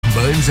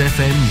Mearns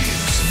FM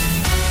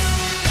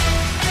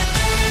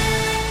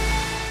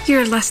News.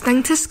 You're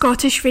listening to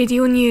Scottish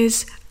Radio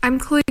News. I'm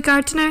Chloe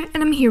Gardiner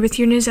and I'm here with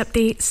your news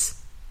updates.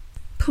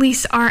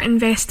 Police are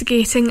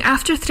investigating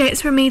after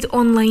threats were made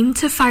online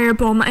to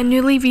firebomb a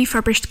newly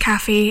refurbished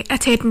cafe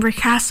at Edinburgh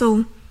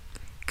Castle.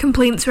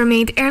 Complaints were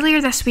made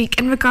earlier this week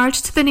in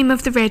regards to the name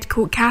of the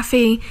Redcoat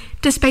Cafe,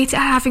 despite it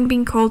having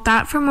been called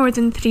that for more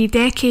than 3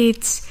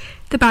 decades.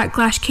 The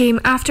backlash came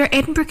after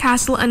Edinburgh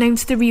Castle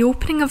announced the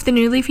reopening of the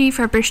newly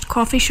refurbished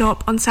coffee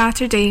shop on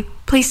Saturday.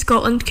 Police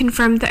Scotland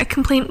confirmed that a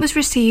complaint was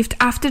received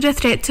after the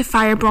threat to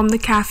firebomb the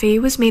cafe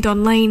was made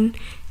online.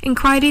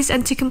 Inquiries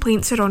into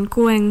complaints are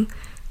ongoing.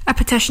 A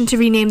petition to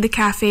rename the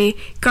cafe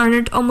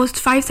garnered almost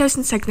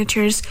 5,000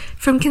 signatures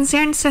from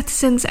concerned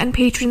citizens and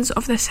patrons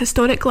of this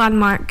historic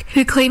landmark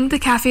who claimed the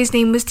cafe's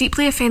name was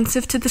deeply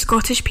offensive to the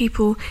Scottish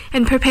people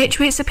and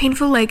perpetuates a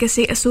painful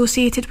legacy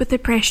associated with the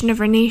oppression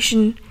of our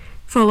nation.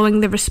 Following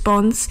the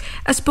response,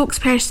 a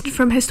spokesperson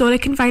from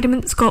Historic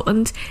Environment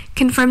Scotland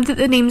confirmed that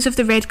the names of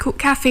the Redcoat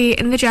Cafe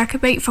and the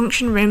Jacobite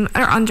Function Room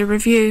are under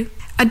review.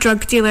 A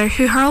drug dealer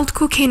who hurled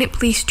cocaine at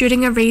police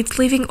during a raid,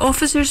 leaving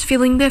officers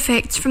feeling the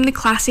effects from the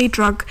Class A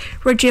drug,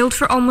 were jailed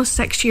for almost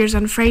 6 years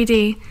on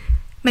Friday.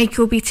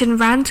 Michael Beaton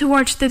ran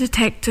towards the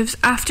detectives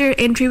after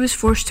entry was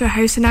forced to a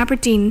house in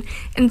Aberdeen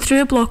and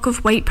threw a block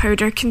of white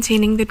powder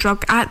containing the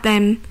drug at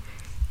them.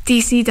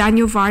 DC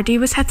Daniel Vardy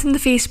was hit in the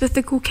face with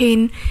the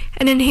cocaine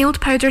and inhaled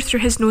powder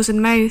through his nose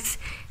and mouth.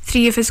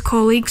 3 of his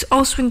colleagues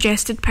also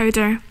ingested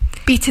powder.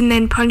 Beaton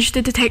then punched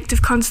the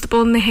detective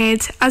constable in the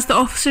head as the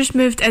officers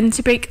moved in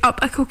to break up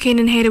a cocaine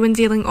and heroin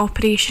dealing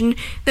operation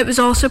that was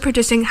also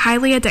producing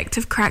highly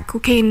addictive crack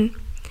cocaine.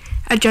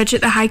 A judge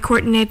at the High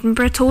Court in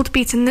Edinburgh told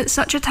Beaton that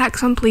such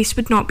attacks on police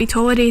would not be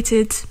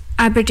tolerated.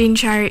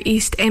 Aberdeenshire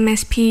East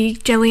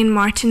MSP Gillian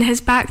Martin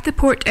has backed the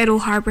Port Errol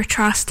Harbour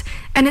Trust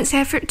in its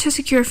effort to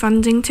secure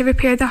funding to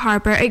repair the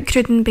harbour at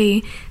Cruden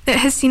Bay that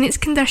has seen its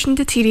condition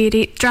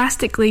deteriorate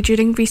drastically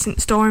during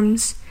recent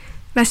storms.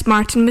 Miss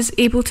Martin was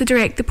able to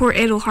direct the Port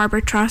Errol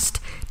Harbour Trust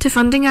to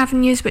funding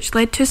avenues which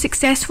led to a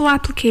successful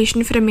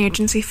application for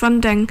emergency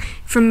funding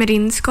from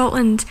Marine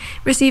Scotland,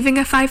 receiving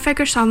a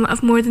 5-figure sum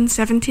of more than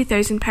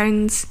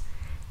 £70,000.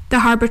 The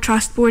Harbour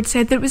Trust Board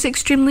said that it was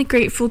extremely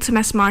grateful to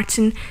Miss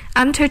Martin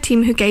and her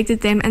team who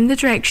guided them in the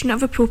direction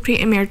of appropriate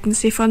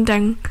emergency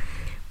funding.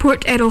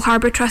 Port Errol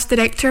Harbour Trust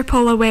Director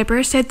Paula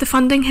Webber said the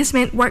funding has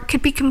meant work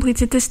could be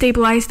completed to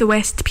stabilise the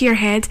West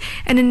Pierhead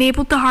and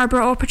enabled the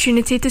harbour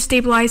opportunity to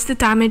stabilise the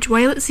damage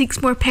while it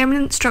seeks more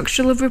permanent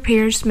structural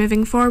repairs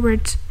moving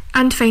forward.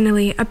 And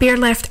finally, a bear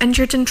left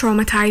injured and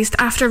traumatised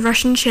after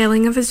Russian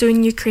shelling of a zoo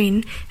in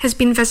Ukraine has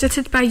been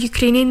visited by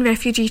Ukrainian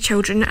refugee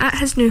children at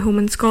his new home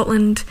in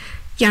Scotland.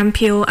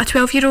 Yampil, a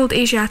 12-year-old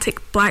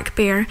Asiatic black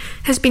bear,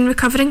 has been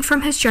recovering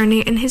from his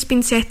journey and has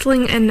been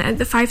settling in at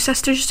the Five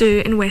Sisters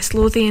Zoo in West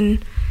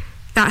Lothian.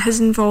 That has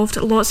involved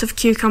lots of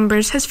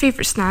cucumbers, his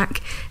favourite snack,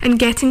 and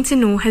getting to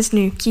know his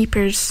new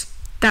keepers.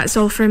 That's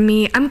all from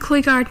me. I'm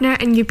Chloe Gardner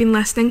and you've been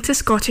listening to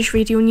Scottish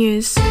Radio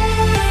News.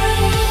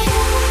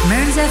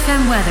 Mearns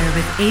FM weather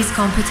with Ace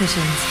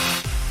Competitions.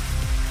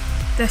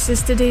 This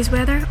is today's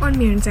weather on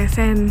Mearns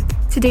FM.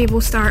 Today will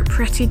start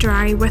pretty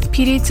dry with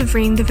periods of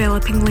rain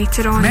developing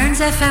later on.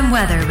 Mearns FM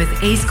weather with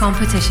Ace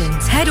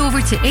Competitions. Head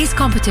over to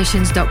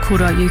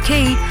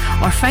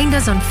acecompetitions.co.uk or find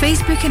us on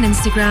Facebook and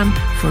Instagram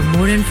for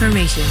more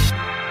information.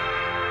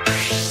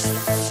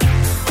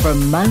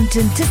 From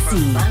mountain to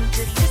sea,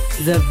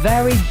 the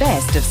very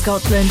best of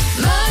Scotland.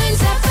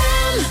 Mearns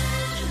FM.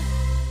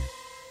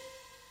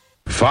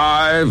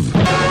 5,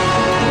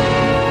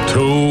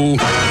 2,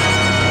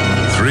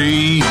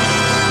 3,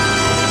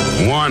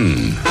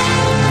 1,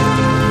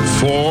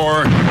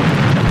 4,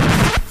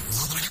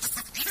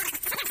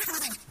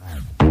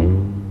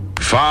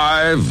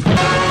 5,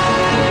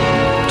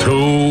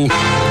 2,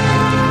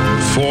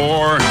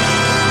 4,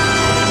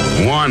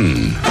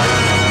 1,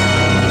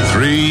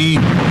 3.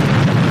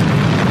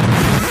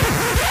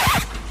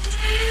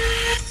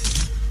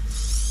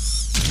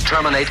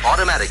 Terminate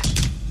automatic.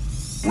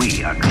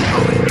 We are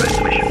controlling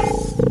transmission.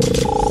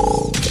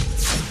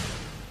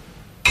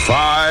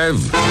 5,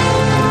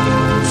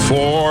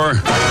 4,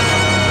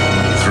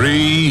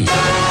 3,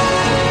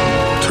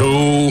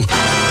 2,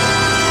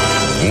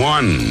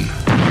 1.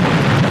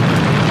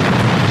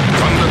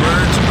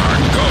 Thunderbirds are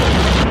go.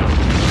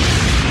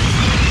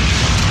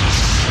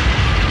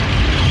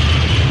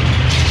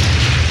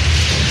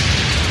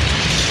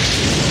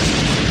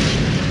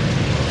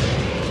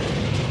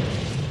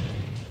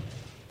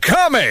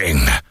 Coming!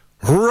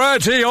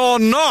 Ready or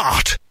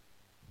not!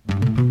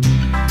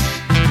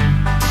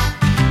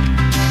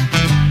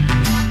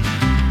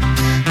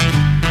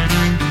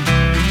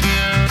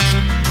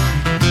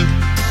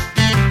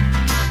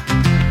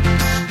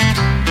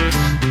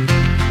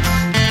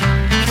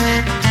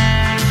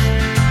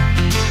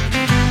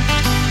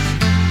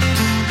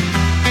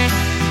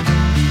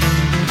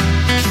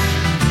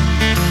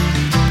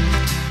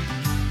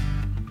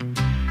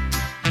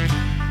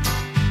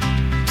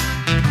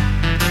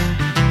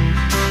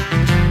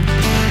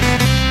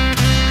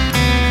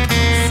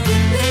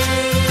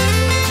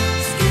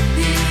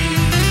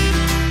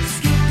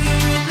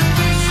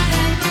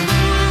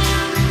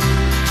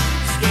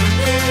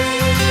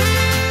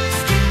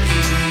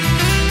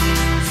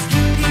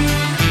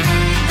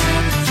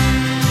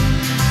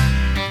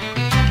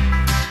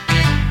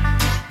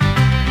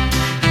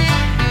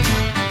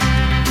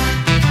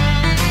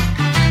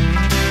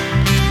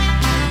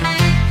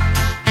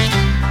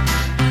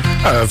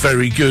 A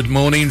very good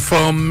morning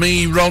from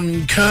me,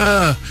 Ron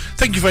Kerr.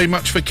 Thank you very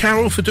much for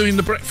Carol for doing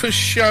the breakfast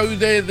show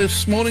there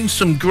this morning.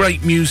 Some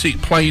great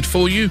music played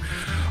for you.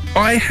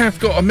 I have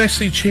got a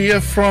message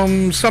here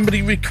from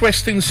somebody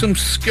requesting some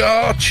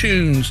ska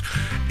tunes.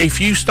 If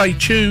you stay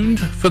tuned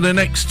for the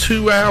next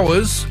 2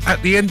 hours,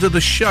 at the end of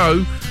the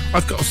show,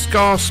 I've got a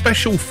ska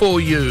special for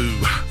you.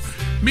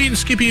 Me and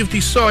Skippy have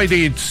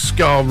decided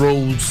ska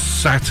rules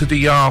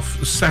Saturday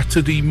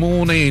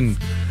morning.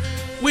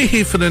 We're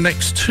here for the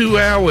next 2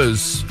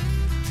 hours.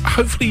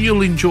 Hopefully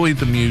you'll enjoy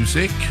the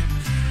music.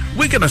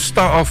 We're going to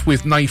start off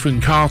with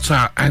Nathan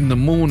Carter and The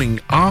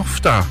Morning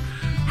After.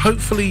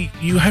 Hopefully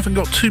you haven't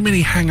got too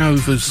many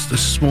hangovers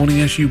this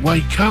morning as you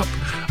wake up.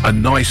 A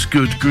nice,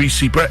 good,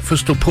 greasy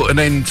breakfast will put an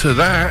end to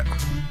that.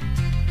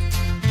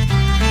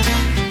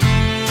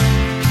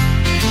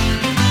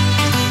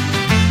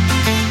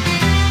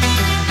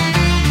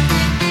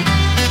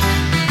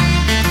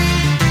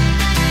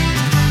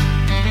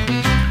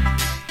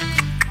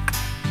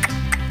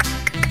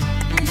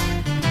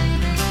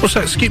 What's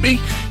that, Skippy?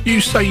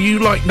 You say you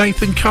like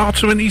Nathan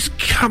Carter and he's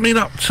coming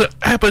up to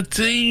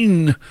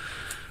Aberdeen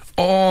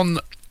on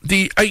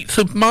the 8th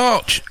of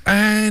March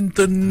and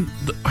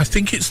I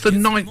think it's the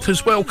 9th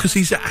as well because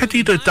he's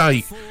added a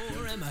date.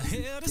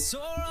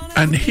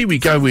 And here we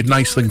go with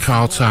Nathan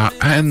Carter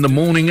and The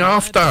Morning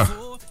After.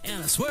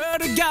 And I swear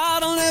to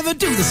God I'll never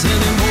do this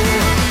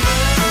anymore.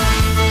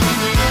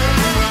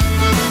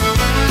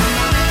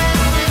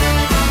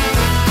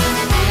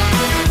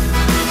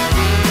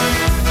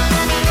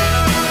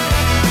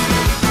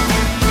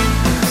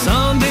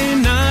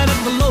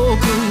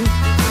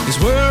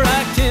 Where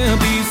I can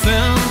be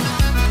found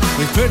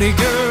with pretty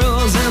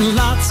girls and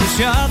lots of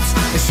shots.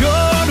 It's sure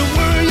to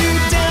wear you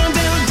down,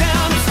 down,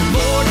 down. It's the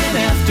morning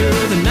after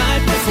the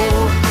night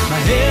before. My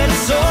head is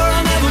sore,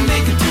 I'll never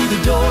make it to the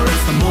door.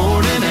 It's the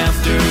morning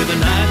after the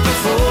night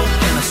before.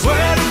 And I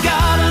swear to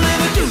God I'll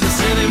never do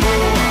this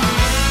anymore.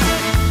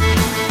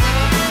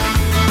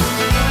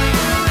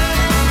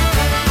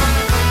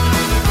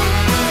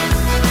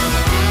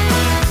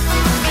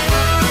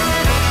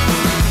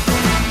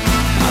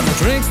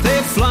 Drinks they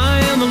fly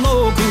in the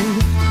local,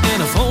 and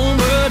if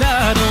homeward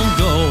I don't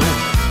go,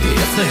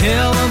 it's a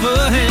hell of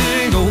a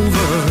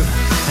hangover,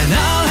 and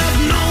I'll have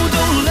no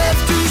dough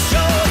left to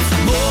show. It's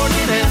the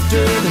morning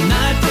after the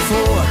night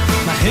before.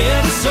 My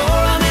head is sore,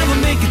 I'll never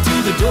make it to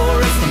the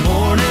door. It's the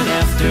morning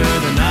after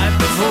the night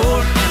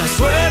before, and I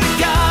swear to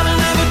God I'll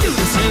never do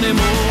this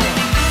anymore.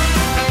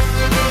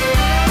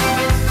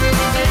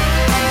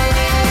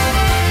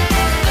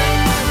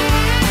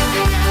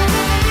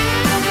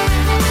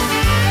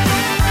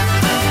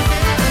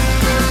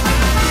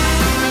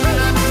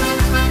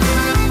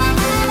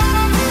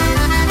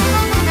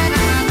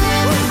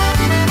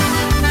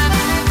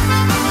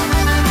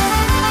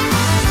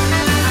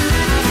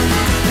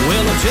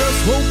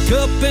 Just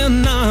woke up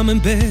and I'm in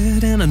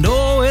bed, and I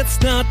know it's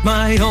not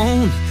my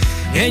own.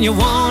 And your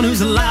one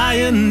who's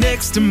lying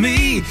next to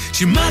me,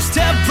 she must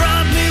have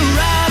brought me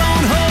right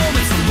on home.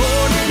 It's the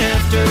morning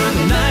after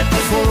the night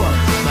before.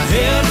 My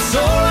head is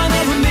sore, I'll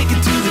never make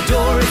it to the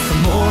door. It's the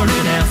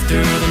morning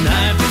after the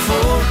night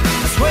before.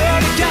 I swear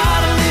to God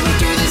I'll never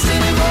do this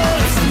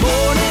anymore. It's the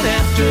morning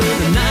after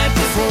the night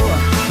before.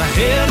 My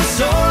head is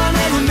sore, I'll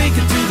never make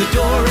it to the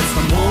door. It's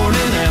the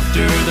morning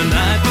after the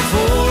night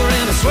before.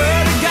 And I swear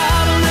to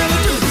God I'll never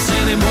do this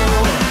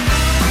anymore.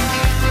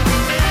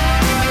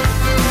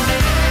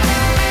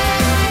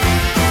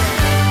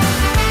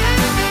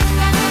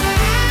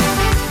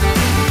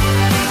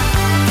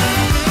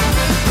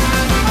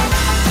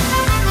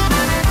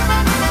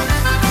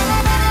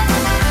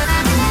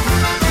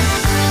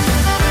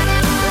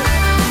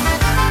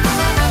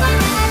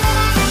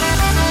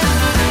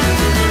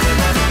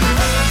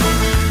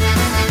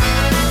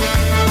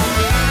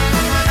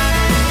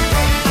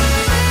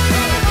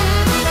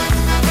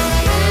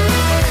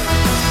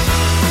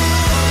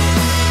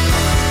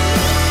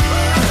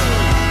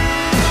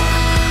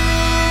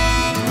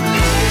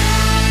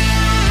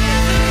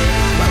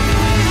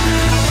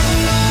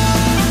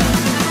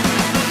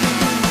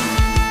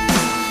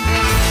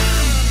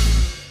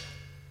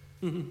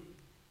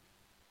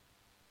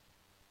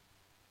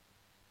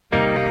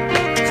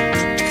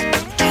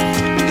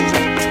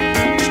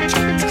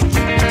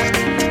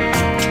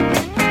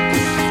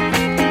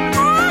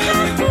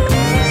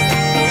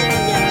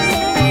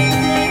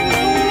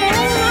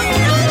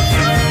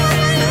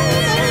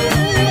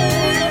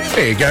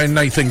 There you go,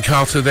 Nathan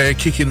Carter there,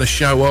 kicking the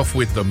show off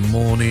with The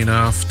Morning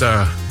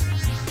After.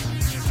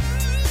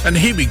 And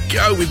here we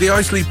go with the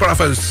Isley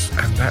Brothers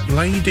and That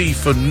Lady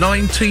from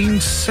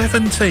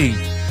 1970.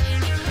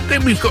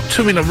 Then we've got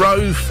two in a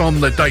row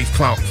from the Dave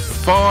Clark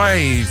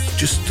 5,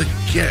 just to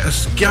get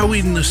us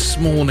going this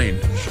morning.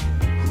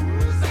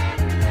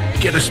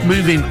 Get us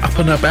moving up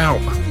and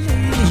about.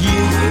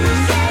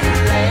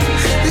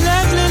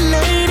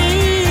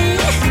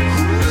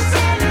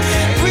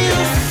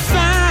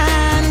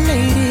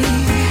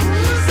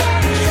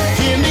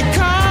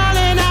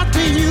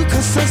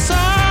 That's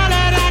all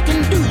that I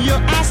can do. Your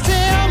eyes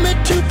tell me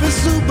to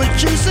pursue, but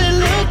you say,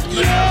 look,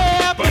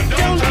 yeah, but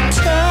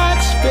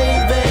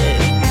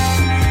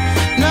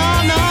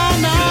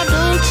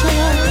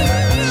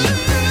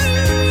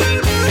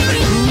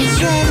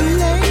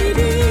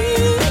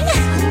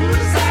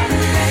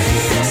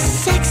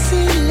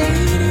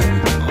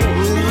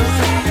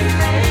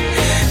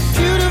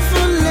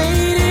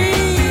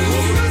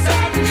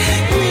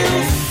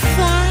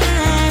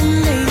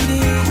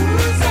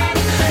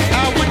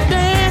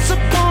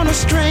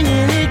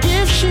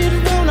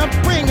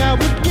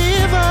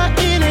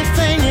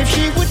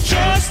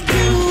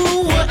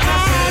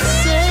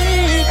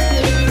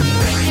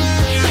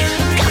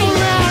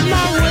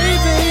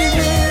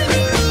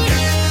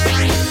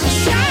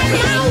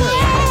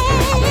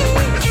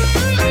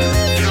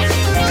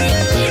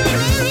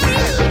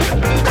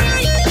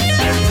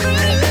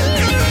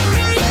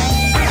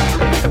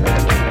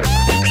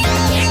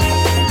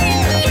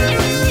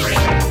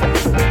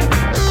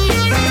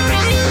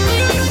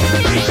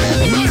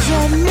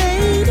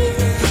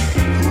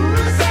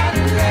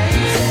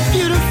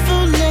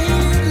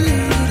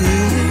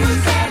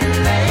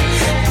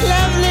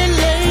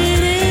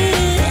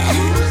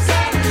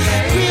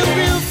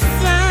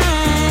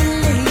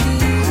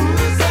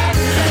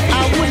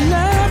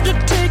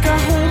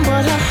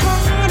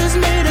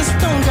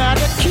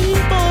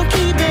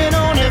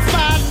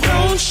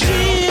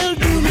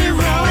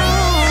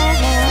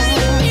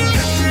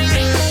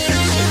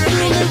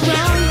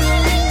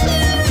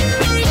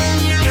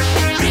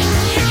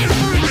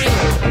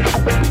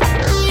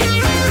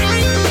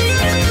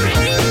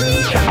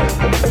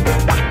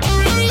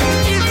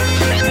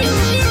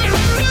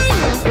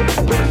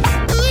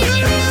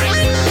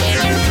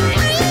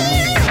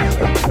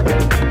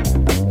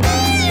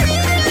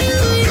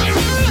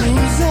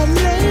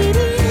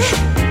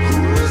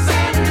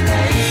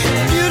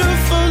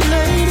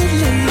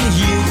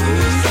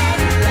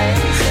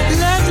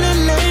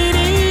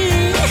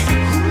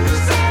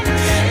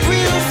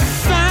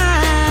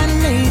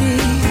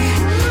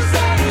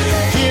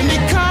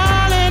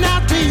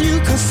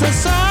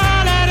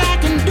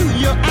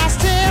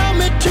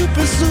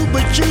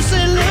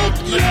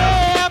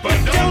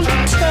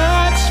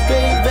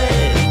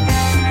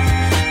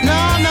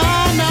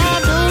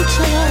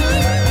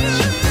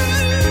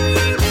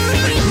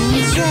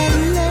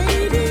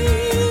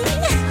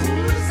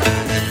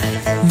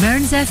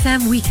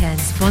FM weekend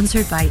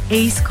sponsored by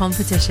Ace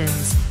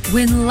Competitions.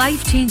 Win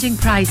life-changing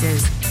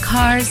prizes,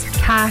 cars,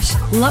 cash,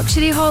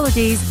 luxury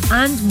holidays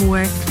and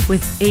more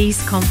with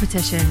Ace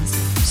Competitions.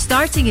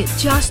 Starting at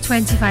just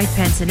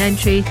 25p an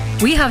entry,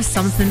 we have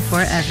something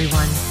for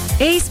everyone.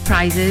 Ace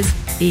prizes,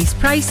 Ace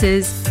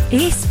prices,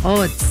 Ace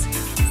odds.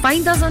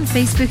 Find us on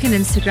Facebook and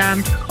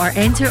Instagram or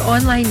enter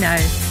online now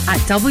at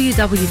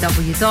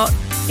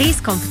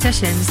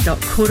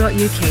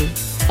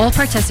www.acecompetitions.co.uk. All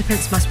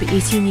participants must be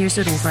 18 years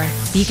or over.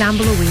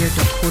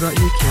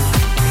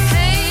 BeGambleAware.co.uk.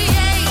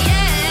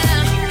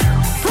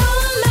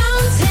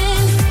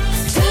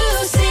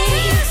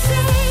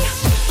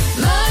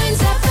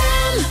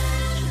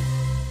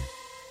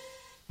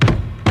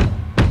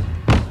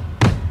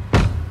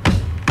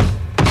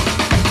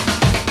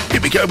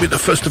 Go with the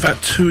first of our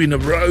two in a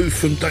row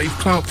from Dave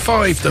Clark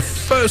 5. The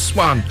first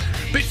one,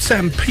 Bits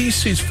and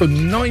Pieces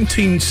from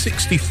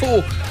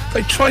 1964.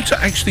 They tried to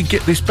actually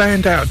get this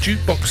band out of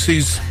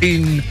jukeboxes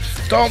in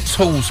dance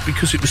halls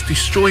because it was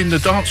destroying the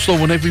dance floor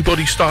when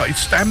everybody started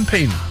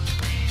stamping.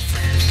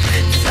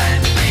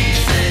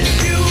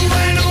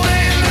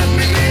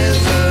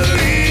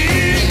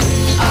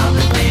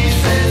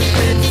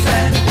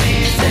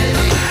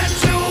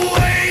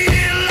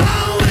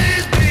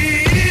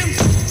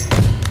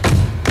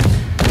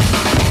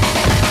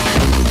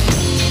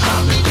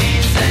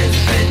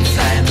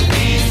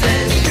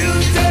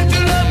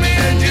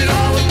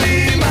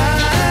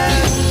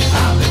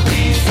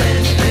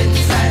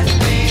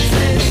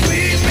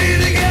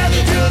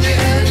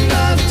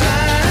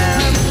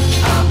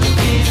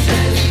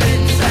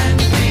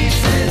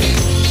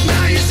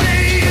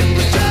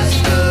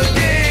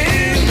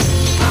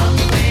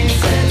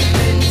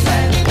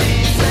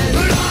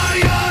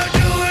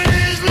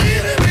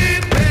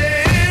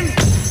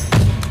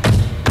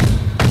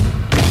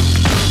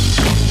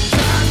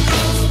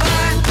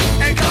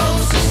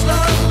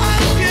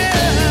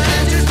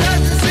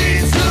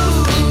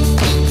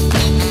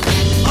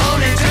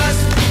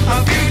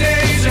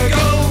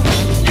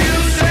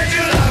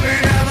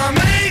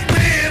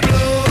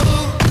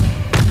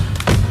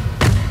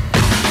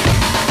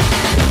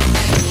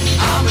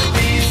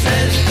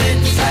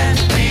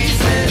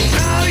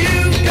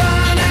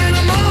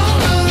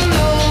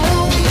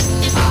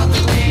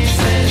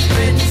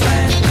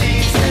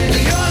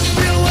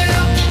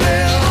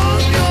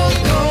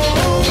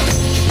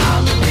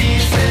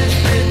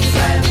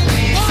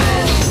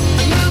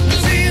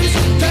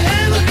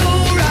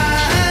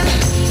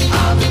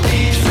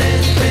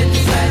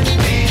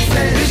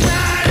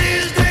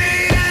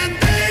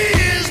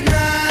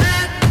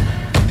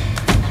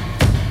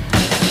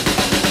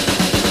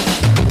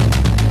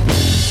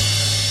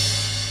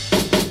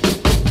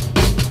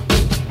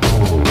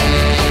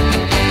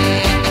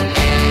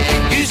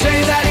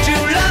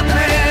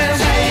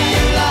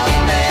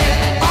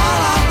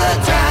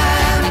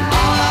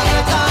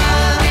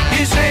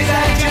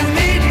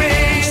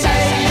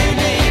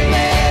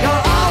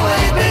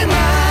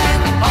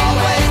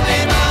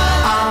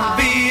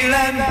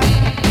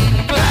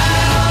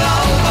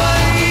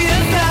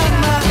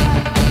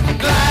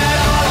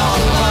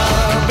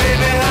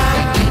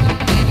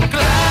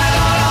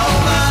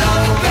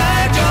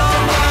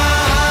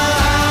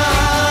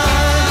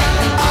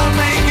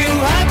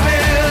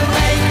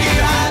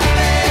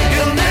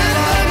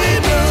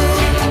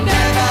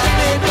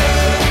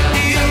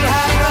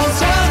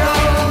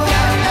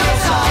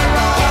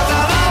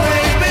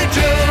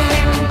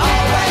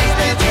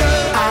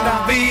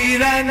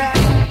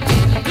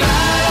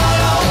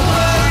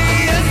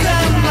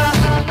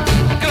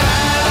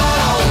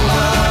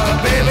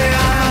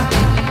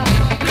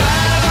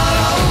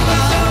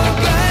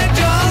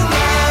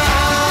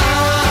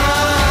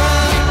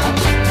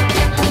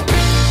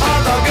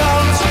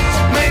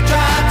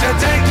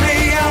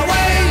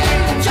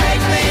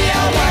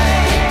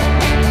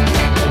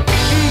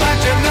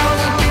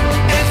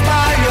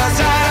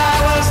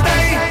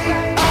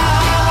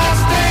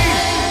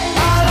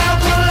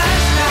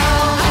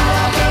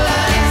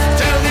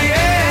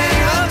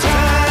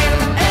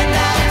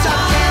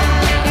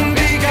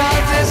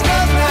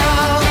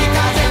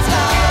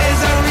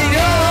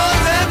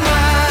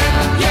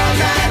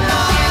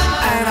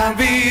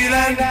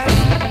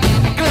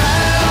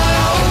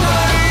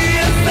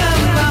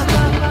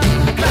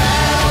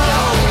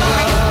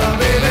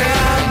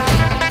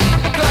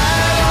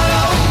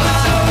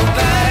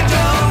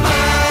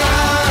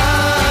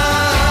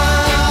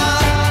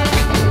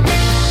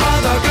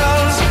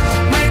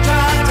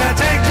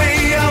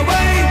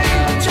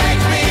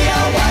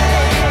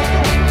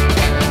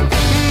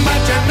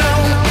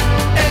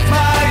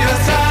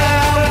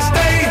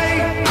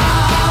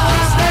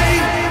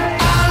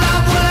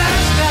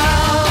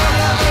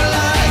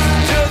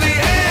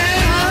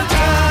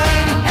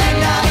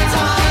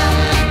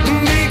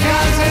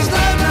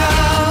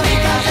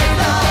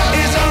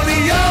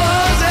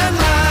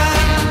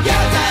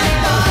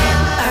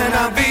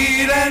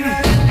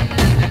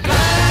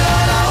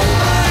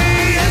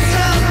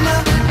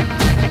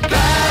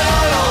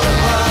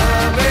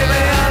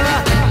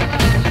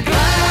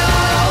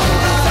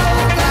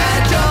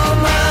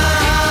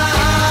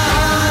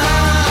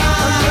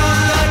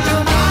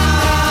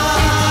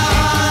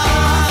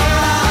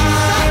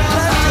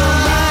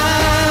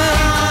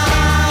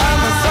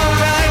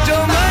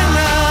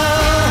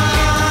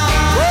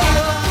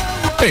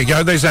 you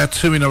go, there's our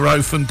 2 in a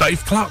row from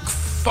Dave Clark.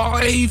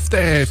 5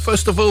 there.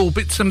 First of all,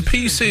 Bits and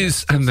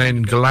Pieces, and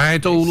then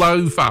Glad All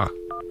Over.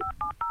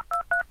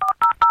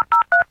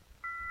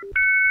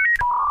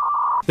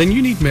 Then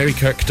you need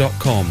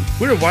Marykirk.com.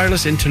 We're a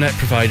wireless internet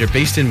provider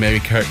based in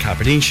Marykirk,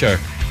 Aberdeenshire.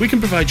 We can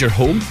provide your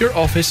home, your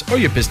office or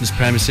your business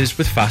premises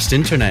with fast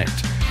internet.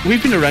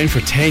 We've been around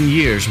for 10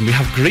 years and we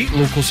have great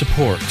local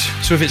support.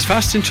 So if it's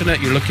fast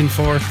internet you're looking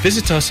for,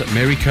 visit us at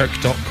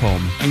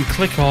Marykirk.com and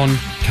click on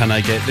Can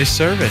I Get This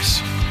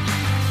Service?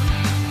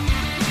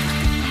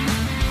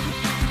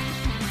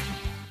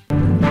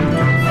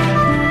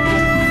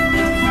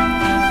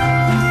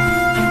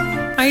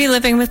 Are you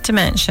living with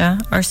dementia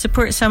or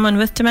support someone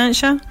with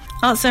dementia?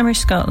 Alzheimer's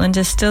Scotland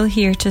is still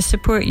here to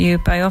support you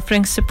by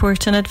offering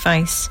support and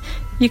advice.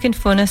 You can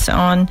phone us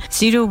on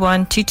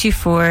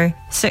 01224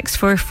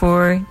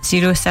 644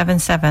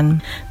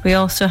 077. We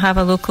also have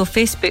a local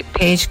Facebook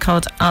page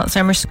called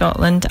Alzheimer's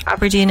Scotland,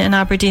 Aberdeen and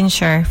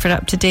Aberdeenshire for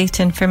up-to-date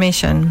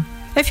information.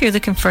 If you're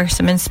looking for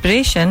some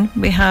inspiration,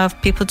 we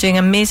have people doing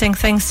amazing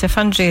things to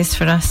fundraise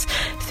for us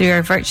through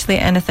our Virtually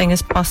Anything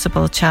is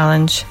Possible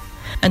challenge.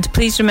 And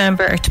please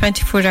remember our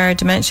 24-hour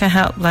dementia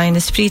helpline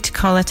is free to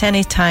call at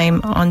any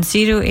time on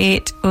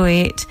 0808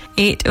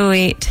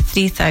 808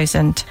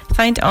 3000.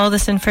 Find all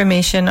this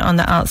information on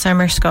the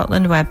Alzheimer's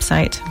Scotland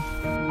website.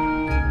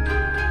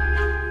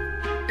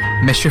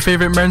 Miss your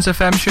favourite Mearns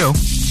FM show?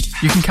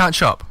 You can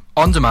catch up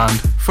on demand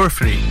for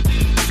free.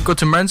 Go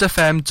to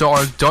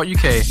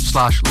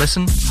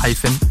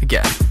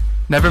mearnsfm.org.uk/listen-again.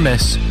 Never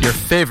miss your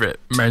favourite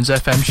Mearns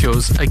FM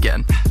shows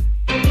again.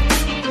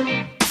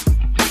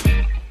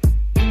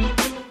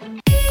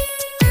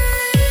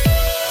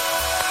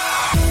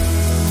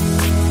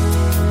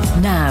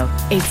 Now,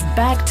 it's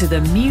back to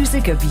the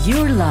music of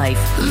your life.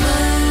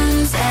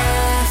 Mearns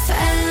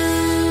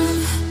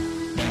FM.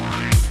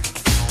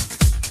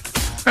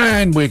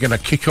 And we're going to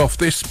kick off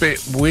this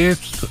bit with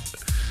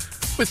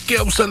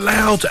Girls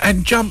Aloud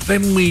and Jump.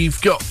 Then we've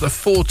got the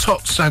Four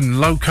Tots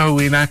and Loco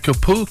in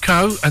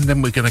Acapulco. And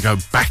then we're going to go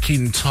back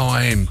in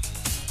time.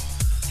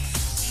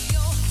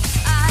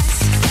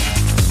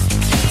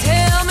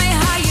 Tell me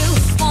how you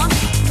want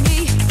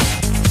me.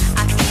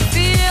 I can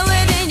feel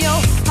it in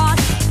your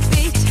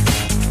heartbeat.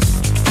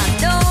 I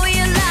know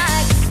you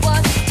like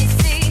what you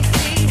see.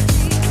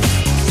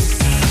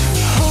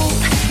 Hold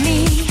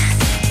me.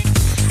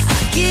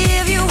 I'll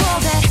give you all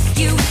that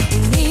you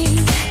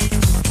need.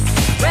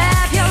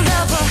 Wrap your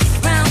love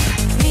around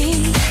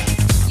me.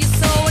 You're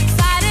so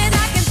excited,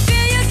 I can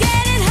feel you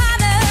getting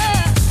hotter.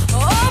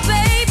 Oh,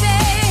 baby.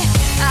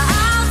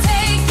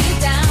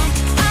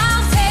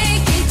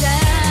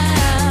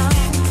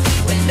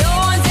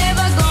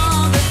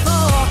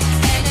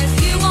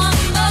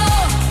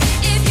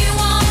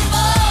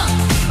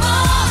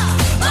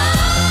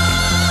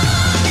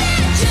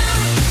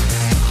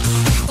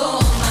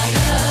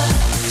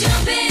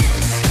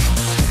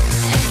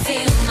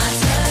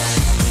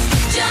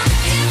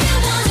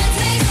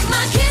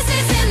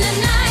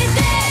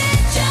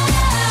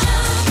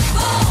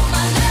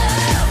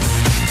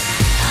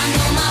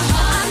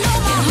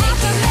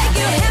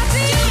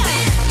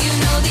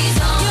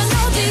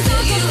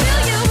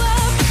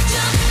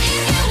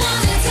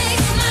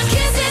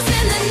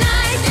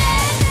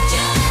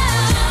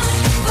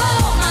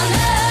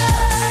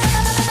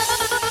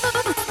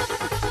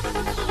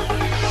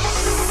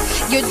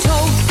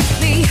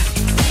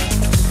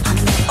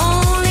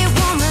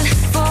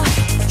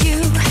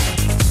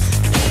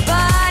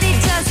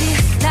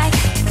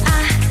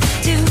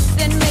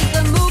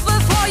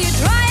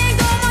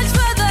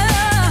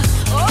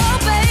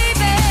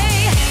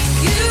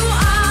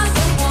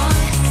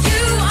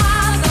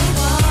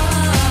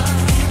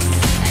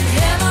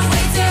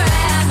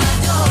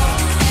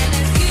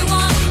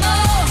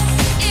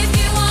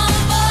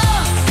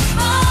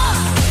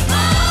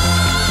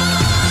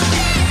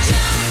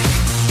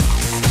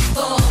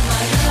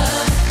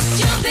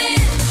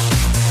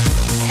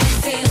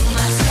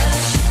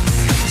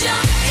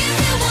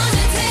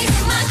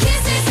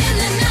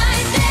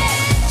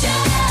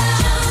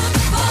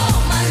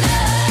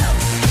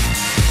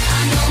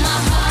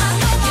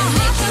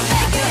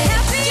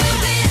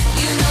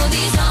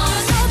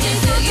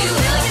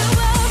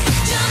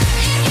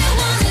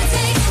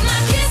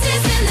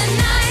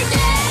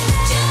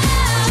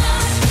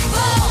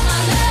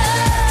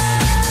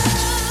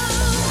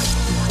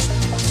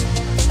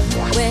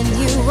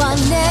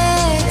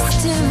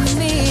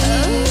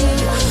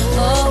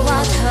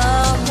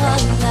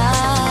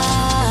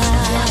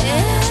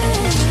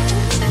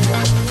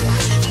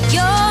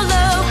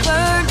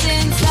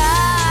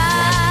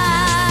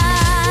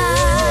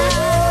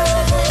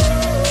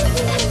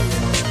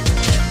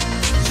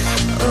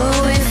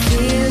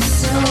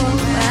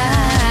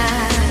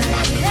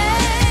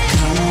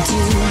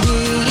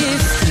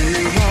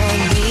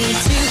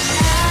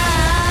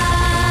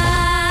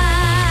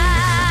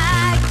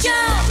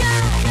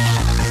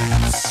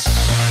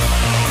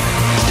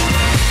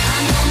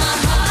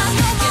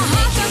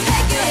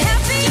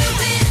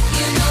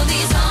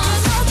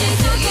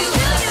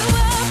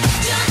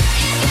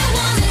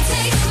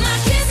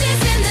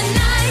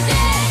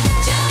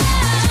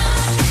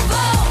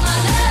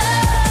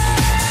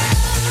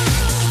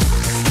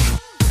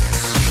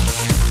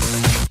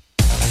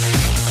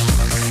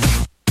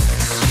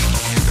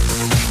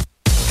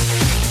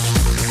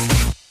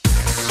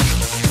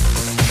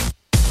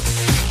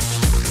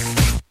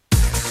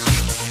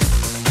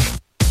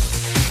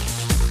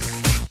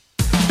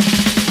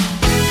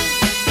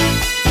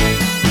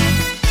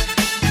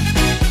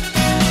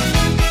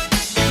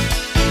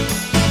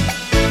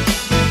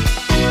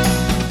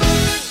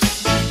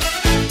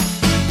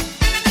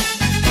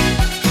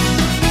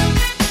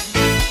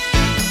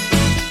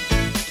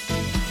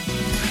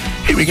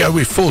 go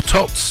with Four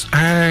Tots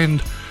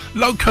and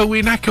Loco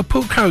in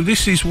Acapulco.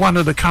 This is one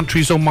of the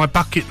countries on my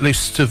bucket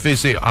list to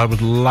visit. I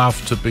would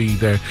love to be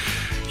there.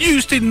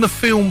 Used in the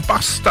film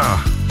Buster.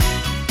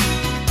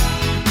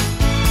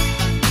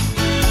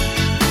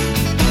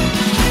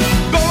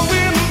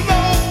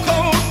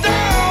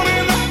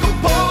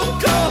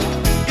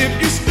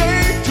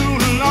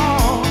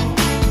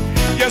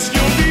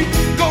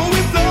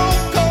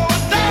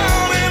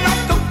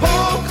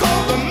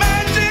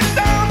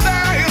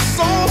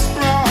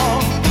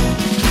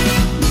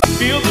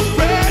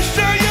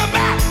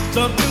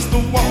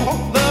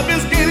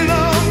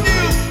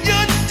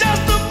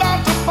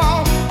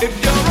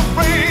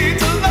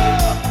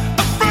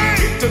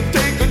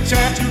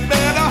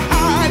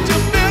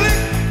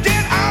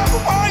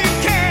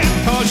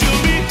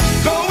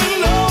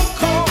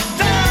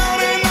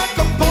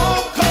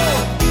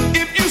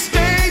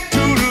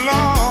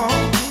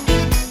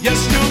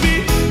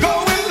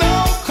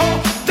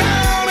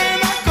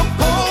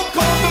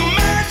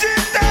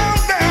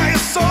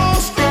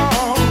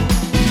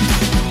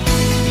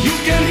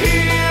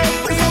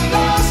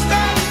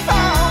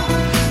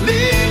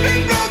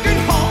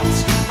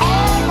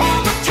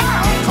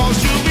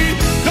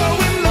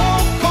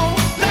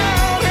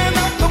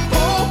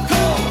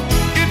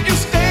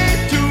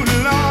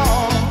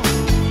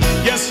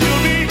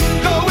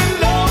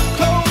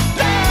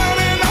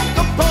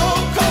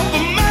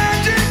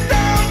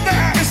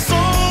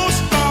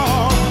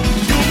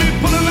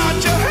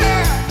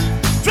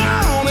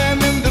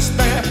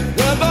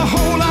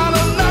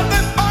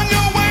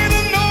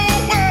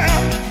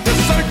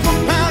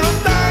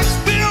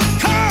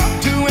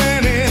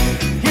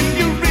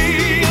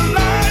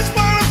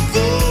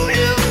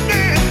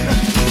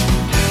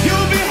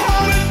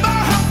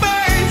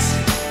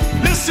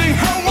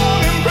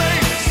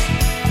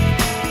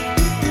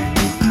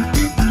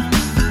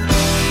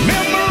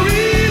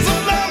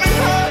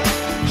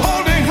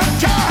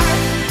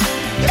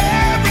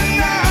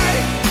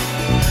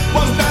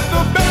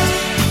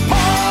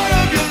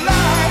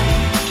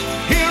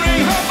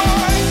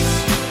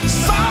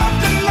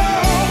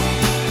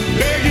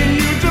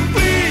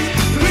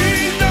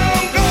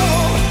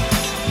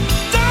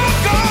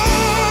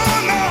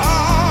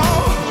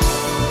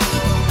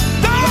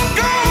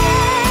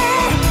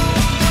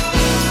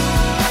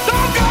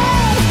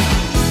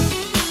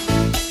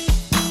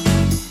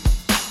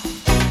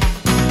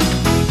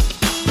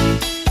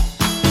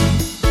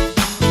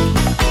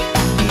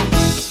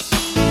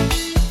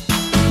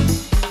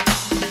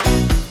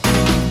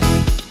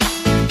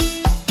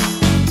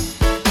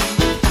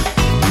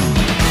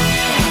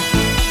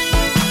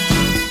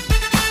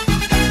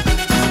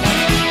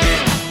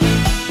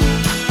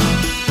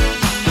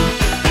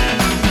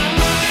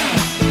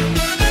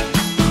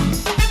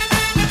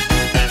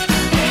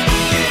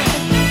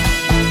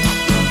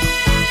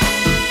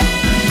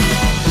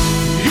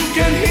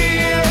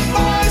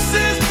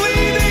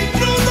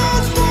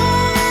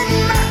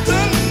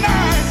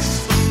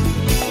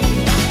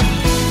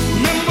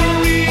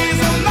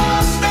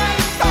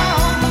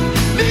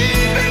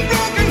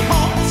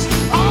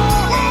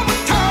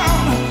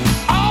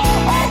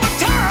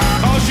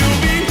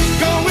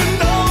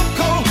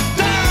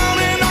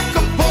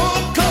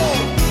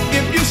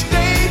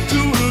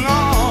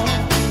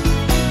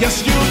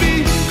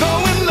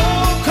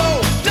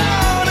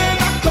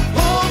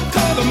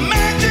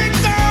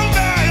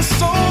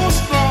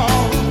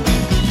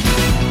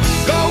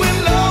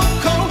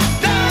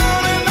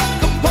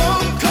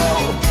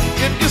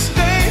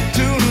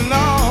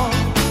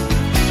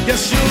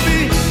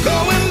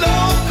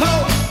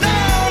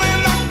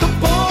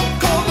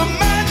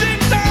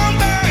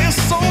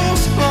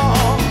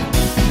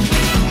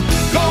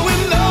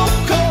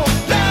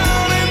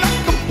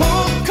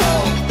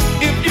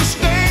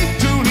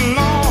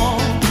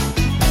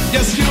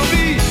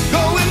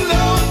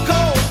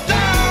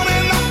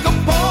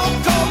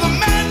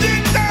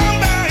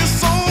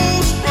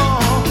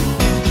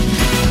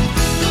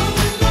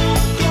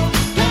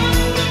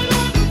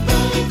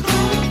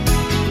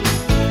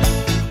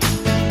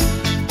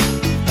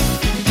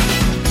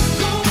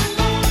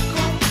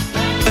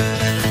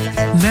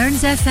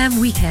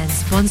 FM Weekend,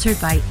 sponsored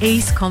by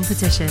Ace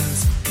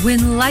Competitions.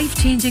 Win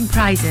life-changing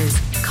prizes,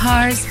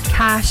 cars,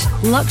 cash,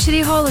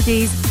 luxury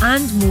holidays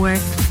and more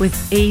with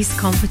Ace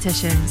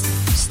Competitions.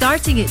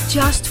 Starting at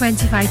just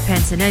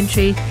 25p an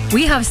entry,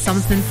 we have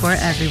something for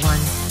everyone.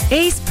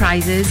 Ace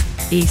prizes,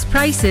 Ace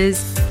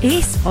prices,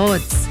 Ace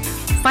odds.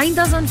 Find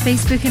us on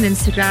Facebook and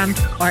Instagram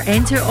or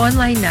enter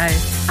online now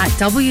at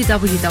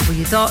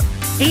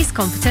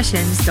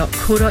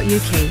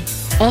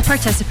www.acecompetitions.co.uk. All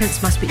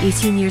participants must be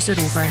 18 years or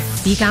over.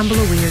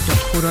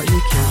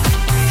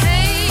 BeGambleAware.co.uk.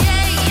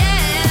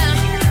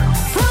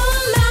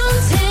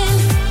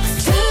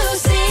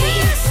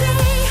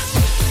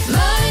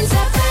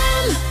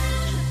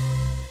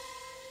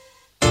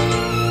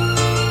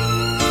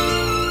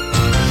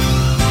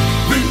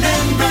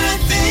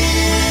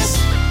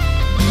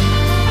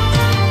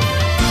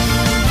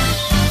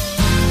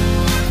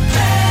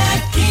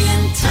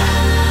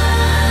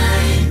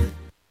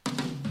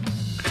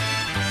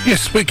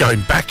 Yes, We're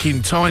going back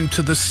in time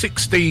to the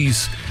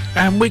 60s,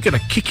 and we're going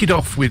to kick it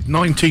off with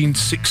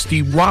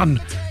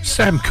 1961.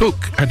 Sam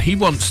Cooke, and he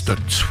wants to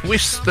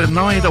twist the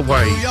night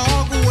away. New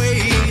York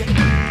way,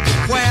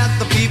 where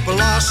the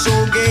people are so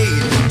gay,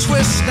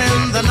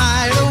 twisting the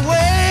night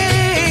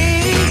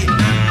away.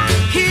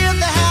 Here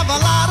they have a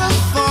lot of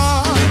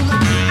fun,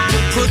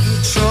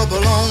 putting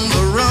trouble on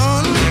the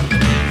run.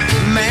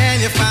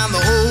 Man, you find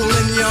the old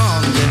and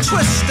young,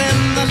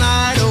 twisting the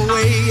night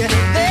away.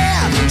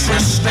 They're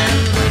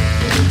twisting,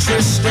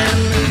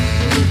 twisting,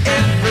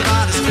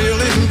 everybody's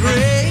feeling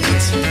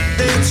great.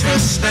 They're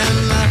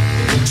twisting,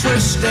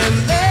 twisting,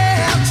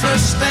 they're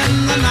twisting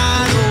the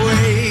night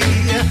away.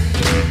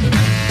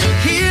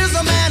 Here's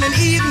a man in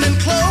evening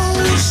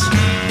clothes.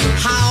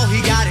 How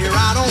he got here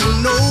I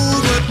don't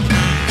know, but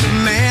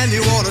man,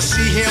 you ought to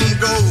see him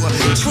go,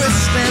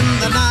 twisting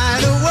the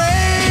night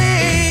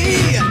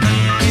away.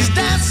 He's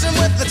dancing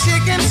with the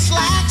chicken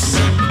slacks.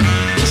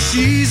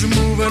 She's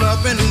moving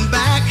up and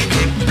back.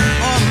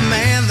 Oh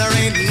man, there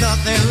ain't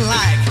nothing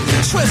like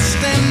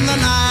twisting the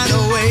night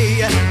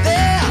away.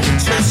 They're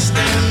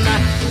twisting,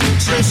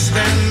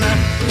 twisting,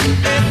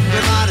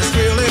 everybody's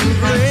feeling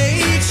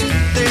great.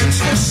 They're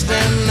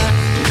twisting,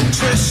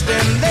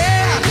 twisting,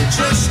 they're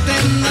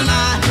twisting the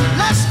night.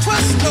 Let's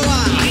twist the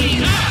one.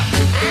 Lean up.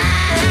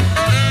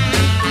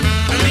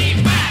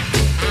 Lean back.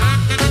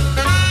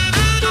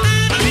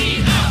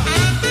 Lean up.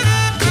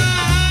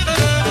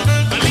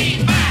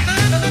 Lean back.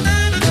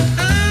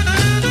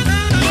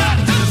 What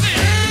does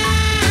it?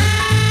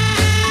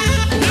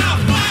 Now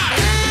fly.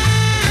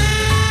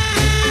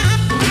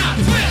 Now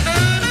twist.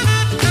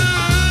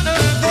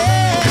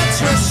 They're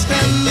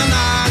twisting the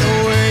night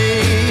away.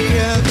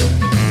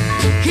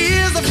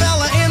 Here's a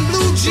fella in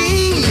blue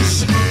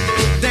jeans,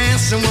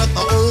 dancing with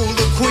the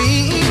older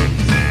queen,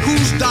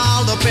 who's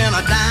dolled up in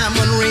a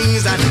diamond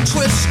rings and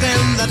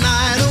twisting the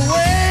night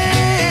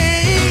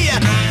away.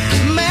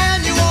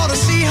 Man, you ought to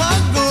see her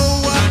go,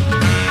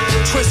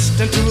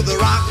 twisting to the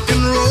rock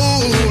and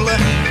roll.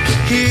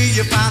 Here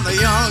you find the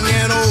young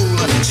and old,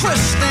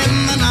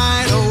 twisting the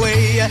night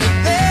away.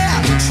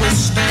 They're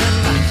twisting,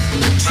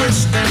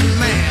 twisting,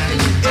 man,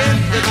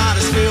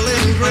 everybody's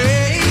feeling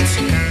great.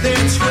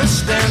 They're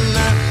twisting,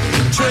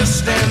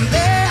 twisting,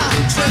 they're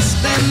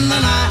twisting the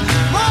night.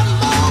 One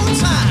more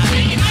time.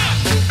 Lean up.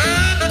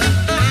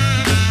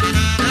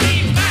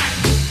 Lean back.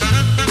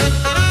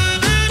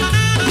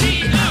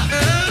 Lean up.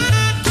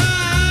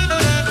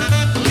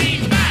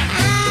 Lean back.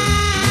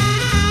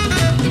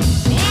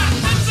 What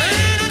was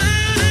it?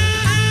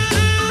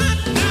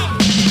 Now.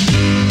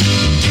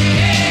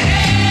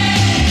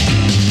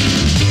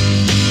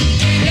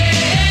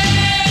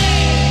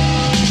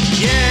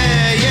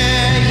 Yeah,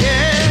 yeah,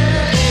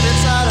 yeah, baby,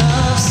 it's out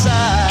of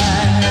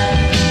sight.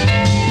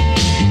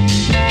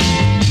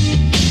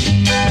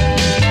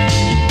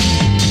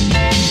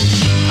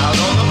 Out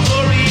on the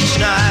floor each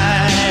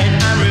night,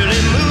 I'm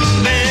really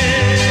moving.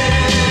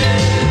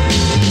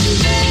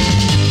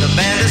 The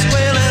band is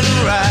wailing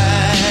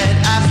right,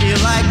 I feel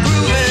like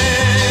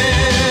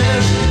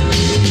grooving.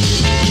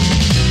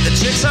 The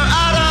chicks are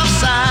out of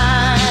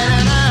sight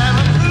and I'm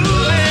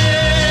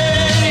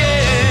grooving,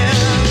 yeah.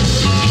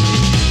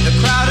 The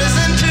crowd is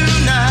in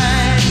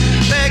tonight,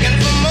 begging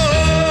for more.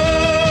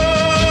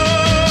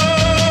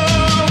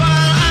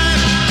 While I'm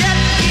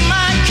getting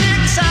my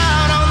kicks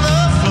out on the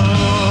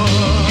floor.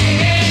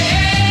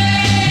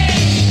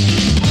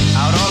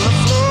 Out on the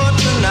floor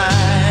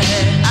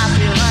tonight, I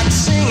feel like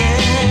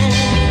singing.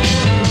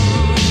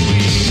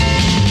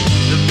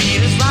 The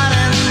beat is light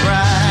and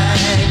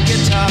bright,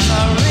 guitars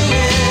are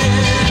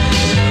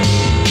ringing.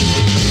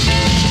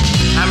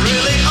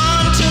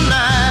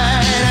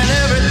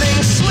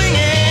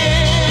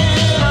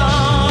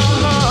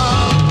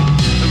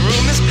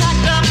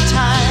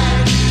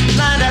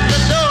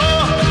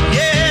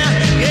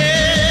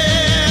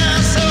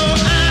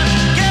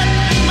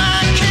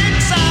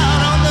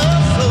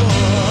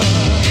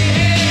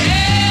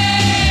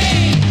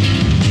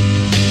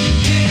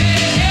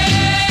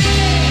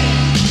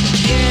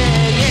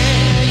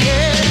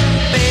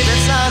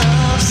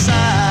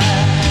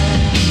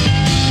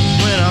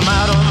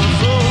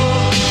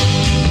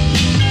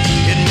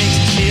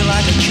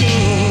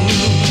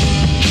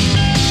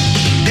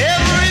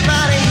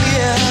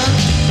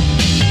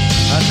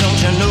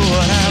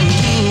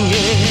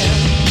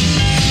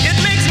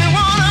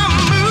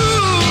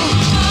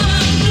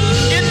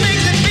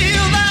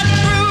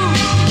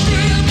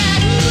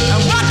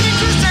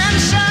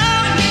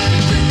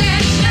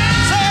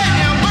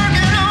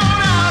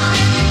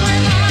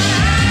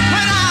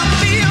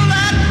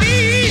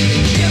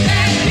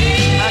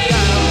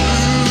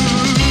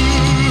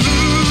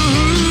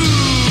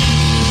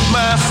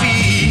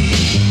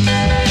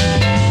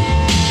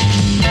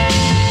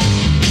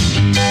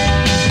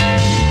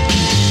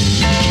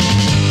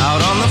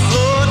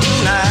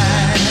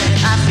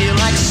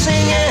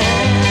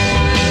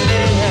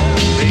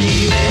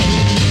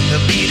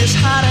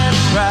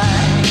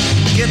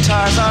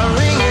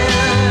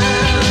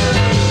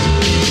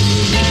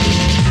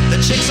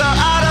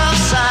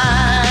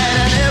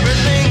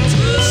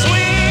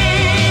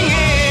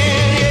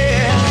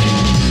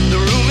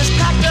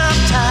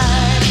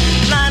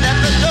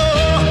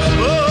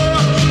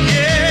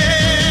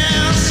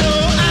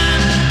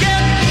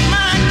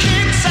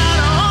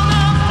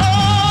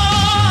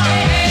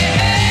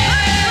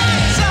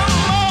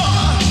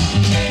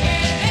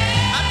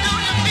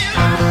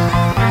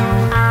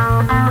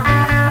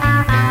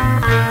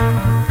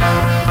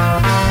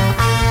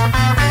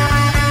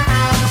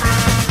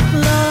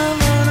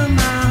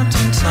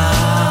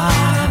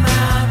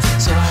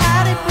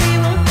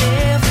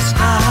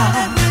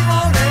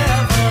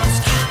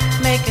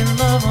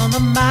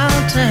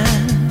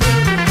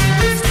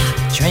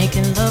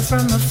 love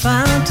from the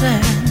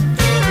fountain.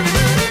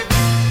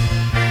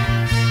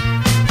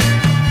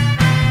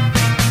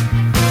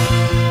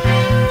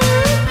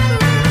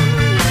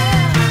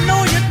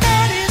 Know your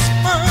daddy's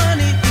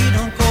funny, he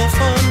don't go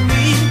for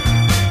me.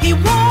 He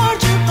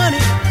warned you,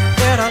 honey,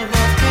 that our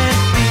love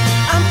can't be.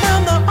 I'm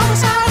from the other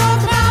side of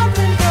the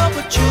mountain, girl,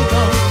 but you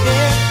don't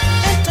care.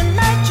 And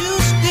tonight you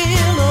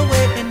steal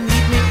away and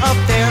meet me up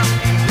there.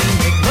 We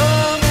make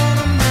love on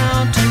a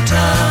mountain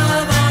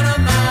top.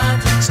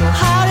 So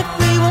hot if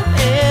we won't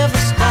ever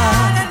stop.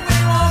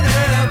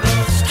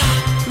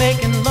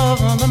 Making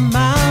love on the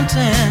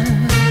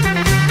mountain.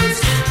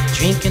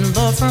 Drinking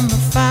love from the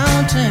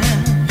fountain.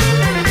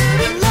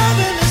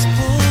 Loving this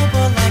pool,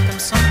 but like I'm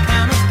some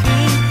kind of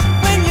king.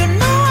 When you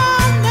know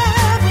I'll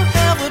never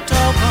ever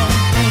talk on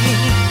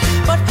pain.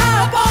 But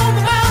high up on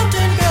the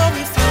mountain, girl,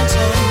 we found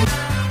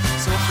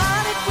so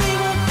hot if we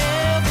won't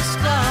ever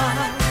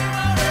stop.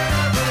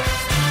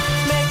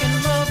 Making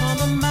love on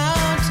the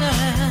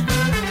mountain.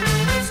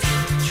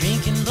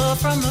 Drinking love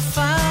from the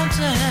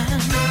fountain.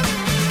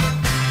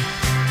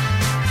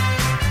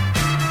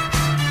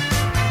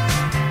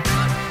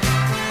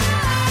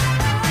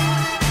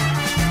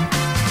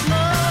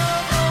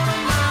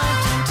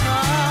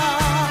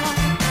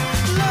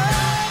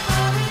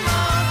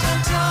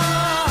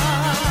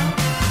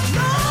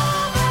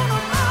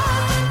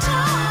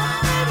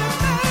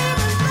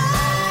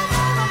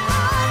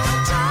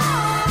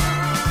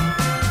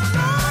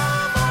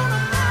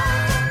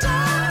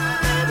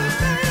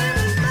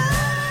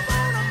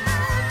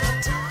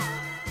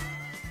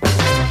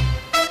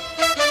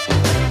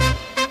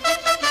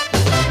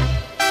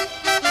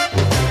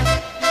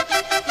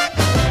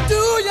 Do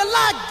you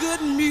like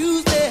good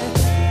music?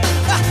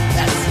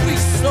 That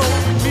sweet soul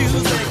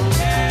music.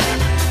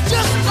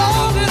 Just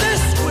over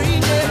this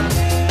screen, yeah.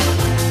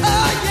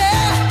 Oh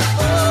yeah,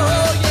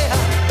 oh yeah.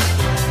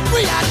 We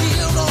out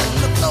here on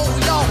the floor,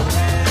 y'all.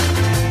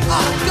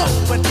 Go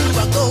and do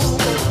a go,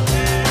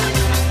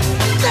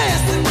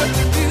 dancing with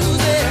the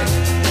music.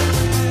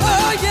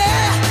 Oh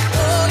yeah,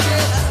 oh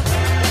yeah.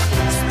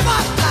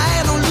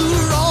 Spotlight on Lou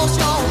Ross,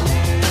 y'all.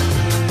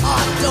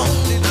 Don't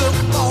need look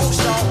for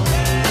y'all.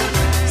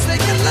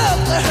 Singing love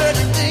to her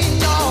today,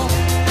 y'all.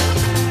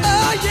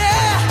 Oh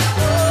yeah,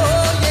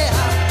 oh yeah.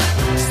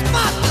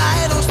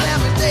 Spotlight on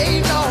Sammy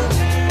Dave, y'all.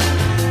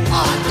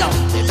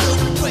 Don't they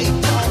look great,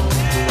 y'all?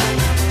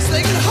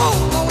 Singing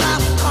hold on,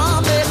 I'm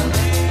coming.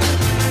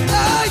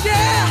 Oh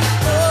yeah,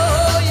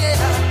 oh yeah.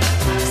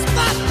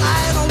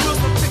 Spotlight on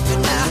Rupert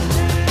Pickett now.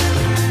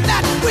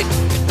 That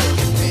wicked,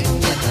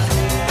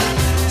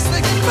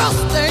 singing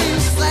birthday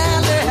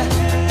Sally.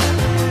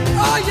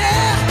 Oh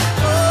yeah,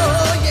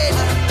 oh yeah.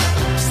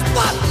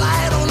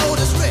 Spotlight on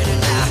Otis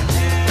Redding now.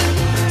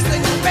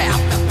 Singing bam,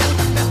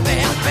 bam, bam,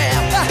 bam,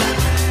 bam, bam,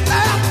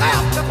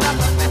 bam, bam, bam,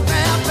 bam,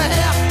 bam,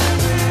 bam.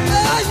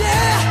 Oh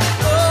yeah,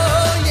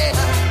 oh yeah.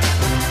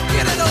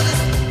 Get it on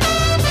this.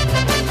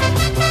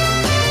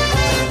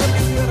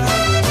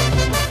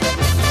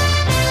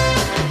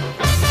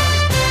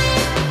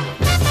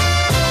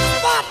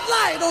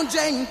 Spotlight on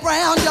James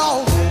Brown,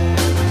 y'all.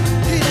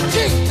 He the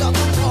king of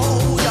the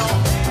road, y'all.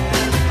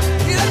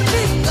 He the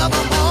king of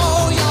them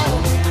all, y'all.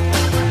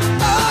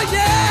 Oh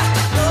yeah,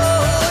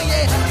 oh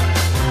yeah.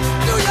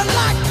 Do you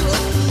like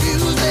good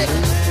music?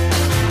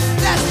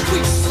 That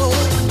sweet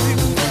soul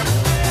music.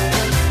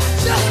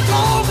 Just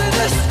go to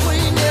the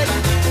screen, yeah.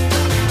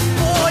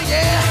 Oh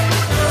yeah,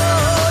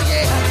 oh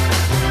yeah.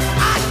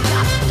 I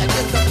got to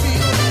get the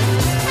feeling.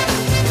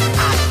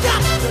 I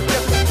got to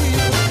get the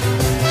feeling.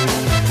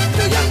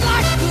 Do you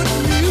like good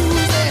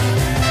music?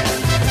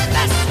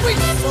 That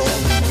sweet soul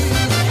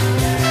music.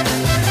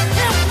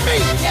 Help me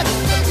get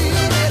the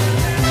feeling.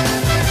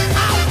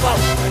 I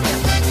won't forget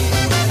the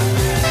feeling.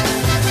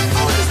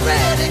 Oh, this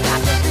ready got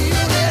the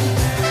feeling.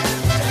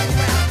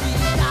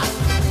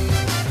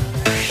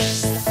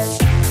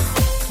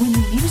 When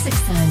the music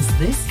sounds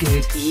this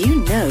good, you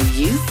know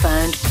you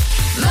found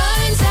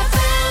Minds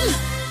FM.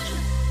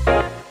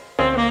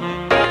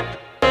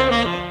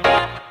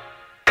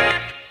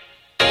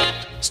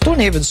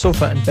 Stonehaven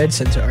Sofa and Bed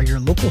Centre are your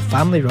local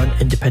family-run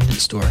independent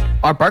store.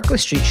 Our Berkeley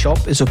Street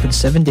shop is open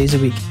 7 days a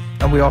week,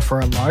 and we offer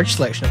a large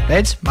selection of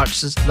beds,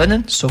 mattresses,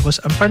 linen, sofas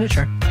and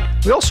furniture.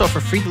 We also offer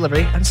free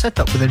delivery and set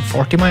up within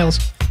 40 miles.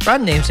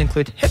 Brand names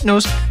include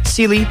Hypnose,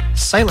 Sealy,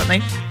 Silent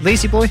Night,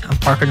 Lazy Boy and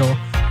Parker Knoll.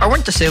 Our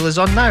winter sale is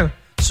on now,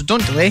 so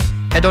don't delay.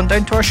 Head on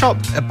down to our shop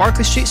at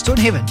Berkeley Street,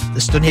 Stonehaven,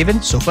 the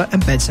Stonehaven Sofa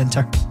and Bed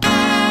Centre.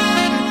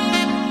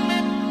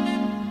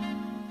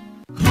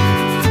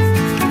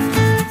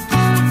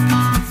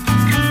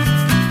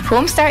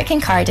 Home Start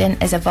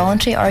Kincardine is a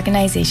voluntary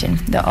organisation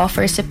that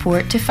offers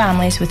support to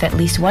families with at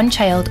least one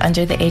child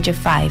under the age of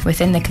 5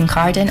 within the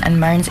Kincardine and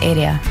Mearns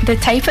area. The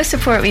type of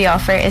support we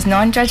offer is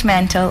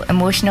non-judgmental,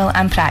 emotional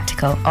and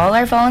practical. All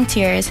our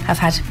volunteers have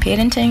had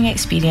parenting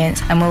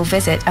experience and will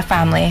visit a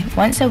family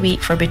once a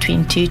week for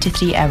between 2 to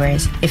 3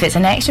 hours. If it's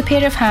an extra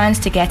pair of hands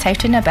to get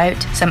out and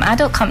about, some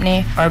adult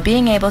company or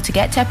being able to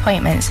get to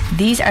appointments,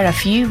 these are a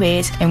few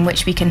ways in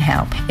which we can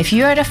help. If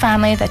you are a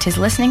family that is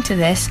listening to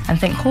this and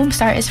think Home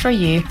Start is for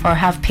you or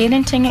have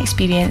parenting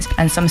experience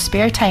and some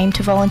spare time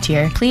to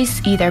volunteer,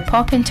 please either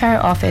pop into our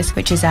office,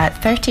 which is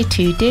at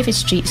 32 David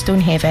Street,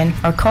 Stonehaven,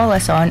 or call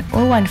us on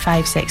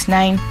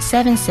 01569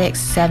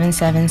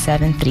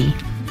 767773.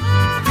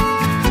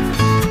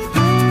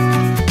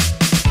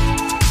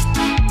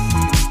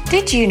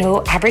 Did you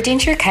know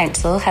Aberdeenshire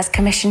Council has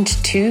commissioned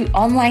 2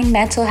 online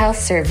mental health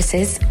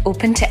services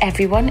open to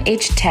everyone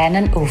aged 10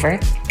 and over?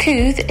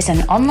 Cooth is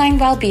an online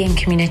wellbeing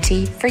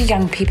community for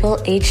young people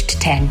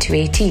aged 10 to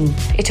 18.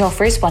 It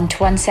offers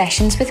one-to-one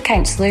sessions with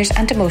counsellors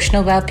and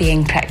emotional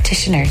wellbeing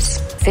practitioners.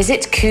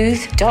 Visit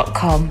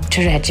cooth.com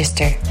to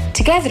register.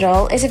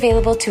 Togetherall is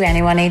available to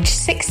anyone aged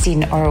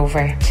 16 or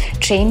over.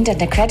 Trained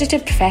and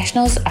accredited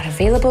professionals are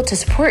available to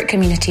support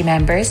community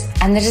members,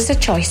 and there is a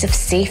choice of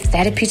safe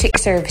therapeutic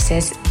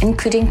services,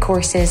 including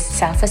courses,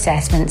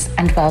 self-assessments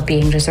and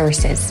wellbeing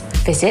resources.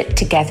 Visit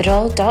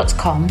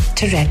togetherall.com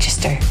to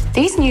register.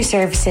 These new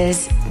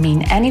services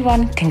mean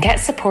anyone can get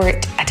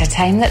support at a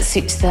time that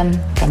suits them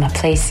from a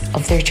place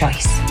of their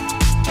choice.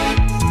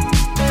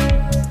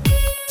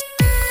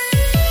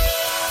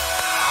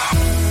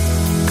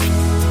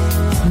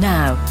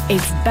 Now,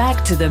 it's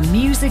back to the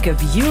music of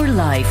your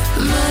life.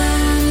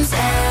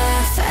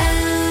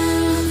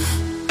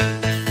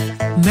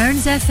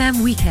 Mearns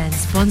FM Weekend,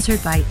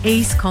 sponsored by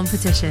Ace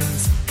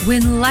Competitions.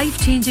 Win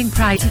life-changing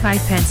prize,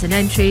 5 pence an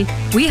entry.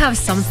 We have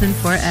something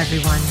for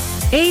everyone.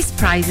 Ace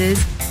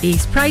prizes,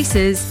 Ace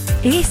prices,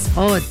 Ace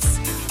odds.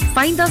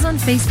 Find us on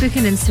Facebook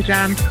and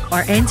Instagram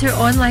or enter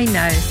online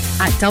now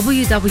at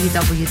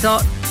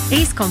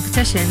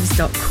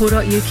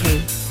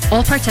www.acecompetitions.co.uk.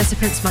 All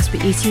participants must be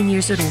 18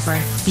 years or over.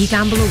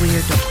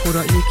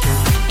 BeGambleAware.co.uk.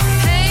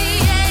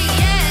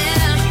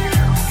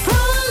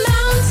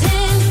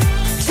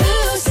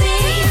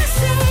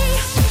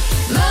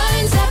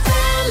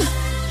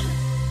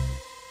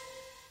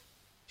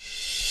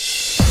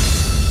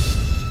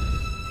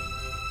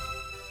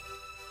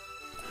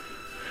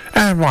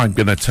 And I'm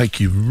going to take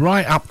you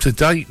right up to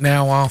date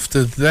now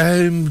after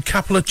them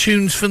couple of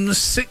tunes from the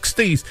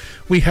 60s.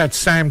 We had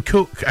Sam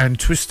Cooke and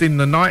Twisting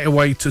the Night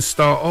Away to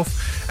start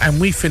off, and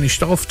we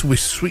finished off with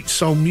Sweet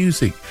Soul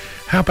Music.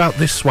 How about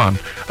this one?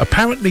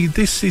 Apparently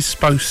this is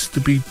supposed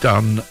to be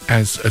done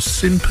as a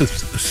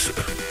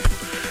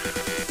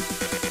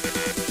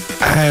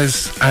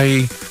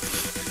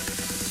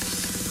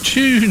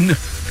tune.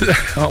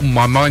 Oh,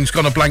 my mind's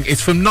gone a blank.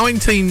 It's from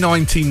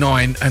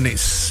 1999 and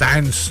it's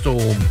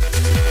Sandstorm.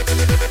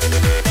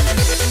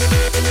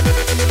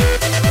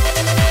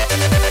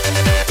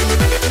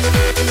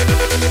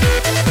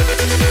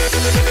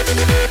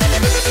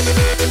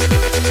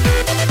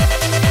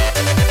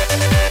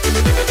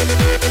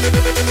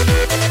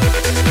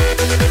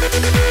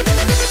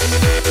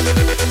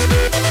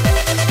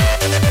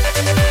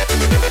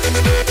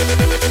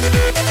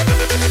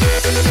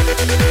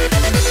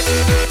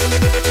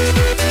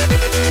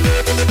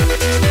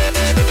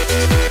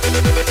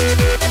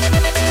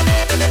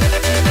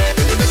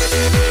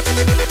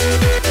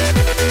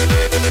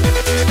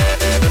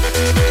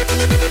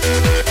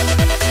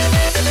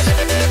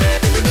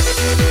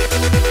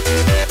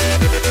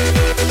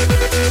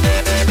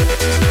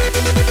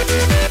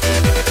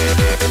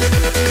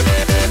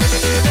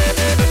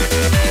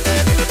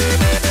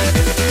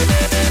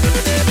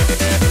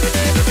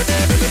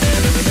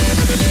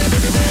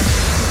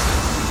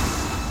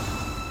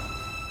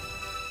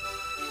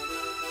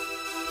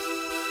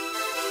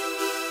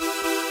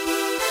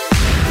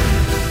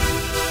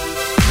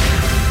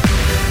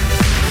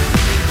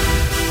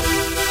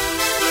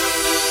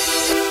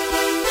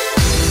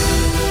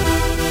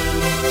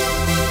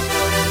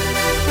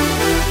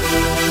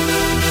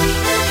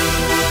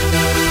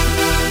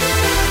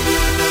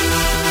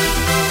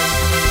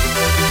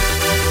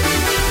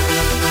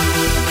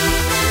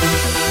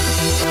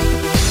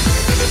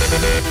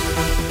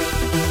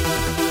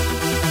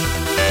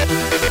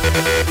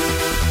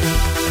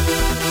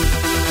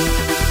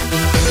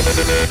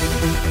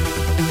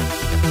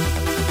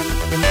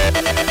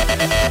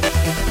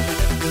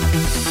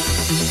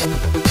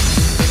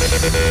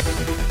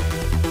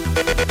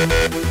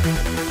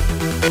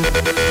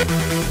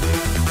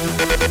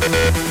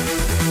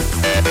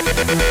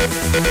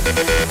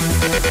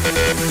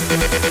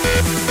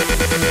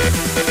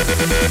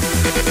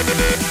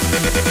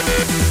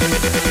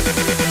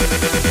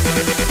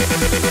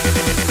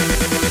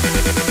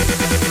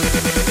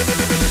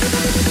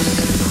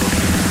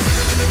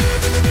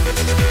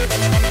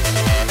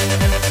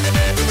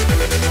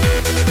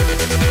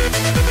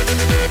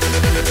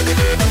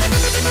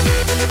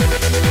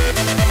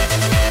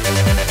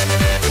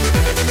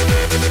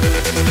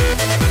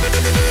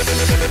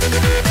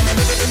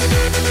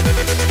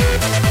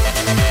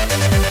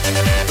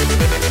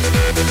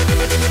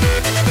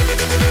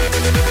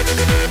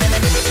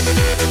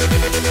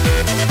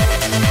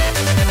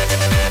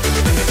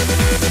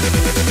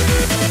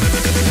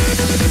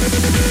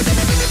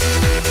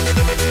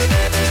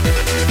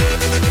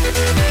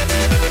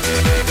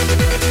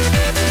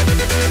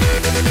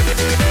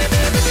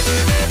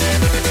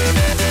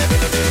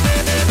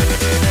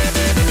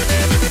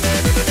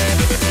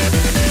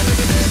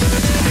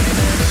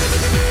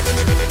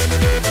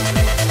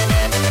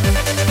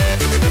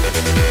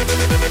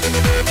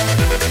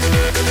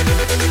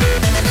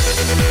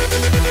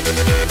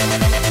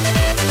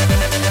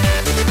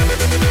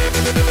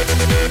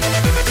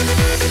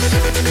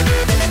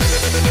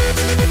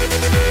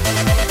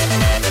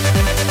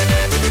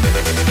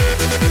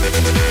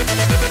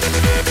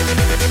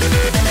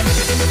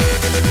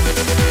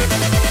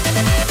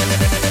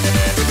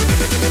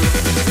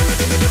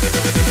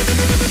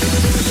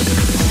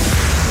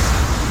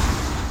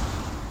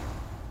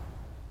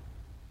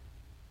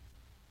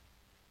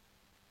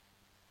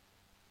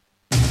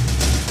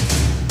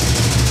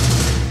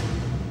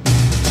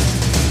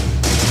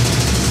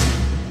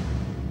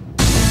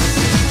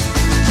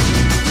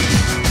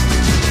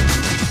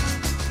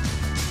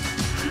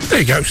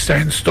 you go,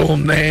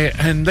 Sandstorm there,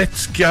 and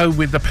let's go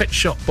with the Pet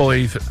Shop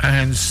Boys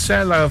and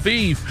C'est la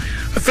Vie.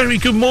 A very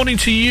good morning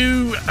to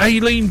you,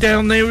 Aileen,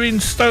 down there in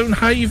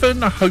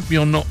Stonehaven. I hope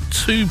you're not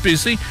too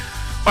busy.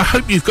 I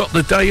hope you've got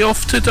the day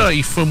off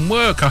today from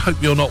work. I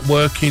hope you're not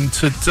working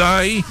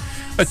today.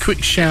 A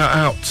quick shout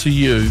out to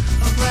you.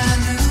 A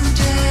brand new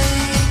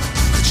day,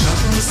 the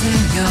troubles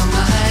in your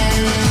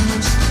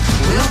mind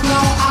will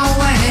blow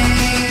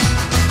away.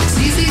 It's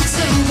easy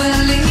to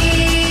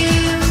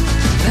believe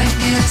they're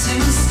here to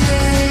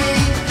stay,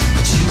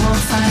 but you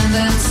won't find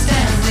them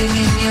standing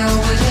in your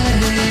way.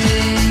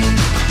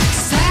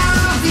 C'est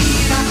la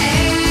vida,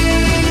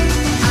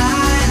 I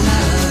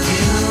love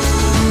you,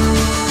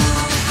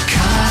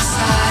 'cause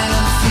I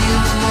don't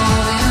feel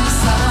more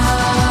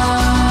inside.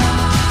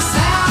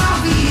 C'est la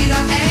vida,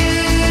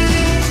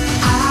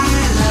 I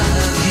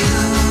love you.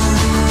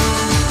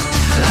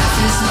 Life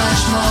is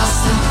much more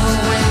simple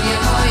when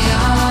you're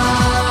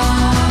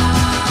young.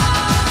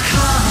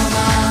 Come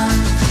on,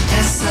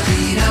 es la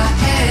vida,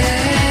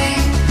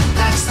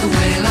 that's the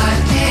way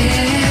life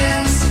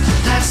is.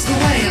 That's the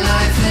way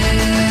life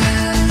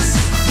is.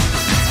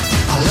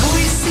 I'll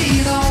always see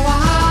the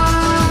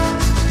world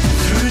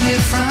through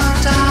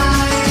different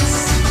eyes.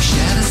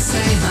 Share the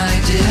same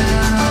idea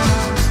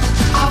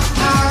of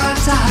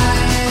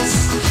paradise.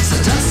 So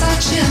don't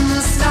search in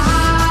the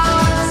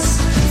stars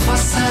for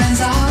signs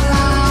of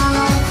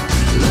love.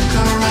 Look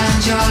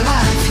around your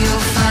life,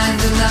 you'll find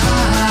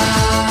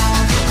enough.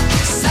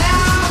 C'est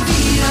la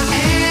vida,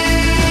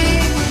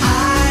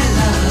 I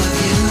love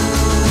you,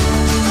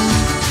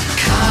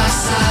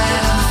 'cause I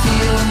don't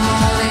feel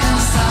more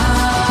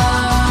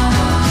inside.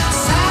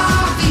 C'est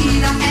la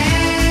vida,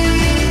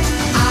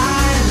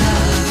 I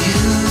love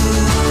you.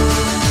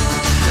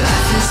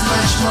 Life is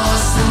much more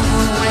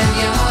simple when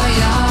you're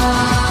young.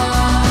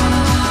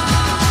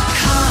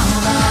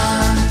 Come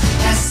on,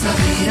 es la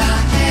vida,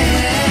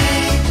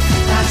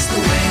 that's the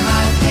way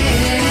life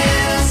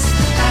is.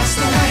 That's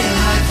the way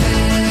life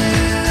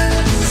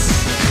is.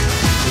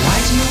 Why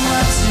do you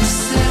want to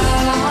sit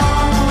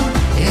alone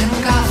in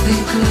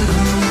gothic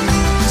gloom,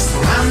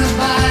 surrounded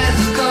by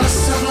the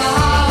ghosts of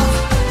love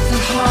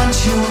that haunt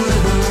your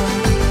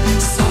room?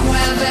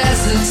 Somewhere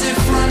there's a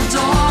different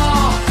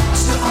door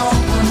to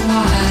open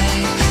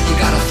wide. You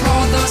gotta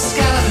throw those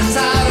skeletons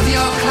out of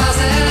your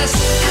closet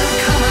and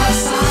come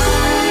outside.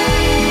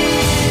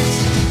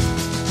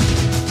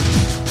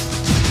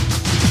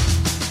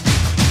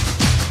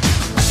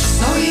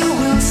 So you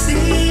will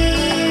see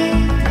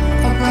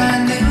a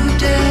brand new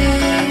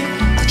day.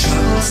 The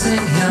troubles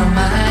in your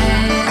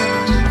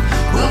mind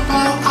will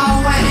blow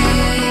away.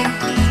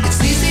 It's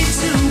easy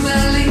to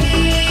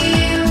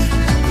believe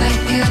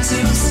they're here to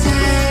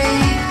stay,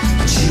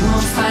 but you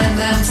won't find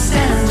them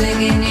standing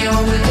in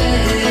your way.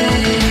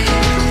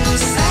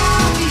 C'est la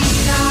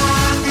vida,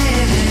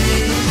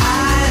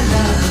 I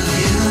love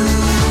you,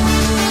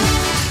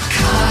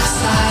 'cause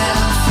I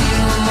don't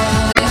feel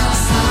more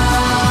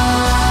inside.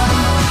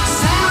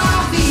 C'est la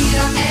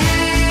vida,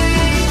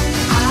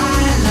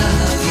 I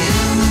love you.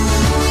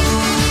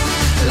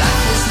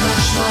 Life is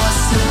much more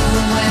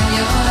simple when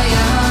you're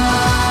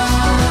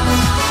young.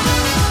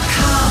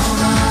 Come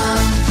on,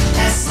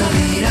 es la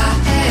vida,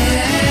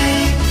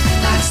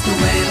 that's the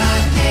way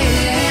life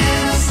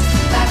is.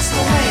 That's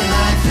the way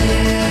life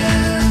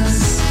is.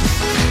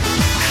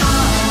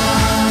 Come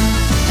on,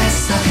 es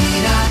la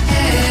vida,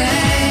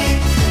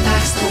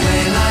 that's the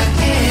way life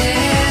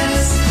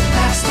is.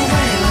 That's the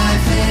way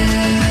life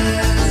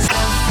is.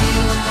 I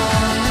feel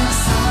more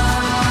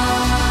inside.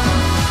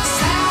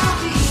 C'est la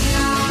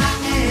vida,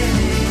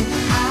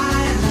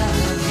 I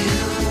love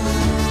you.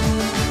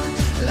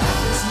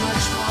 Life is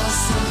much more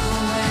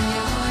simple when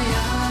you're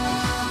young.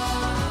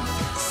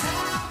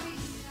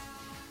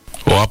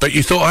 Well, I bet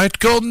you thought I'd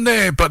gone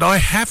there, but I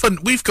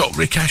haven't. We've got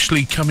Rick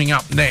Ashley coming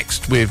up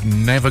next with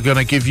Never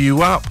Gonna Give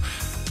You Up.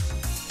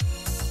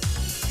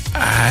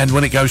 And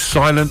when it goes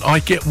silent, I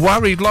get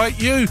worried like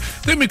you.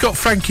 Then we've got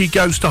Frankie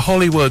Goes to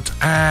Hollywood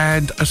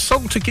and a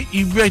song to get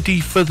you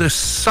ready for the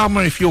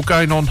summer if you're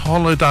going on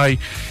holiday.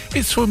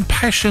 It's from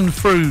Passion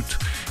Fruit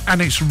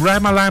and it's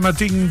Ramalama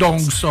Ding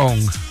Dong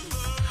Song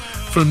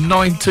from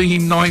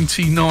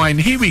 1999.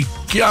 Here we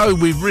go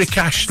with Rick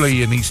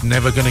Ashley and he's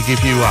Never Gonna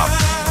Give You Up.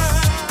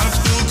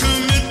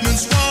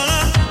 Commitments while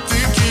I'm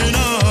thinking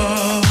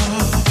of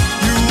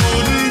you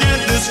wouldn't get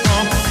this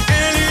from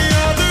any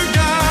other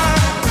guy.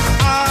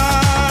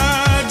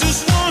 I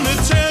just wanna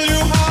tell you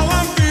how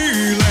I'm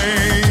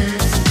feeling.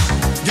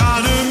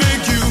 Gotta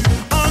make you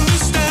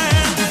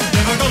understand.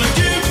 Never gonna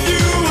give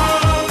you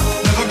up.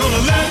 Never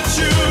gonna let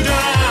you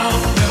down.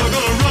 Never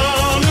gonna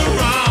run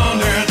around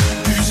and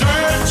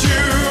desert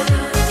you.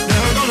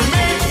 Never gonna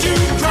make you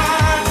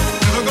cry.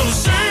 Never gonna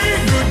say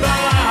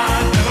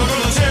goodbye. Never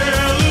gonna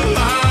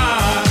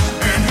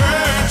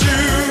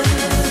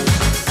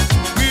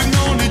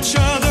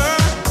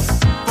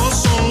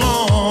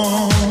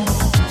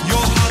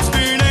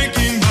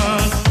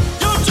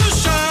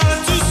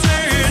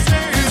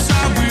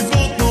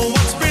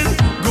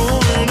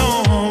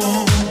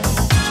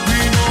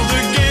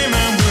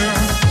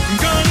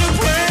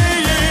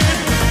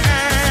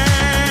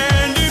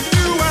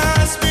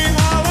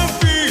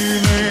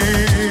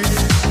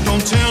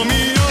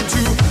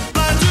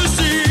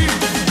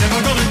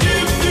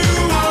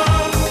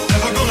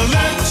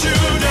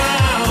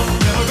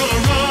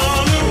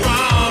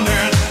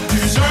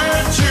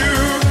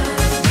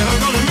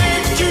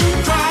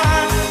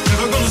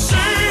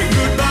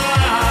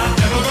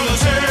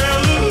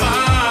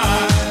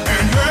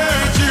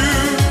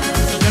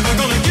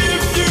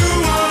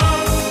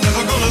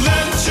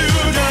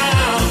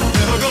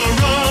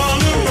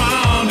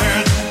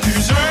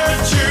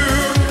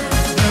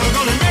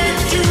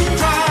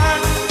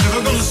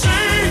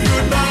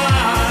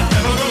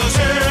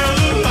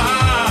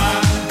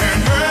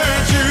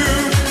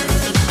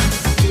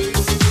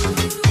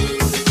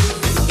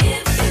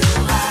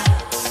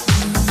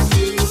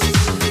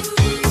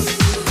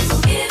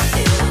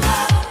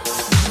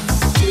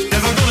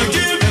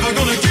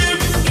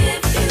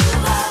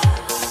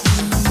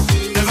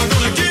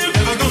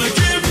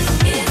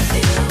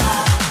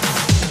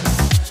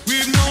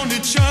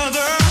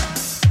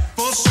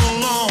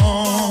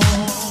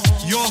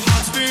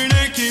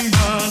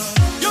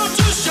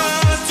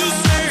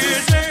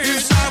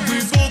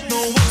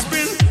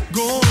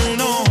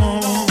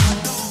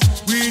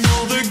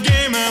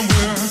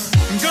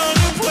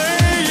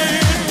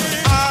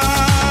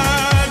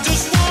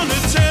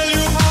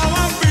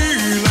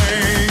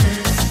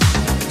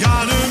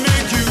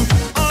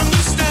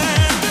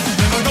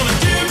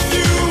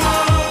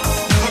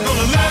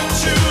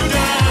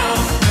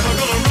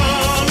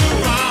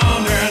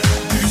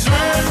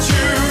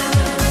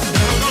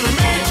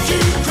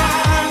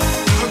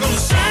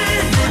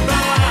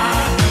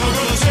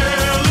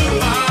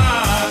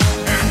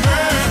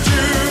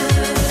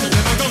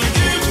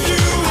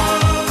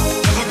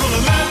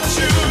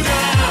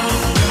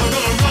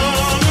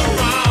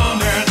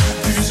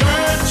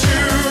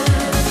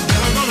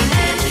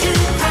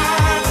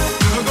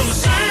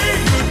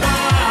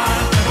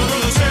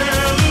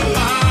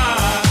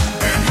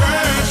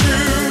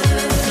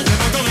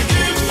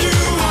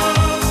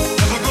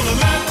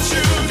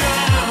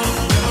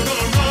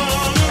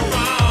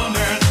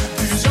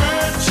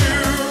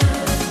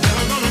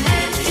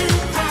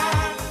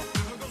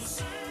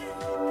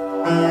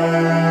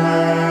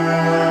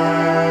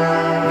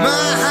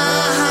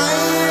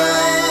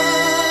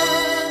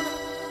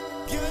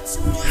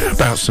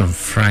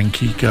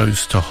Frankie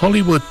Goes to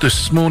Hollywood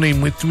this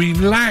morning with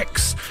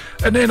Relax.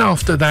 And then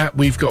after that,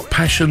 we've got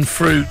Passion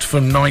Fruit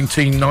from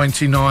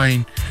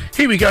 1999.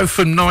 Here we go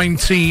from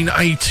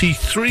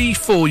 1983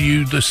 for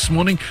you this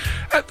morning.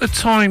 At the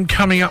time,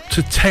 coming up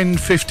to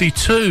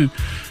 10:52.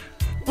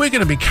 We're going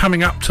to be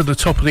coming up to the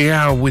top of the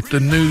hour with the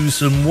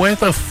news and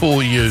weather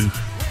for you.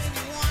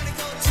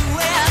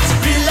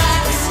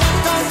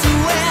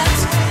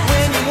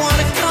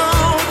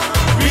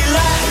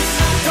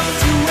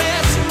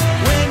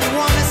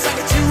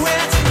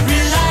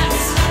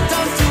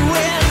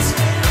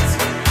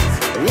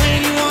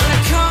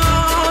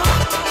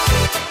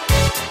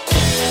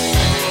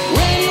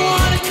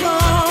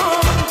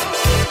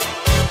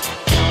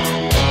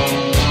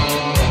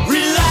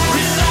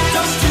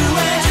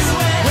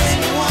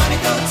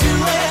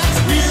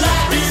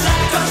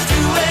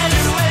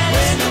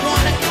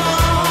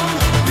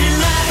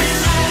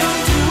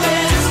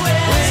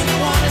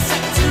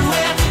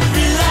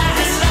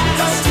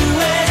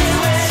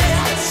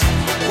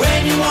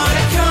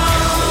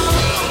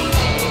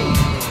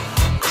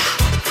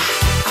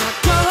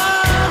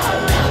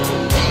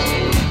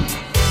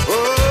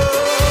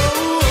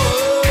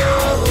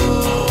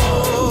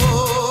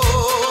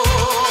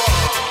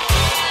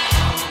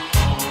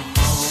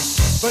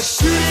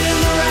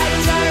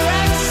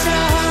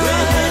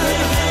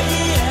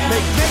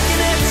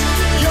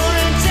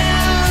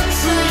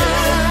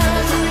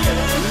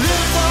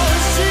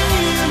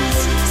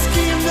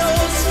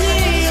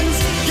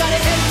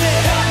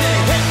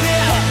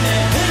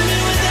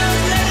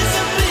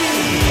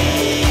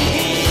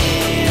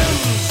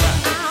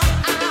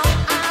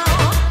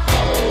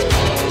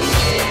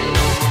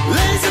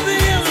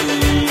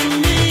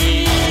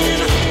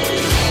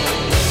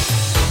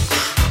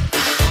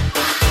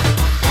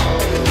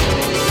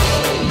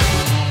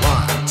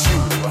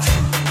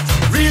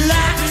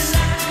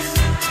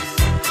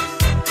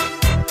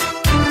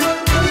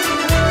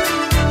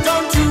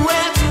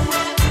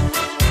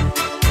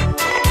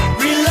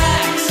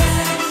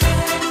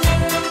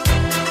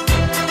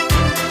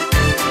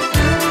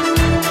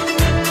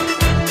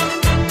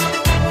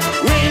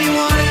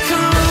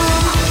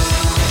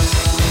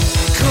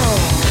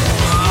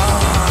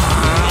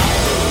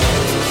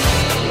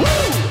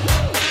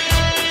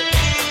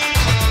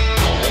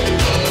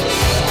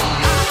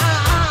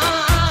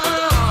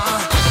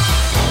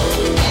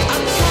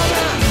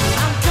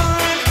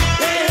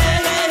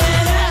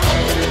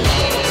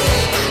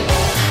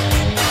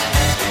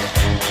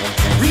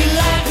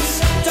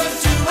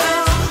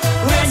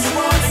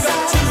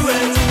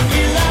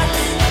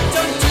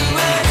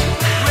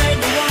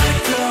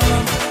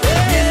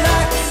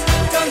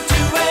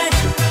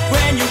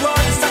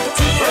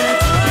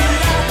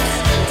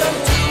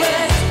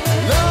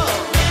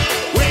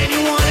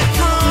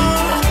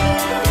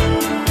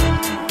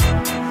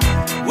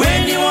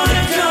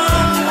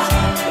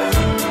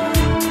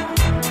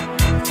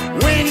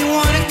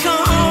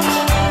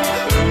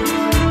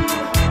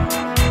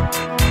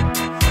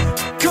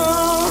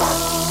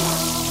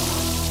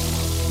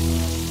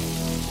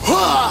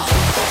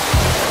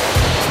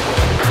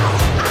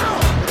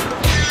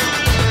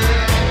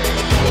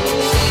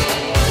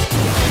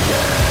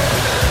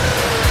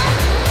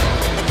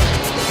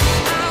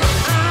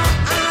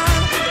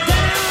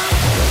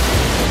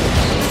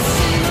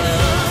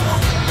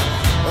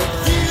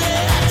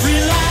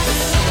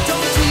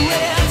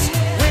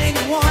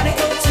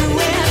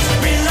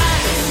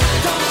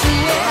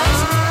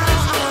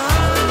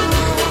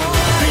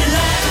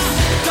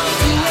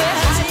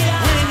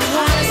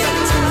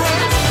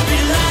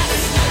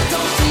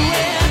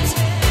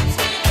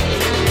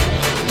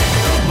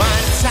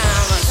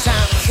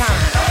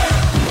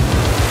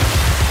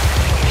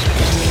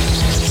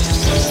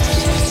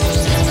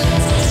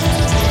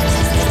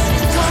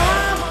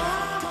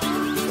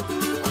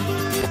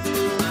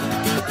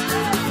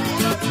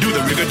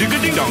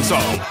 digga-digga-ding-dong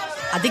song.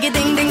 A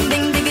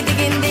digga-ding-ding-ding,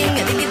 digga-digging-ding,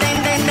 a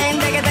digga-ding-ding-ding,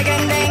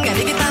 digga-digga-ding-ding, a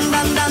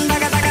digga-dang-dang-dang,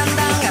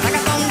 digga-dang-dang, a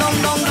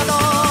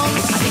digga-dong-dong-dong-dong,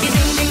 a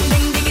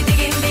digga-ding-ding-ding,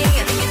 digga-digging-ding,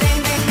 a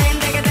digga-ding-ding-ding,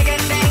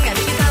 digga-digging-ding, a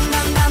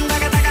digga-dang-dang-dang,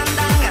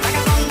 digga-dang-dang, a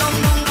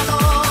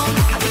digga-dong-dong-dong-dong,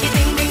 a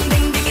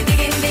digga-ding-ding-ding,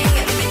 digga-digging-ding,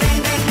 a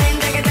digga-ding-ding-ding,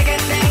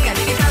 digga-digging-ding, a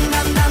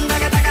digga-dang-dang-dang,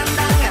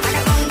 digga-dang-dang, a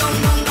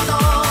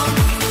digga-dong-dong-dong-dong.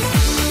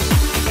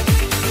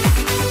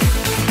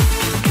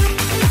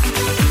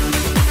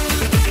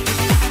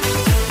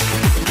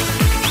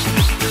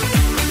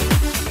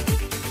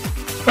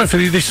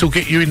 Hopefully this will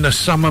get you in the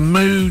summer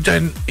mood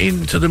and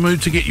into the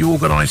mood to get you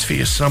organised for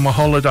your summer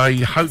holiday.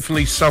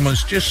 Hopefully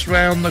summer's just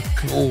round the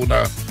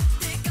corner.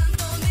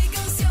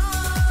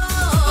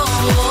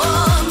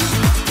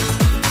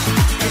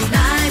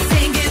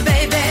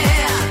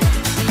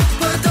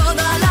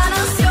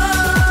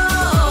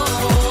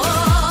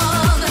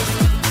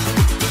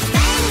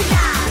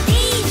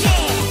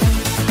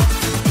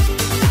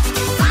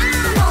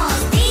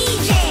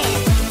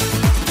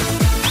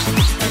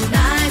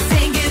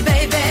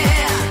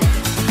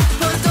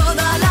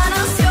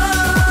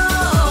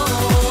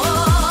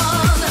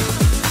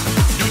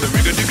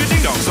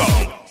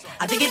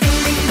 I dig it,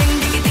 ding, ding,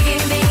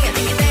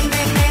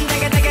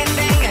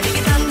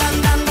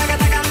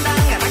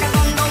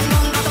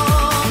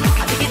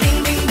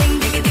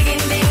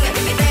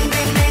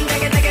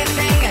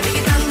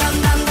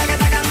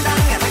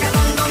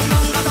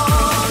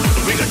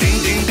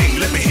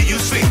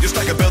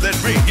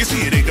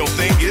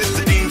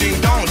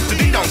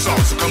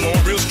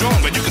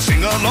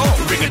 along.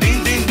 Ring a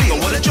ding ding ding,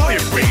 what a joy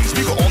it brings.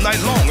 We go all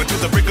night long until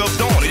the break of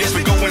dawn. Yes,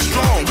 we going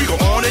strong. We go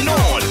on and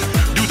on.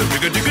 Do the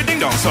rigga digga ding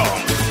dong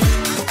song.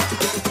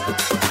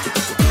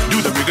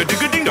 Do the rigga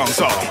digga ding dong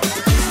song.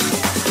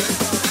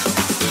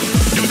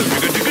 Do the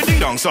rigga digga ding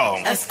dong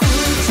song.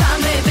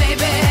 Escúchame,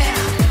 baby.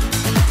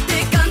 Te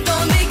canto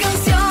mi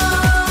canción.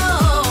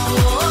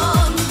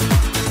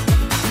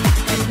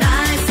 And I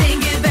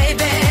sing it,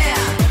 baby.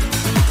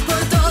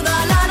 Por toda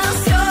la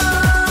nación.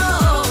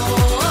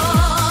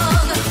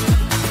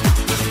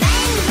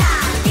 Venga,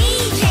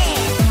 DJ.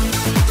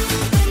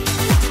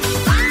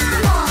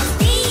 Vamos,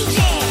 DJ.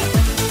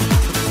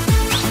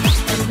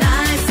 And I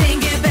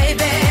sing it,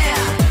 baby.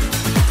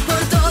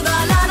 Por toda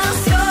la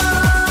nación.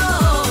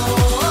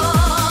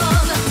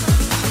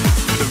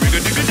 Do the rigga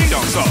digga ding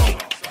dong song.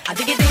 I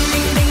dig it ding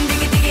ding ding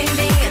dig it ding ding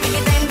ding I dig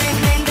it ding ding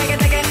ding dig it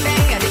ding ding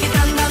ding I dig it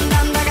dum dum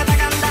dum daga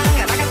daga dang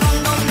daga dum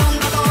dum dum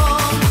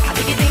dum I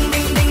dig it ding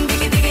ding ding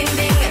dig it ding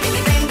ding I dig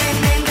it ding ding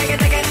ding dig it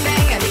ding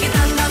ding I dig it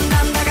dum dum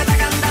dum daga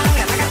daga dang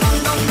daga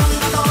dum dum dum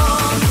dum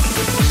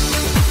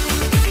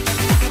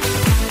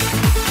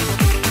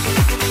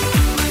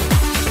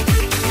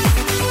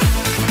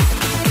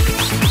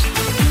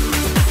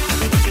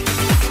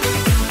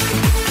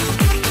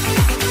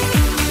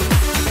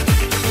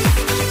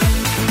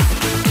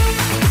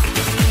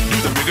Do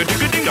the rigga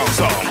digga ding dong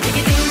song. I dig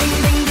it ding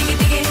ding ding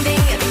dig it ding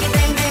ding I dig it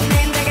ding ding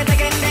ding dig it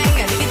ding ding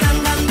I dig it dum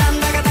dum dum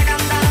daga daga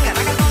dang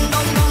daga dum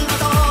dum dum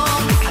dum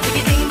I dig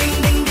it ding ding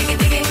ding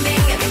dig it ding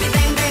ding I dig it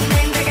ding ding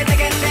ding dig it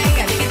ding ding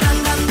I dig it dum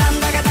dum dum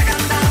daga daga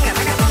dang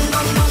daga dum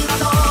dum dum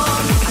dum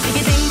I dig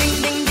it ding ding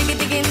ding dig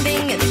it ding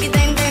ding I dig it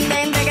ding ding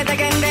ding dig it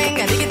ding ding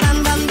I dig it dum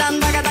dum dum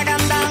daga daga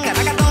dang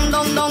daga dum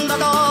dum dum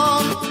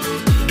dum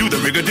Do the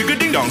rigga digga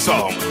ding dong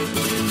song.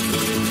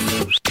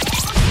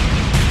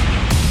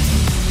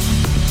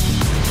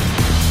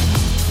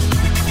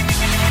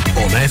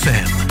 On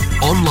FM,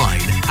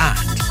 online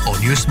and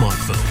on your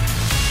smartphone.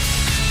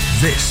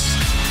 This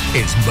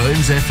is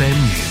Mearns FM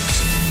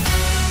News.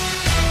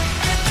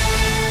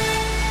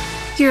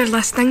 You're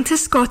listening to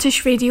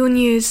Scottish Radio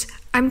News.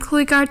 I'm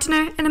Chloe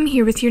Gardiner and I'm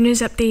here with your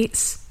news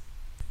updates.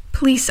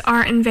 Police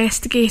are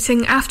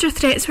investigating after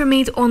threats were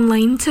made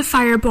online to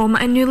firebomb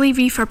a newly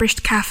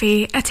refurbished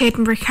cafe at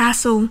Edinburgh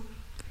Castle.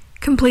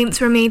 Complaints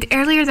were made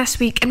earlier this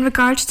week in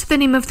regards to the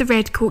name of the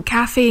Redcoat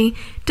Cafe,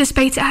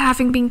 despite it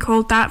having been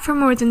called that for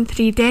more than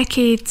 3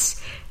 decades.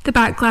 The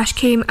backlash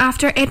came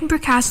after Edinburgh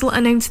Castle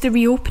announced the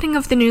reopening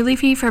of the newly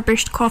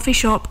refurbished coffee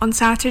shop on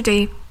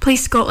Saturday.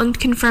 Police Scotland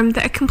confirmed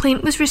that a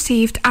complaint was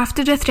received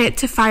after a threat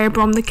to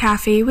firebomb the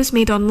cafe was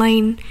made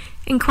online.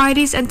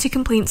 Inquiries into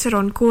complaints are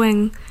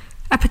ongoing.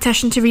 A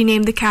petition to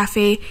rename the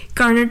cafe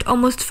garnered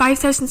almost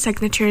 5,000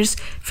 signatures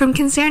from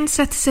concerned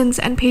citizens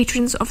and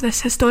patrons of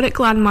this historic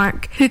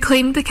landmark who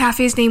claimed the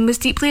cafe's name was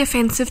deeply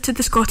offensive to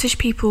the Scottish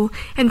people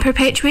and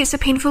perpetuates a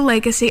painful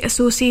legacy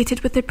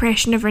associated with the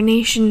oppression of our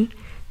nation.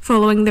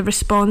 Following the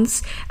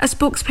response, a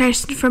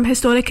spokesperson from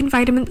Historic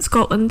Environment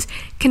Scotland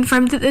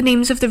confirmed that the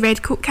names of the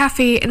Redcoat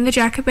Cafe and the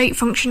Jacobite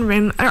Function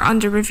Room are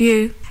under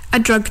review. A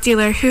drug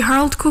dealer who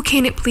hurled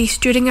cocaine at police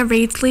during a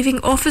raid,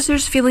 leaving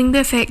officers feeling the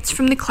effects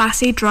from the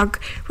Class A drug,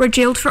 were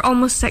jailed for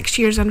almost 6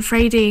 years on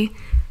Friday.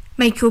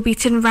 Michael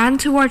Beaton ran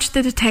towards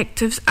the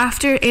detectives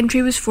after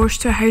entry was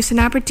forced to a house in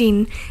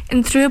Aberdeen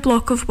and threw a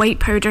block of white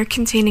powder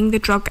containing the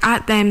drug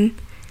at them.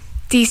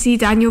 DC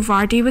Daniel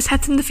Vardy was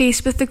hit in the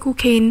face with the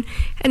cocaine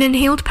and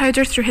inhaled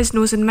powder through his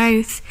nose and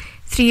mouth.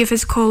 3 of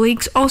his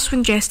colleagues also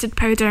ingested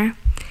powder.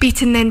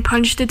 Beaton then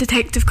punched the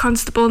detective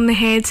constable in the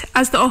head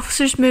as the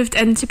officers moved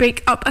in to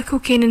break up a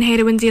cocaine and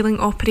heroin dealing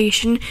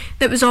operation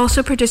that was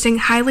also producing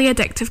highly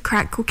addictive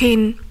crack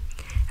cocaine.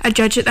 A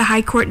judge at the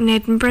High Court in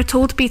Edinburgh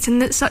told Beaton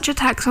that such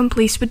attacks on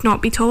police would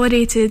not be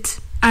tolerated.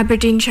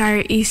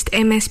 Aberdeenshire East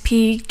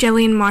MSP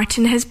Gillian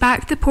Martin has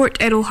backed the Port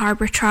Errol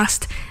Harbour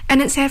Trust in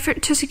its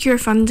effort to secure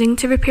funding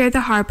to repair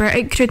the harbour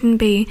at Cruden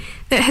Bay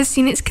that has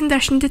seen its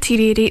condition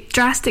deteriorate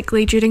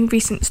drastically during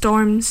recent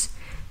storms.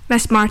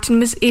 Miss Martin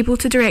was able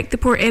to direct the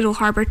Port Errol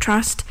Harbour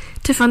Trust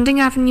to funding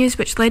avenues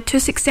which led to a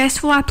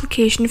successful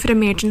application for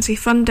emergency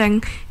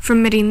funding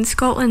from Marine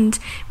Scotland,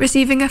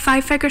 receiving a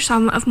 5-figure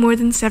sum of more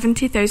than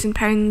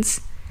 £70,000.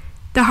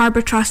 The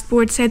Harbour Trust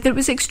Board said that it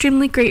was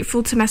extremely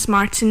grateful to Miss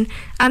Martin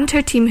and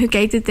her team who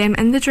guided them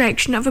in the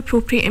direction of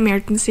appropriate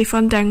emergency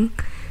funding.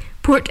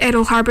 Port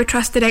Errol Harbour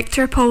Trust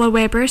Director Paula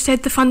Webber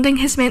said the funding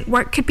has meant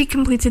work could be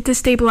completed to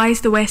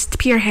stabilise the West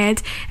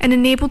Pierhead and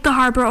enabled the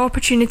harbour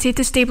opportunity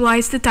to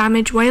stabilise the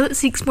damage while it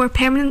seeks more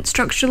permanent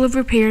structural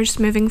repairs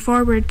moving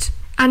forward.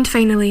 And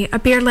finally, a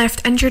bear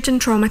left injured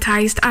and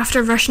traumatised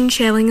after Russian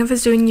shelling of a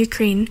zoo in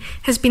Ukraine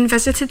has been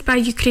visited by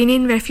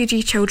Ukrainian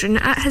refugee children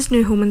at his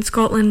new home in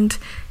Scotland.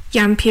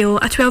 Jan Peel,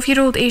 a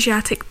 12-year-old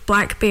Asiatic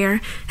black bear,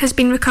 has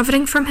been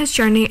recovering from his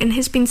journey and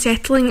has been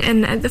settling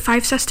in at the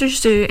Five Sisters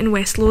Zoo in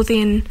West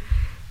Lothian.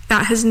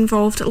 That has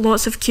involved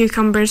lots of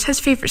cucumbers, his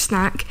favourite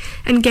snack,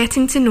 and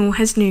getting to know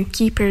his new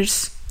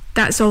keepers.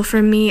 That's all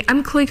from me.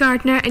 I'm Chloe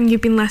Gardiner and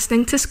you've been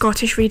listening to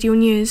Scottish Radio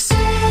News.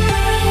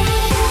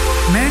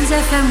 Mearns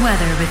FM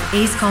weather with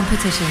Ace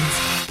Competitions.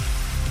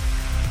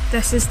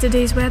 This is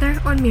today's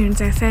weather on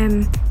Mearns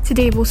FM.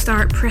 Today will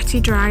start pretty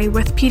dry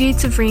with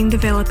periods of rain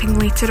developing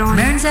later on.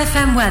 Mearns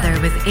FM weather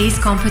with Ace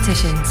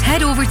Competitions.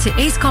 Head over to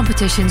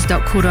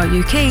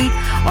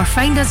acecompetitions.co.uk or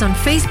find us on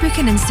Facebook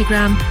and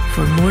Instagram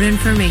for more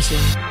information.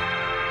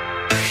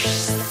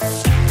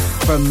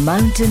 From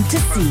mountain to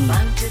sea,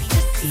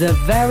 the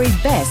very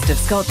best of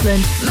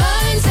Scotland.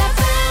 Mearns FM.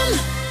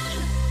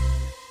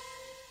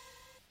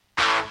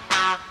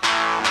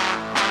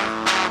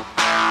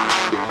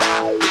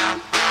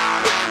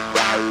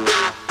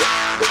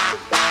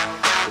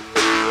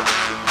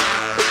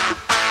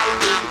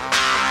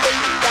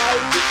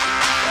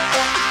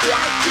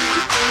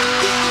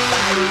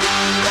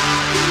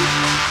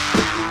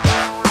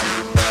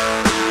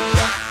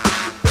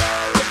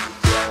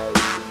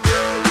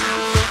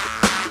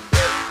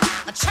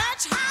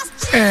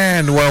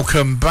 And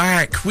welcome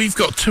back. We've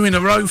got two in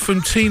a row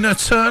from Tina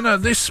Turner.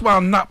 This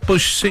one,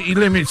 Nutbush City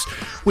Limits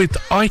with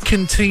Ike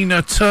and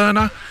Tina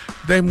Turner.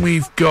 Then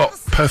we've got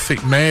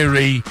Perfect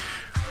Mary,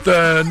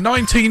 the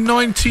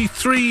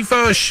 1993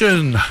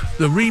 version,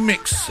 the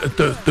remix,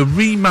 the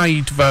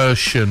remade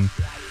version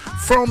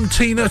from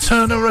Tina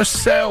Turner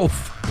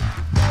herself.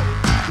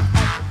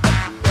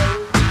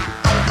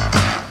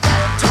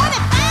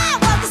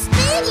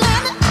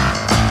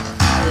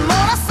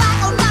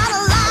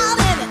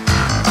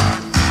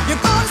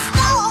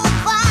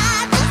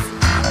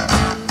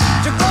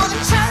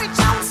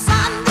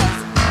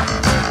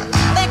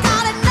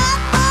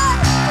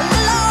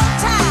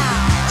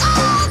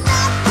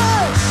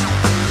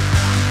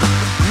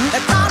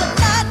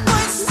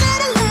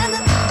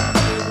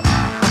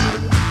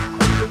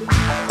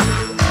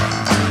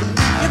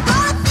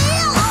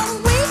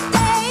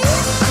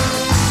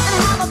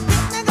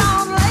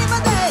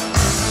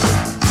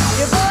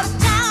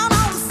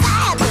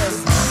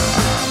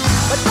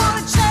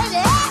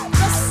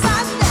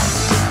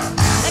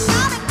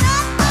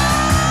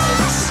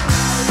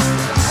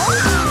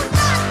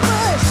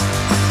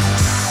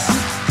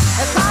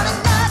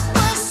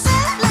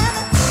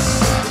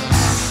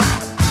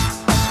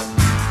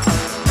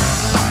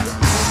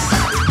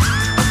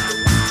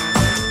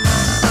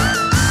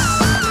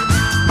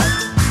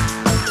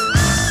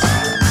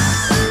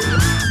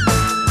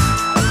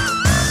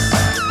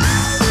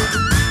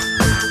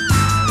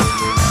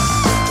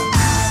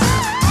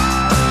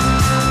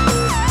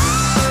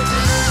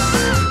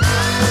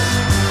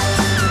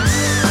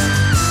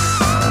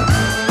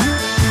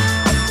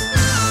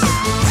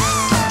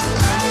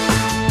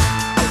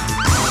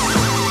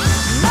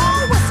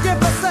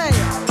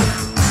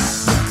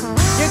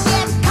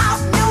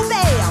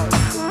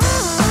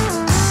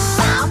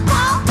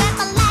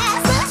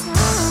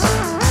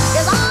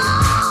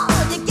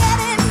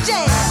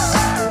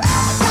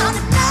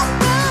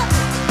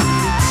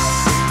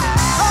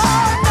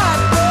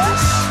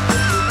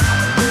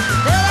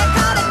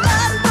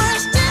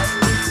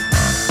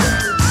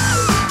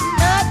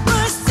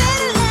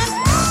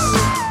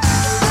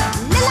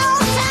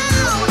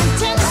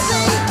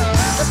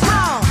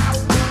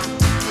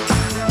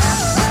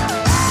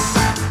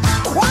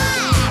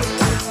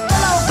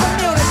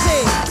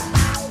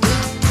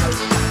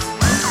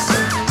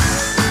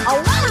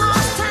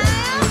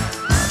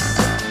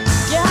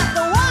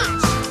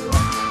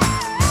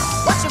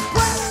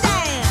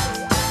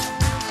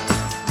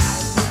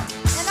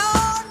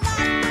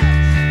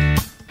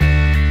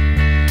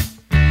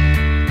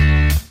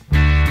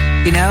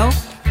 You know,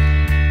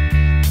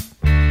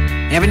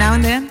 every now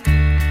and then,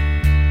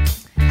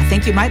 I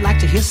think you might like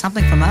to hear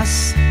something from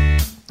us.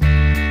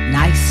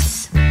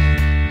 Nice,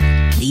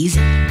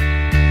 easy.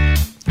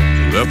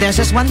 But there's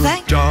just one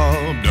thing.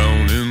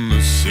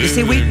 You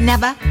see, we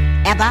never,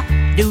 ever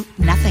do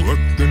nothing.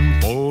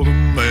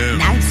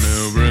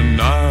 Nice,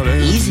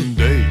 easy.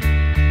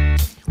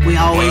 We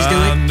always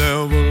do it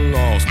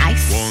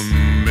nice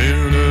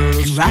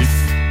and rough.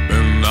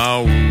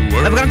 But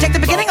we're going to take the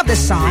beginning of this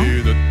song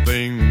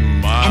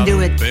and do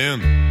it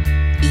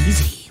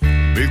easy.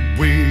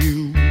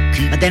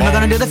 But then we're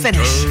going to do the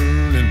finish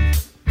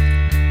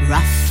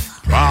rough.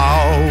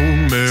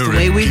 It's the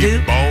way we do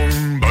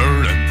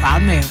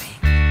Proud Mary.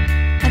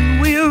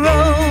 And we're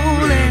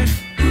rolling,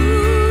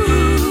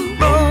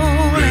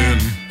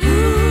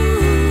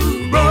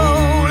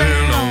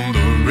 rolling on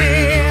the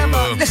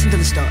river. Listen to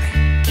the story.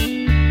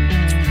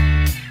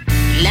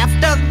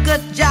 Left a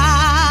good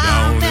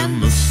job in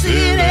the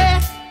city,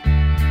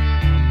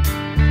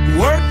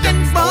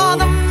 working for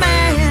the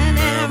man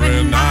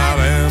every night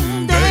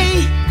and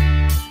day,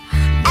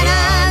 and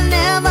I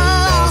never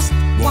lost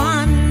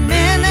 1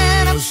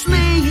 minute of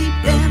sleep,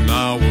 and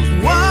I was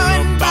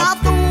worried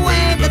about the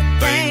way that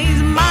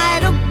things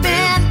might have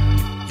been.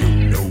 You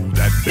know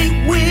that big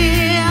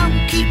wheel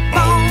keep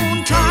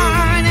on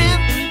turning,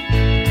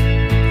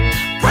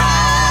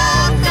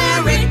 Proud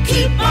Mary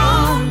keep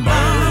on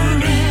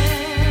burning,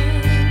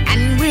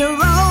 and we're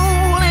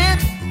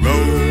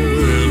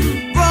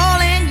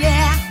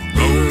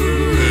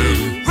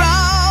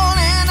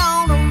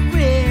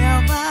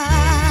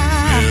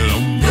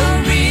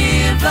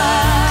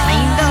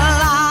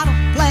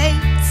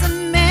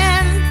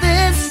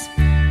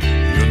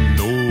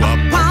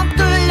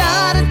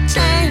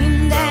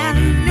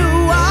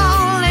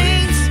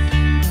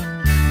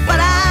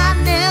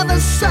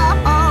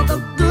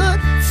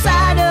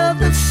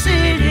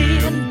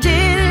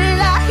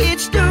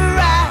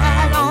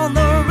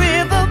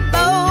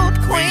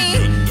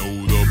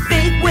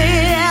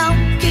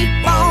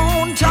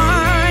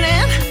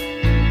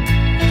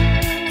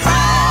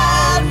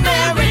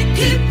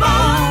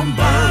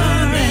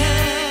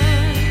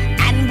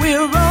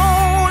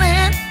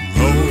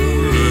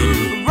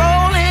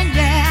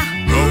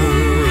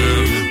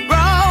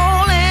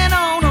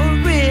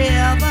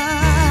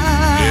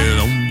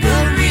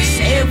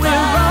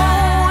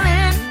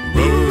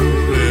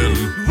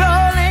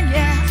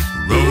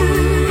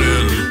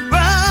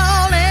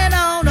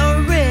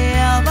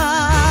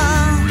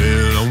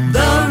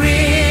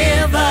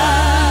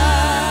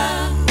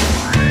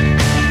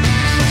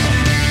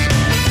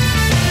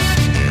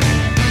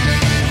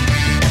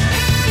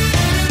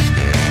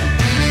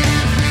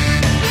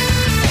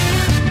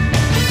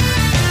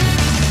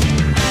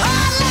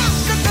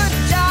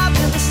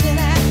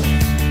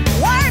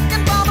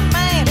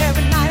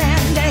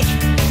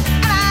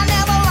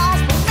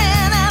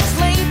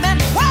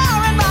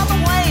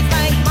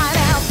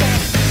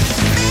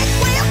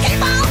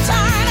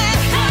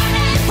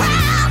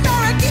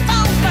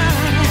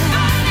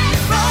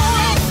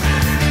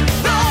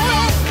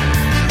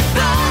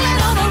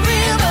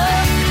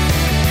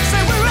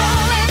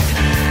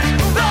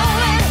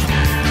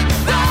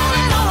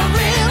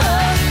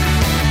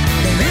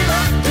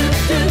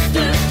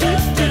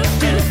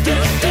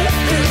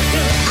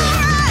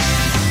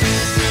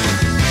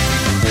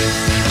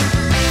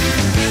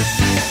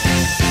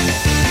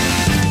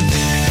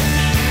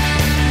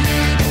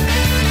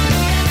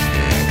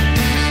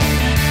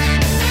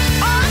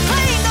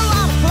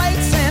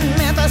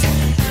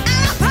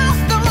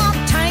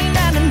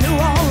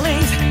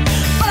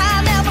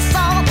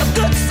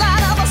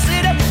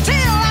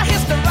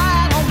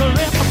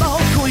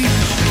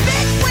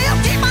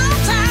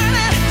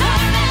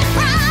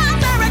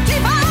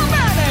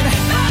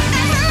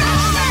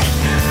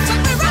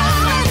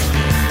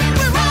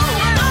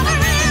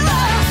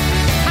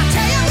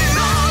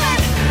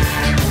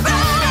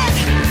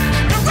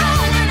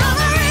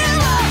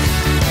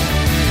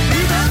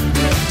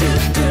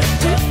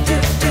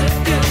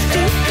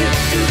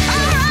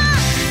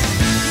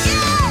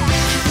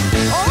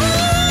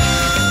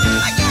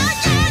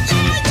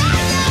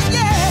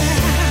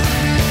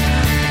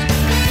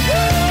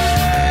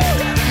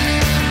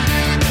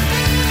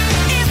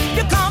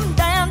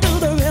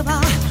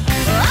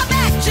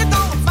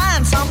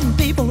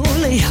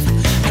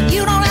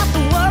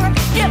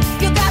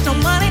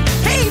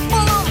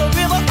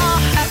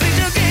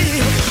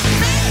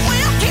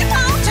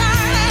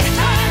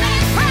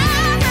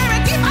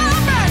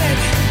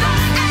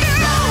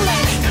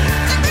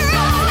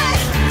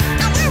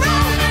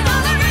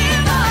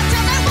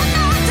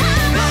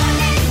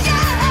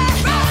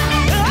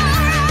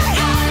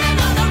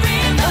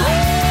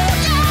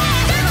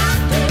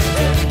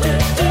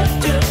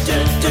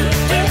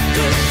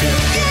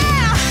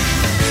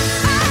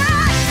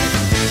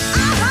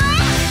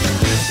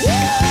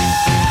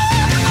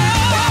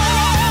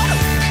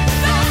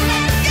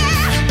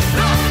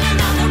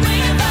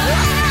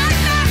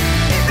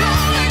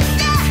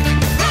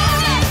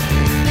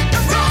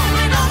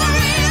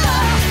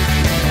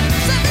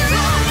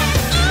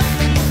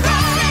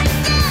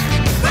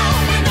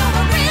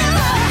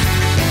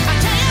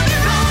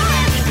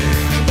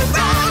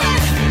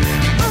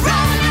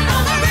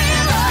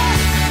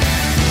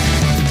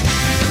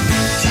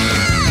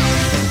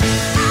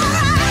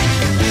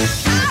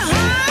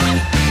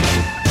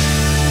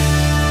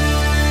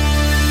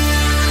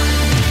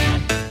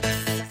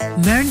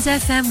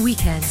FM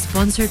Weekend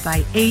sponsored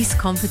by Ace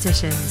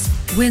Competitions.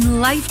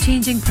 Win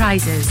life-changing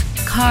prizes,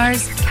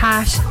 cars,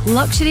 cash,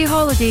 luxury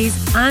holidays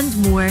and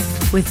more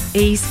with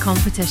Ace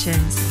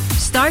Competitions.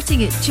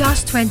 Starting at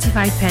just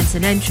 25 pence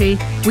an entry,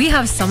 we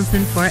have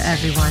something for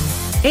everyone.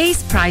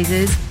 Ace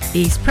prizes,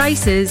 Ace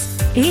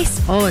prices, Ace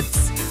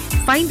odds.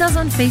 Find us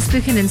on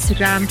Facebook and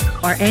Instagram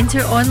or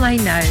enter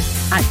online now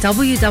at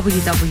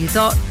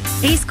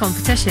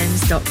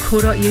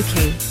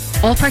www.acecompetitions.co.uk.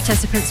 All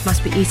participants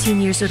must be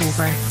 18 years or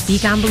over.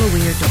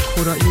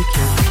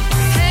 BeGambleAware.co.uk.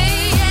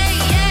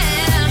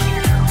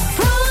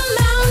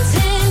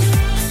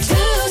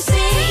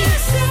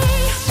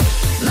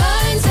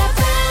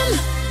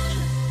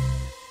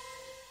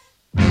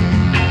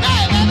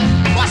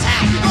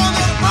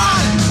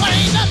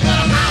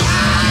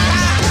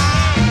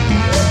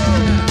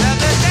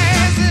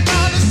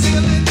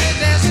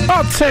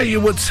 I'll tell you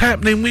what's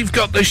happening. We've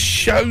got the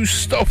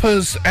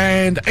Showstoppers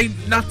and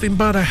Ain't Nothing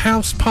But a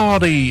House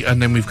Party.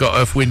 And then we've got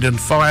Earth, Wind and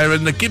Fire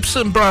and the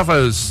Gibson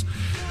Brothers.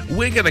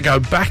 We're going to go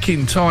back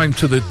in time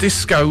to the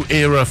disco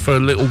era for a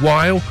little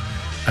while.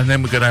 And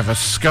then we're going to have a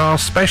ska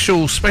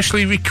special,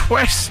 specially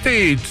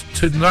requested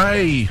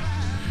today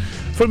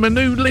from a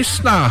new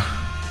listener.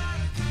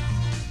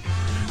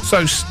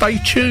 So stay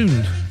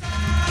tuned.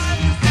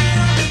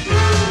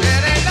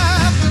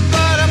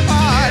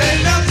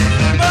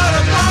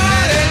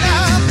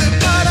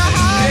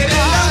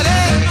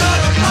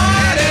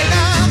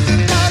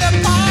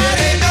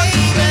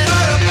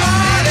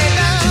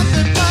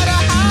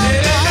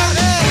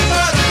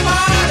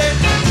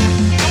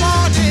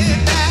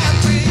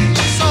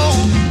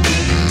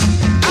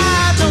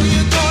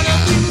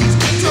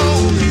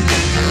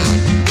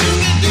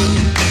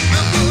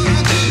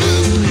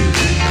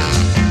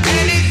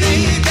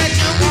 Anything that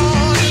you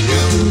want.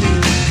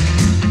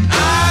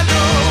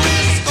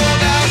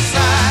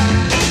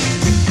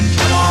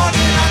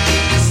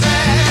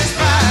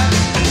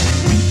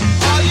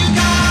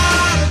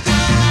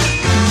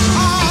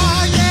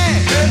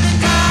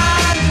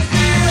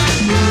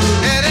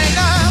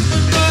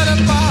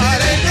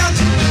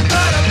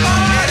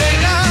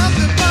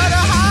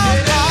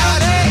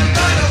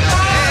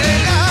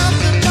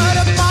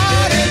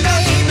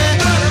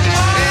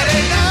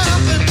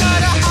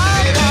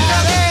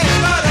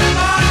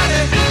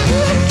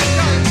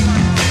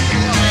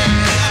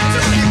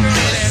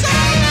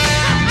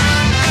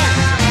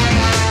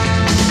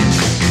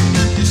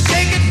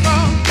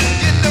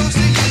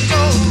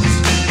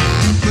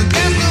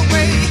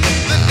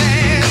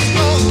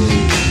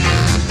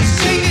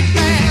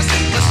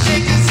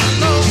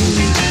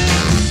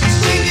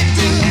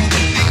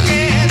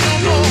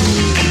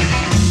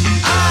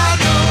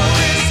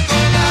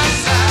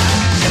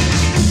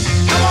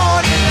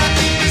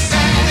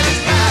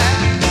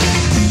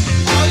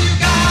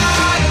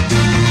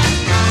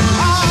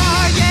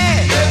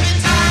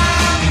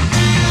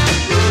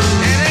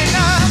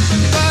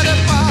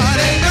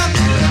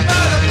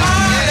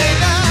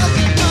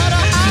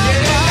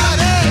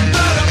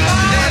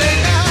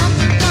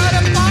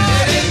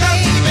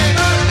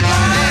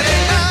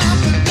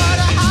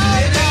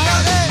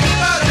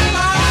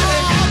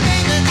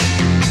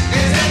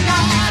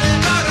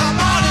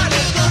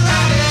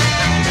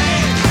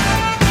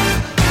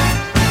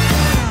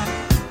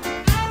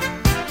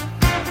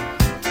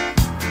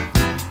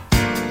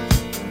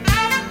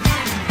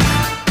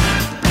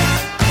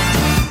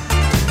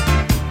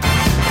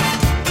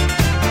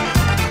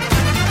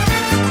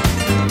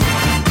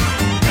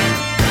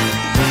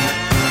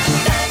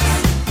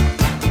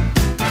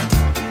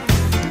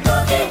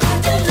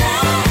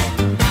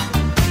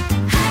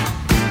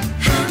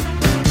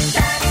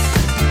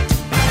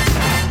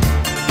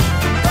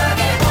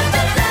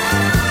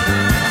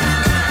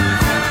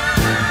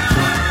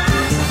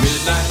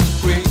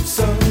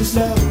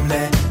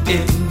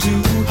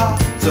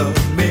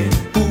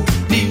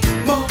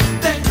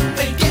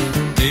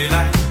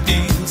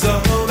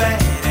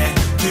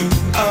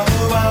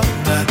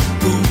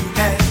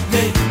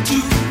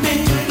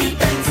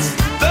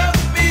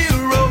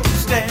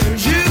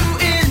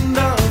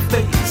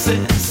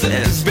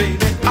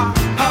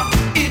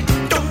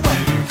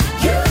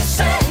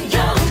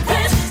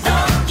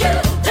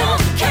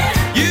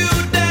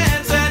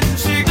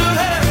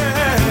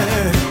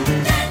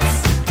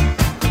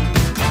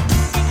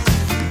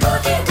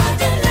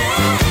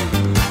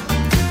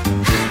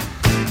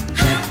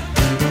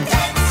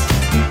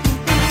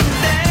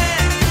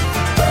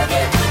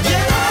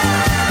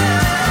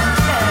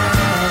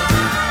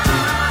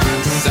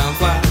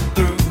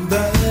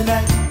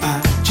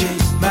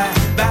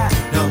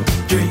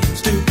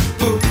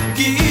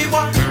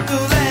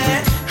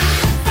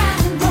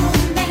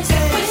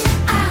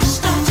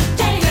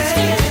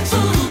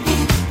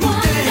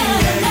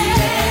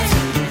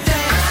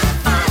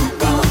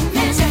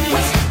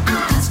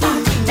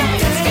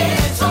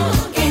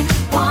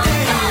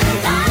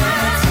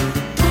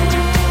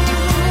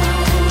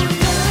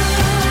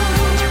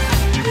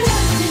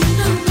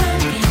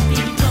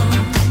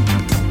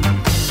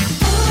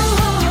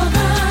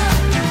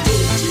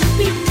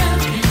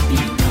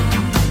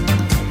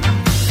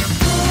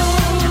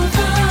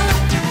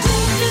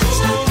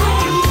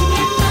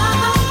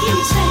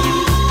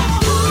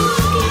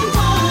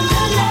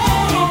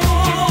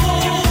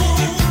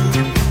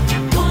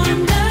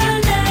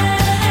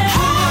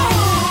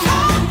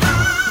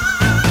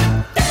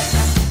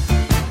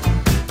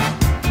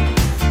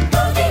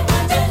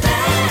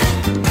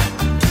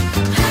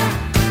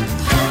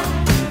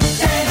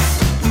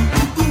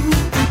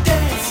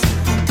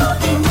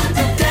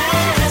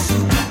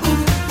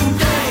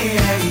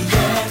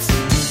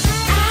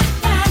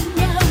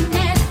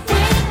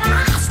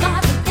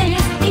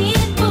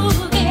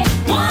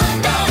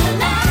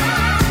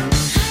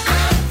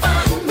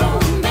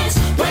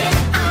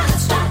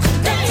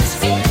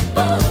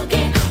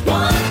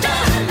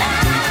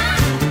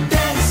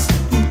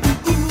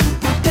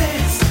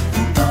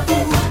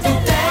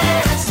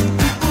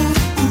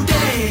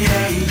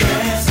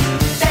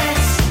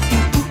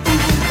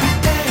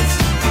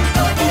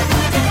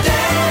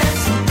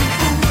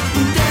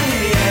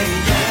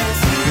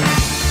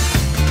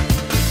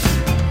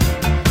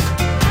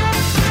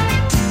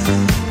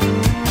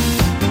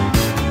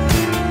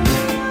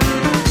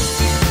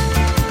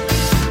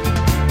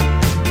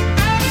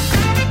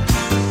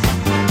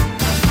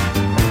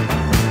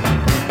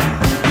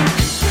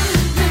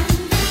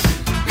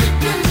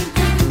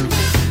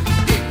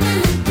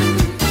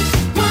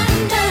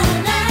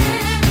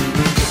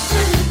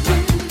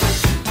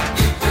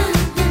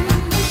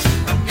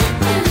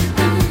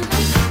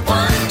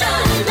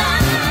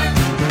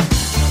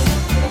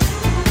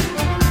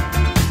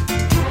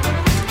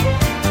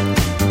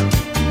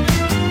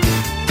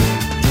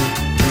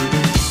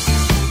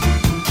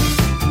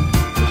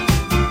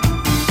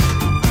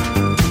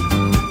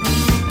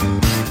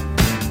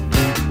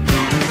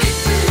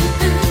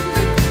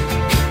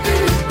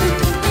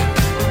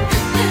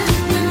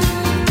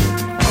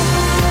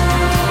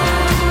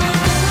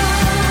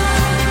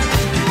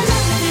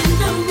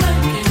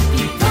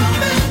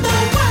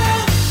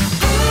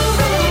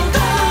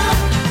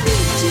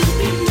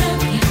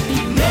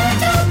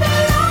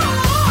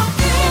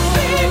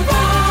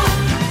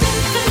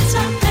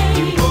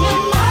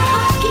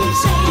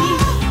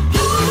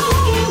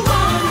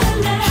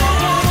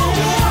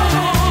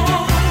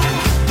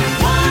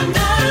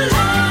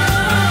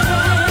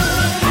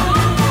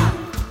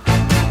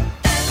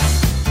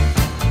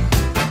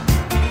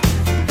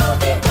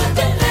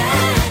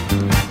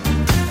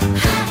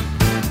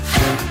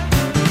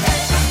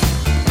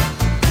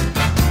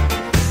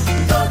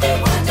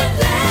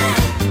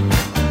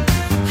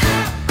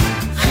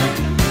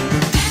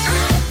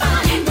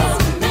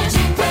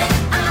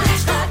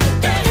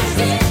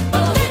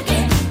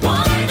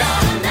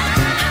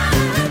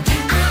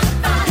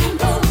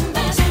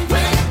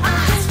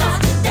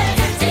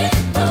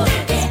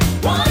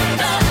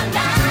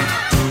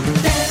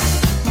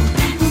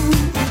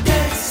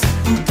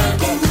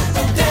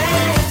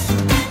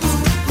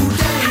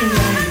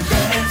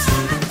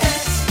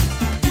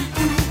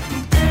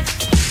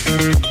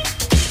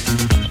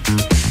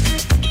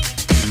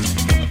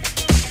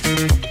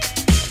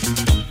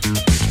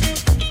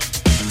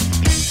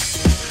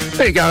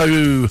 you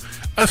go.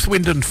 Earth,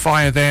 Wind and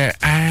Fire there,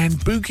 and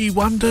Boogie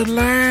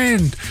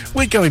Wonderland.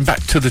 We're going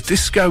back to the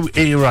disco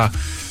era.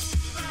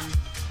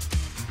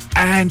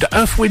 And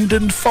Earth, Wind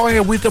and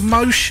Fire with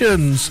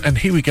Emotions. And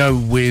here we go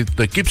with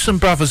the Gibson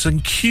Brothers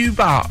and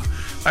Cuba.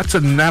 That's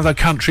another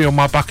country on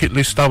my bucket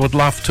list I would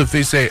love to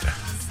visit.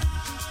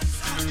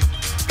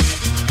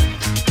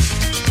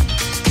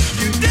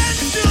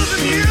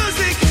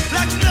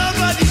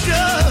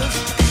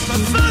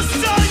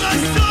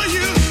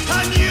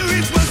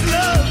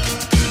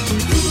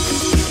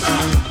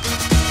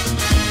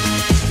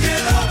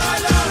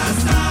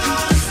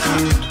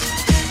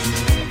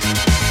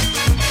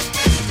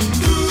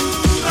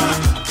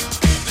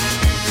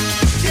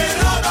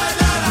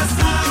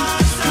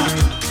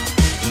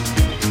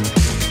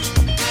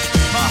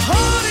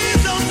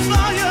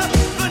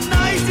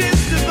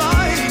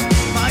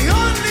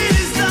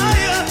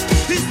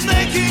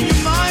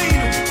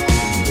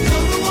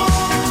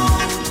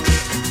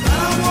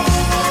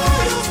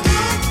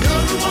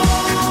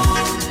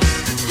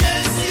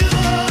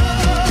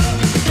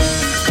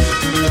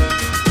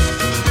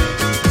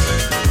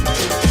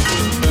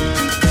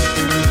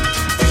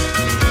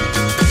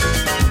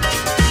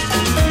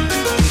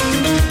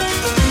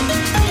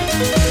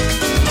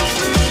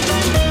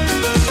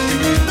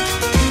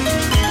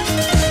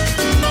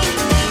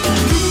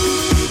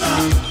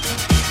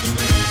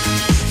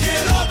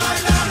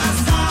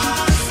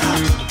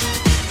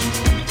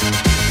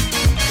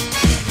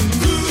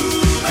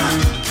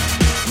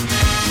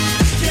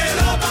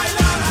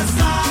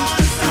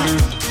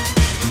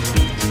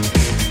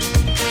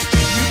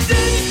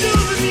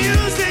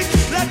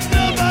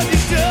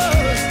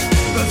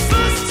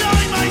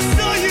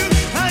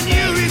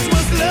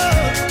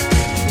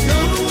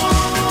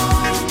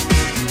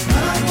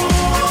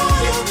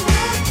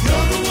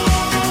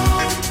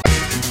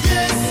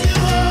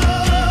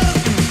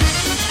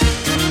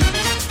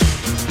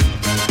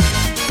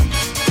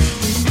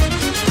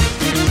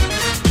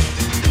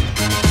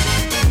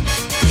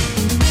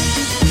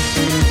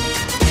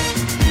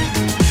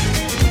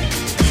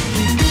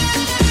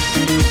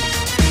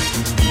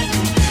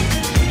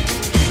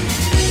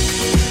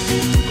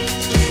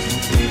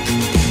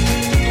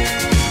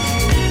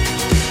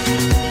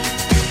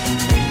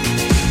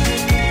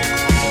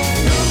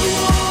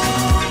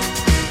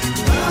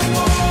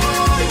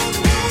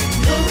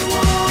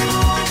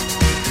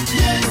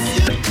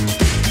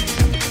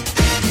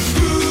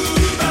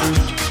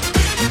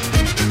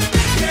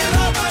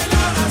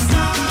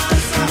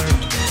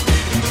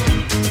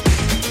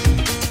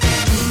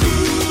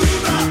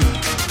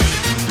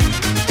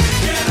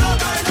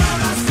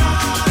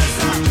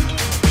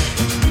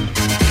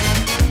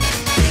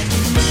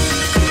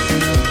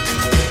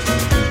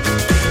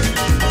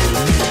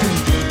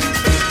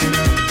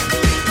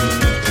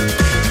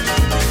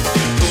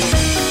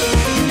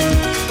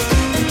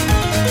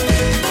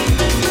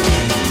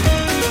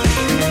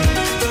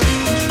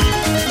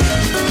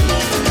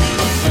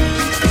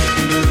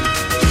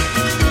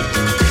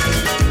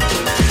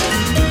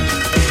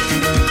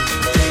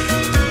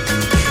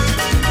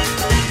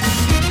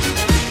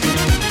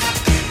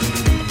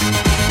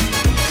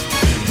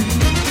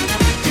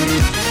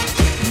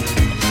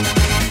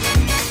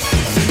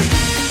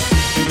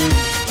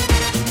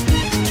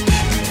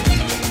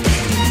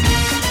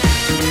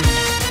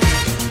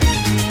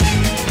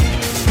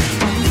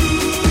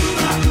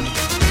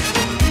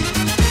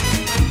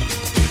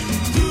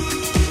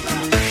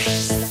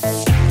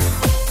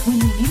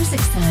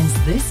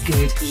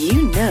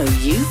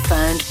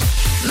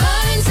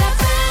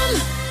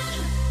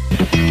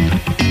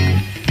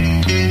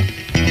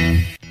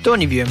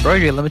 Stoneyview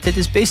Embroidery Limited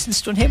is based in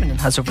Stonehaven and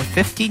has over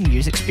 15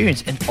 years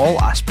experience in all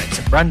aspects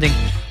of branding.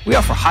 We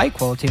offer high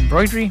quality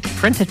embroidery,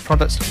 printed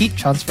products, heat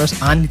transfers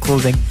and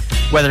clothing.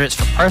 Whether it's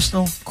for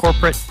personal,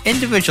 corporate,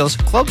 individuals,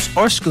 clubs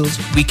or schools,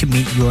 we can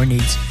meet your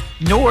needs.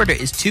 No order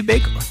is too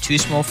big or too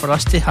small for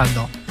us to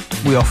handle.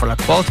 We offer a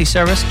quality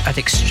service at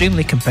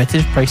extremely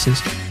competitive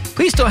prices.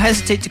 Please don't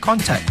hesitate to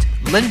contact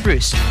Lynn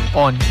Bruce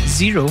on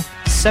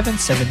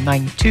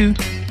 07792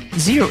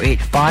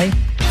 085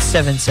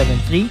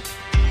 773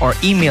 or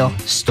email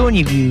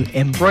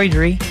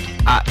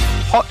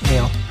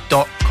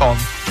stonyviewembroidery@hotmail.com.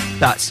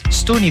 That's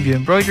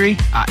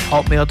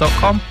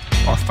stonyviewembroidery@hotmail.com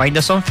or find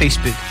us on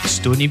Facebook,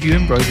 Stonyview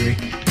Embroidery.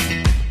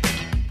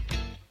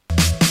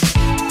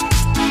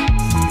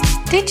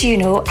 Did you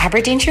know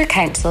Aberdeenshire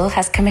Council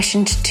has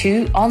commissioned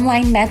 2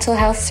 online mental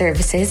health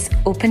services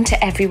open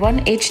to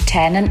everyone aged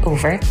 10 and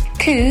over?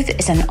 Cooth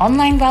is an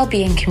online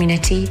wellbeing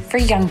community for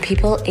young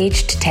people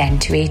aged 10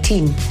 to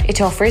 18.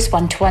 It offers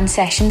one-to-one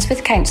sessions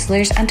with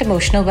counsellors and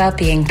emotional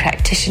wellbeing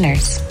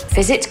practitioners.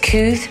 Visit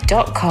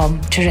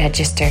cooth.com to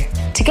register.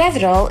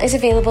 Togetherall is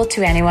available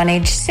to anyone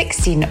aged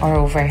 16 or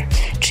over.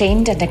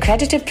 Trained and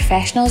accredited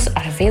professionals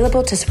are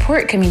available to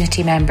support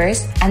community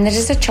members, and there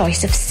is a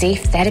choice of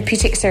safe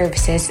therapeutic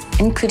services,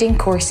 including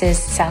courses,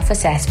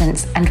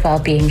 self-assessments and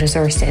wellbeing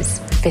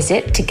resources.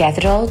 Visit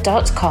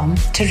togetherall.com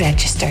to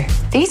register.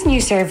 These new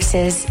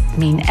services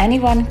mean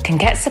anyone can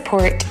get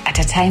support at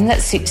a time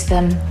that suits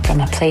them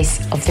from a place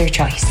of their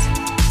choice.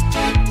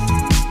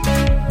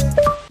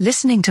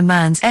 Listening to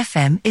Mearns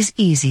FM is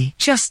easy.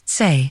 Just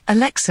say,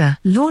 Alexa,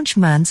 launch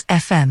Mearns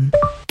FM.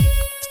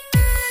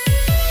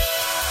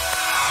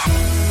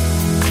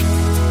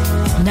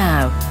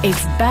 Now,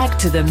 it's back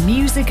to the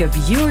music of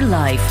your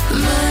life.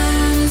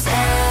 Mearns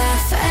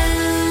FM.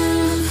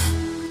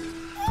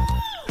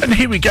 And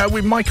here we go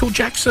with Michael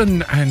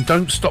Jackson and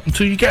Don't Stop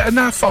Until You Get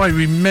Enough. I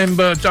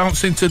remember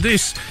dancing to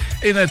this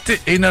in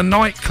a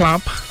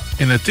nightclub,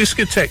 in a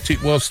discotheque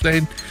it was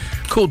then,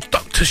 called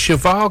Dr.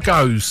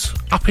 Zhivago's,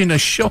 up in a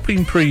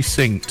shopping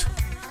precinct.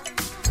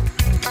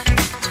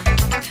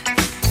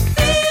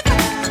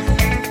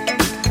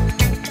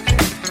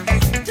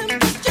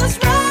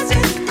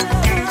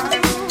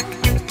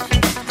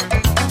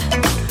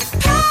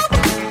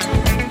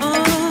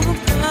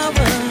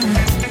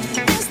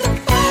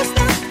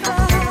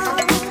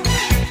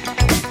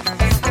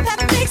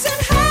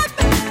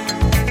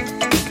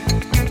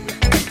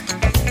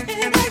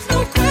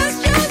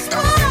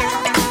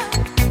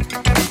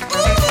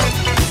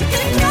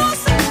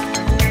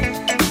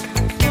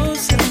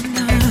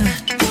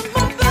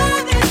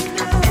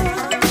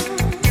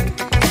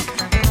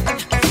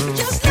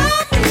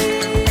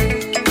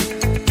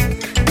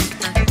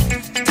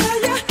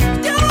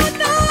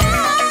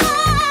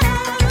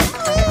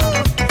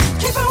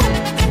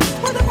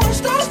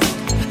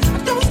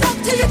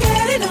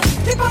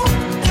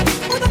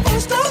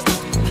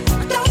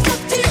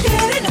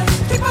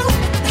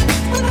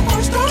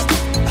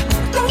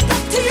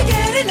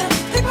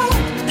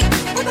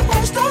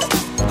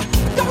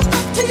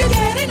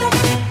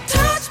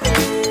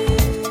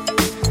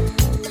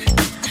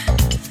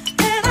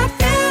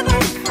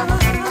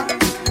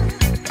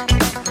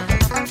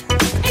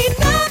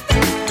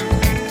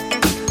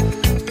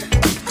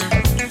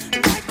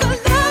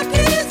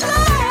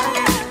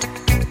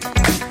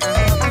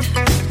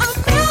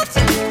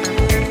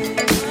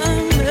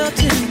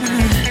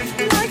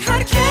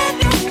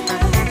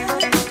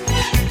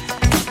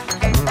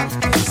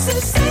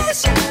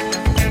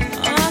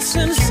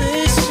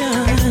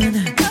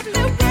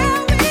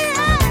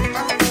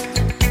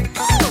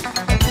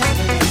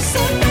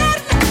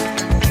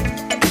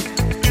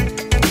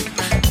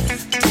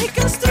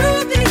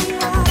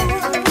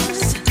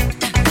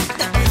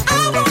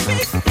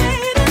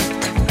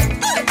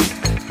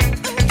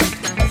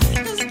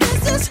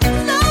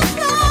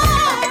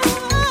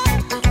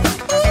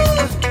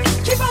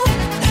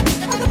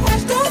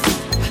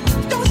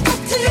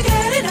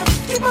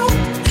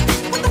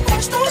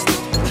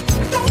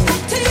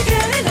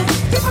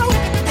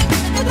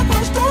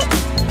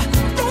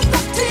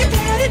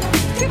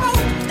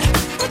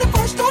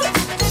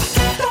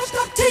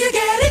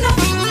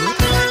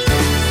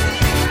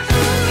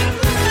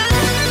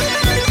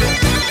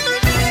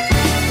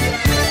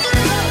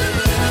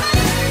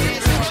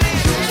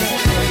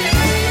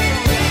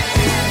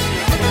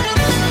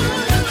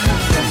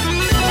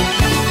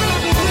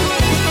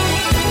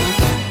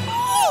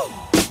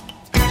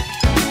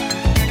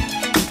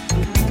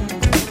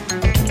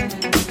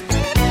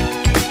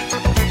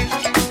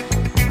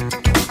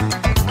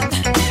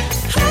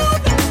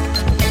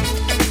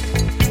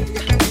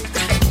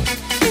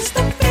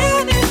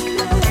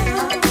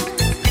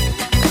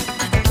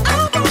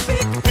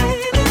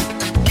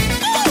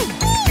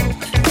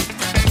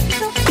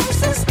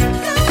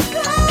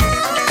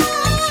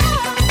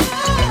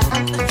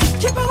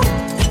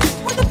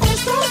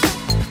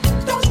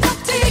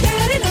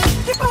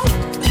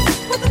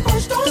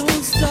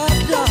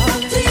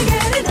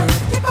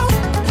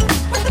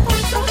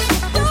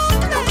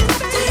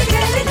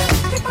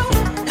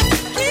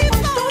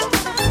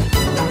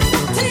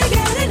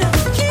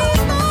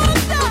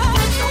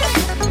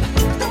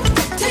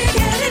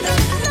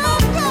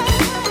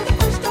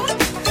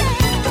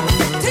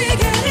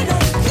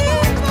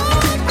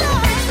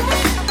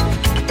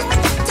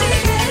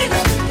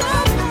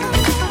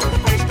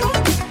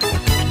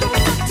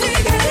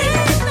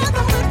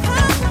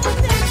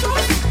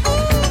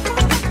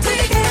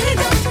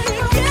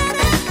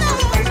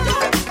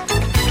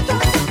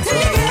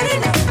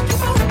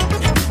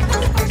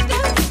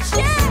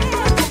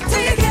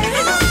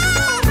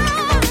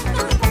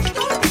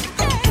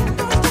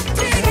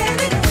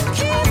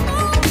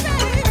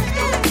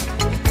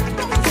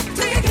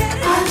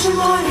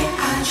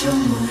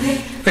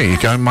 There you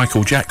go,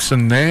 Michael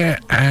Jackson there,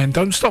 and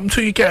Don't Stop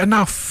Until You Get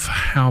Enough.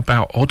 How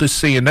about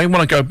Odyssey? And they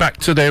want to go back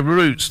to their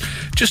roots.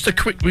 Just a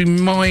quick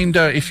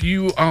reminder, if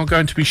you are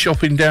going to be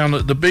shopping down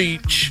at the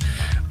beach,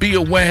 be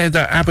aware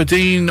that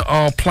Aberdeen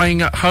are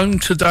playing at home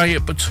today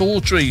at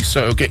Batordry,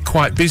 so it'll get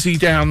quite busy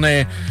down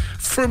there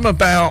from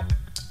about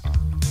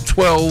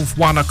 12,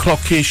 1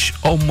 o'clock-ish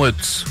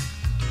onwards.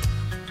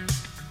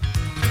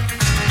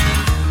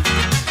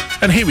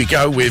 And here we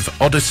go with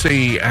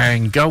Odyssey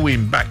and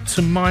Going Back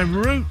to My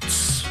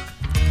Roots.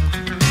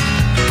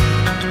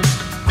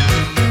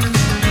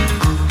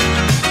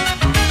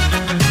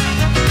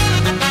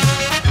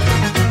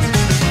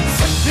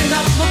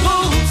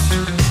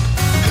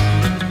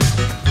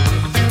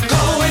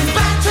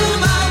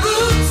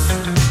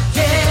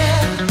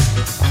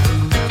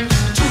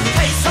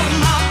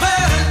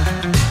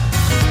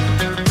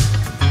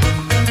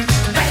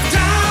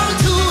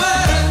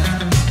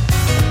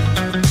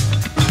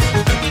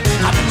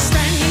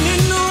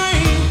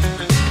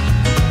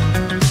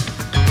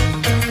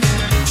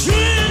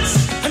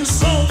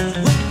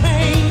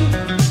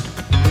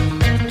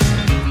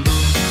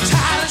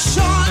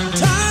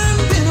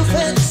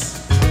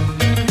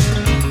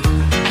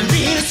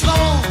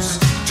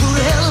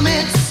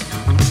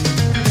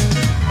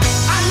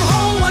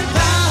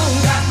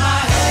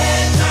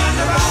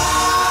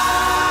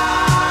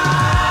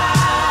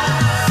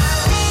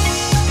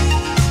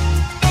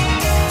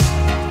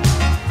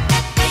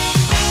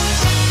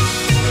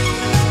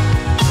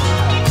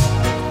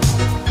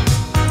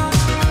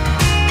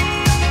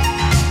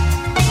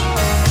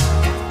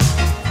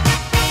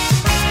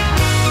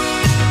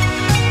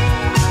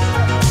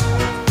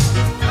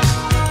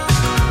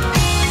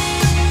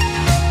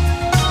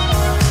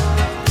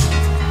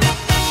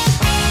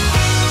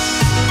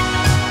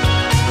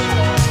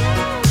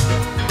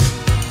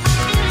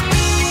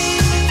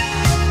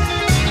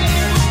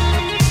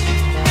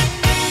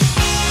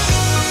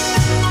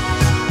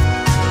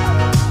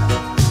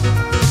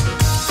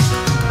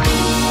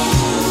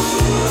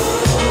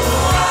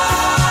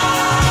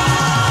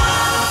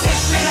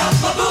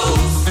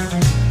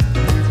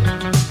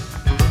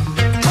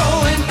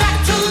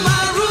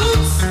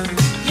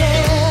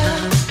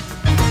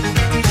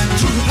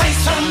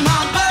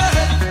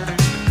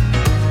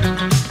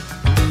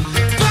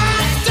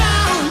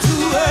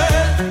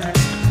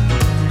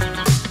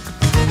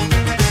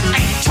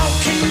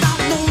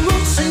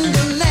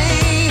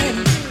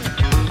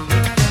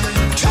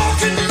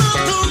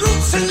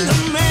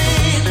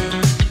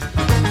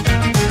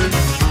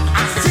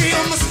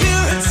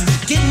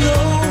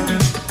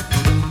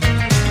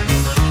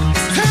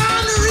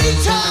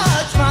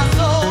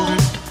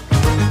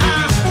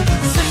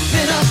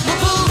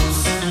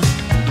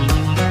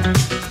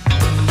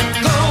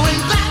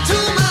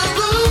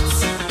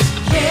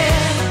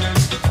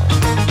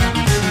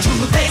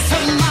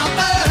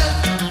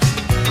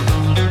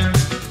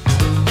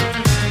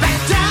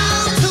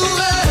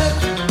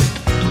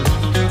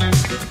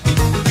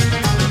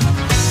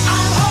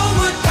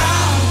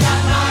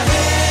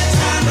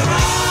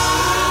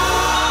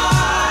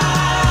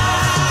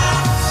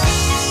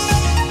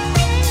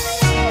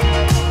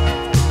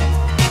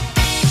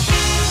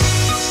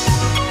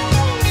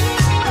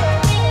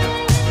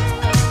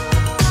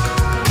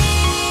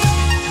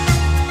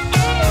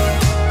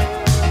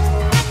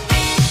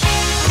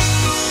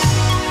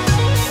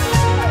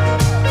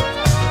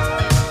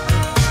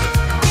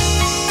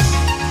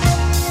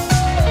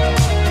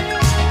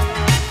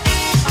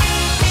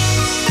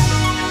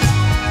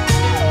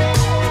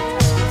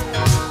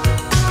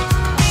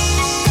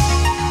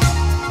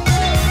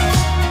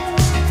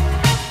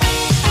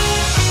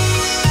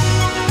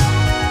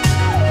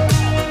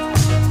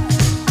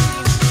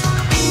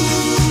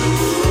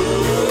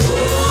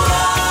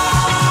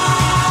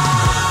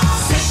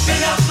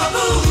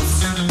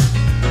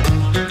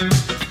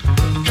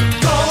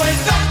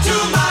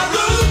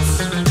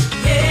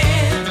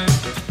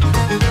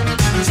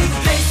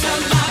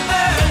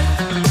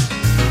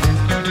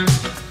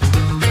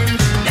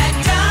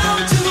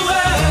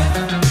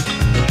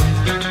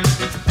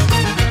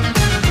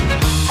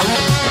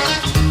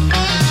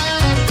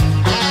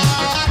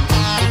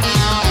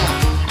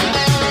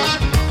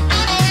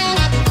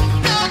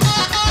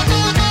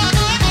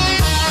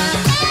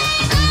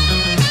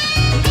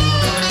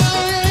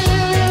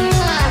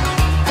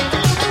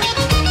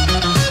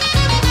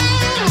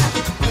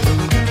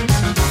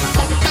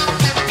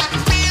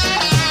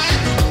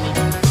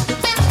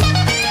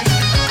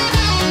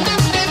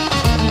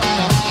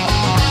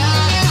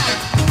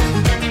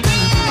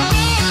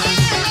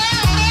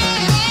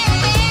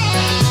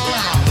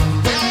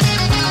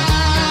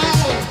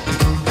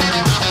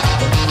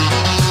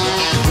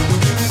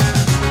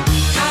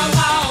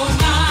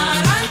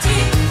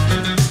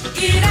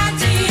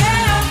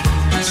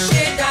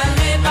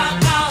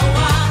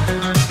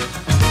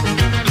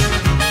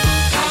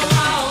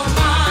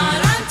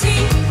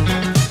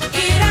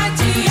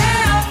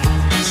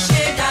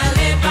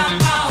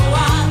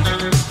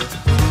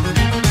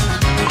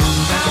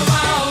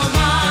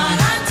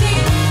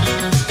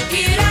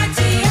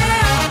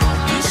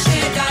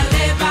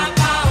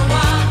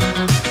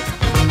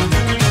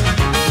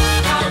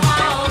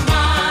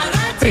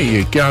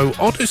 go.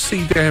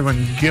 Odyssey there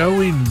and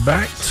going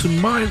back to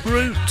my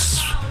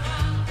roots.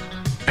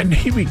 And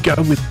here we go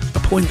with the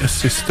Pointer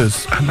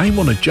Sisters, and they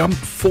want to jump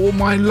for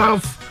my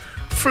love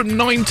from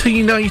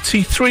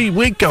 1983.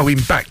 We're going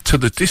back to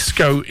the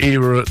disco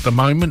era at the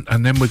moment,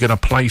 and then we're going to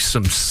play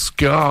some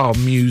ska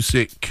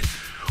music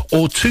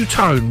or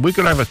two-tone. We're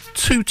going to have a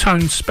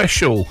two-tone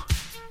special.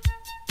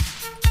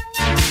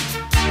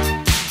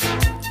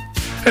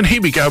 And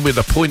here we go with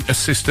the Pointer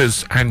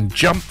Sisters and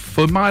Jump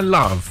for My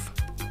Love.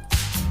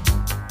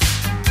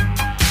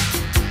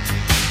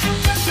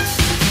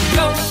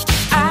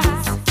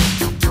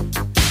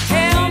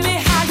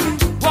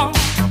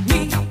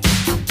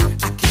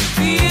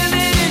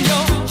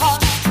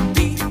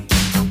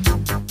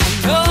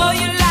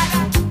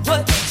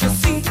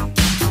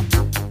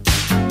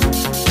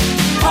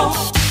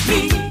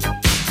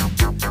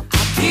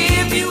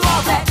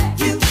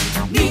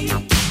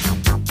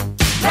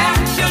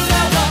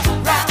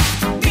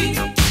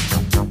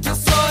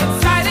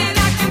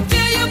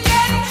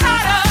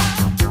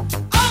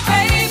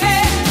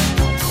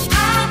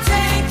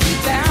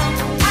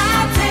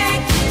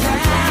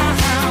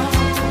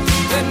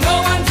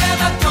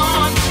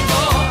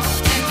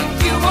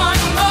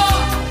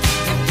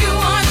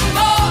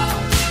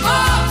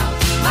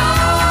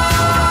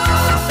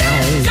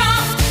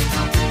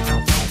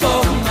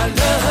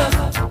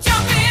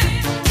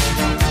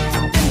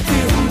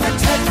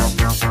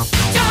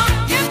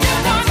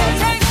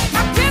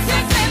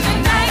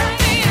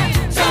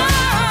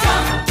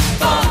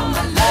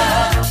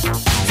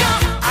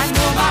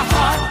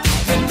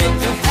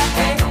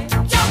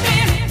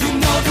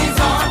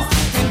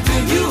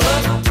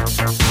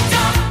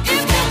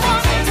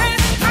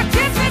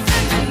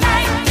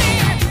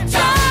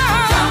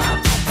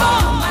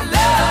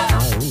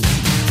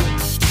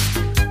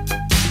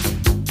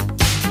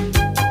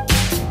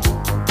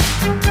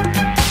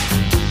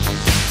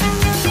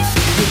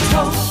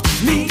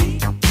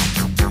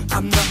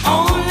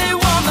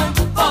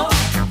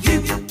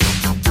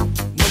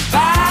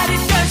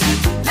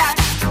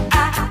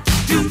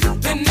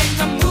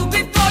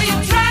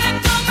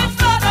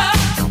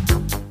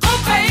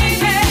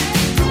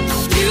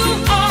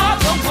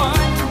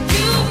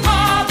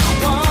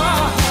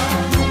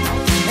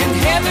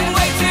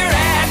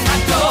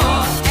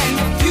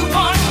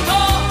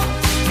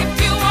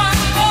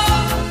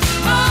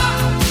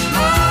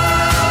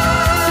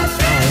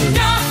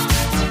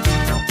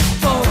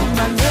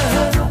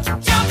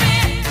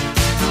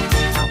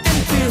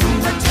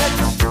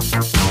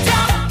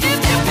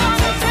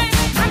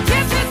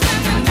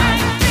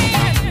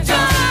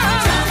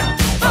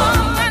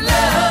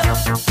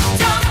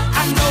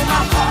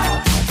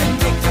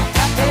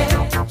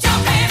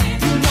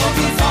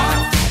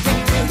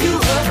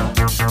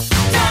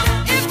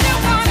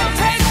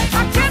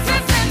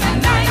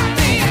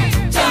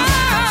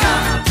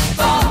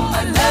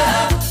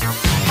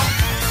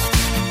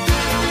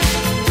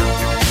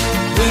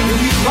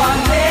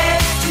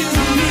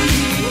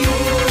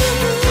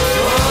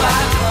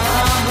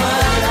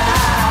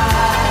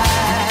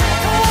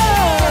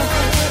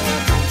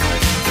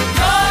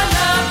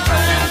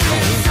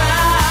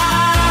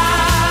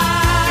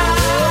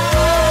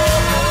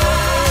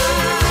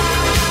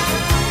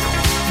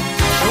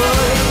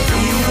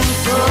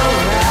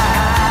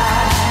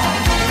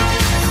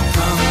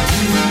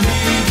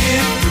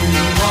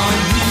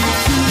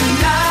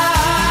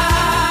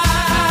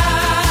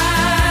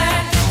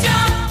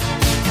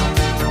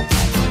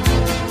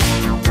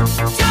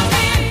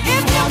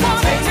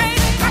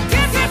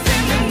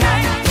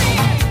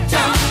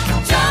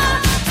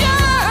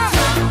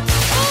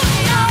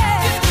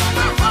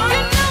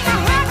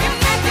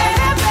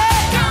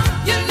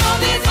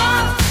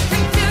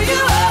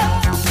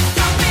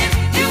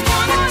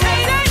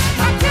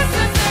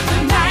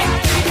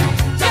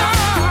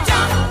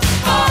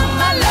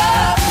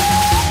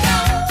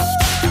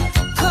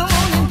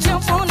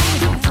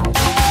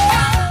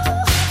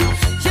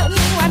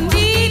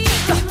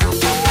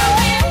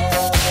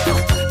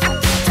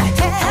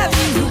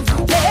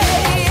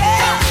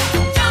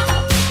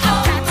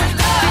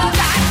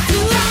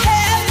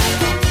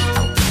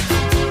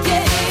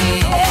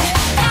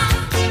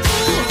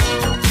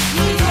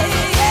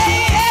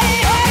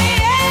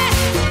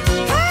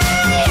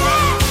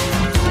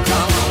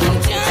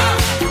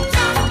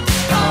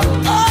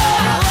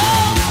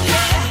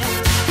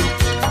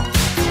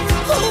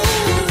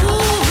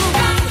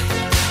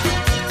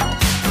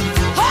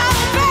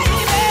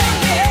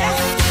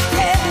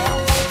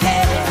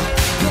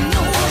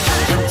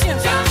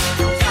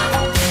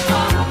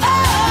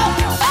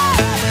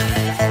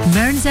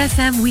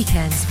 FM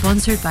weekend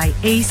sponsored by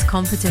Ace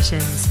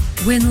Competitions.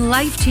 Win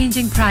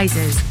life-changing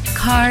prizes,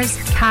 cars,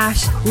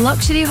 cash,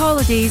 luxury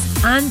holidays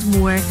and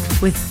more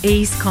with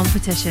Ace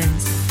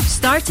Competitions.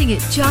 Starting at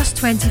just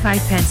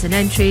 25p an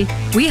entry,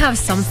 we have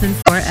something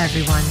for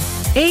everyone.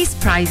 Ace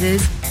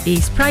prizes,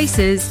 Ace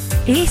prices,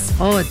 Ace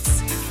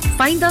odds.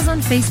 Find us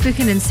on Facebook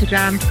and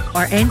Instagram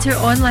or enter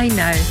online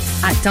now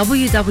at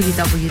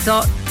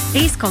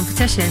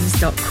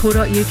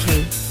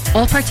www.acecompetitions.co.uk.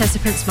 All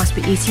participants must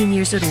be 18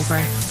 years or over.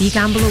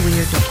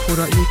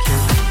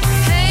 BeGambleAware.co.uk.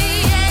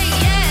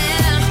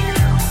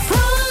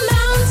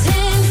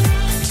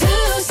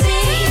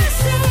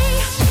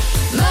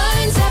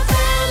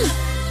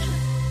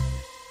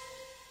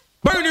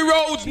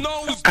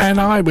 And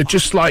I would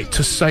just like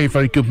to say a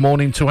very good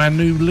morning to our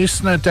new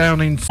listener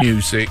down in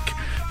music.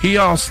 He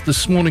asked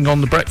this morning on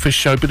the breakfast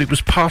show, but it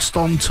was passed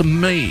on to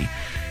me.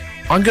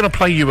 I'm going to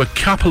play you a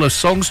couple of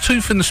songs,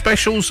 2 from the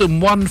Specials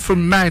and 1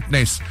 from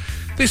Madness.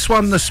 This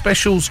one, the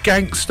Specials,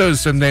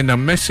 Gangsters, and then a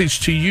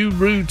message to you,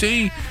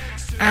 Rudy,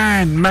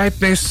 and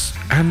Madness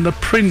and the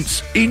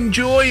Prince.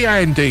 Enjoy,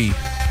 Andy.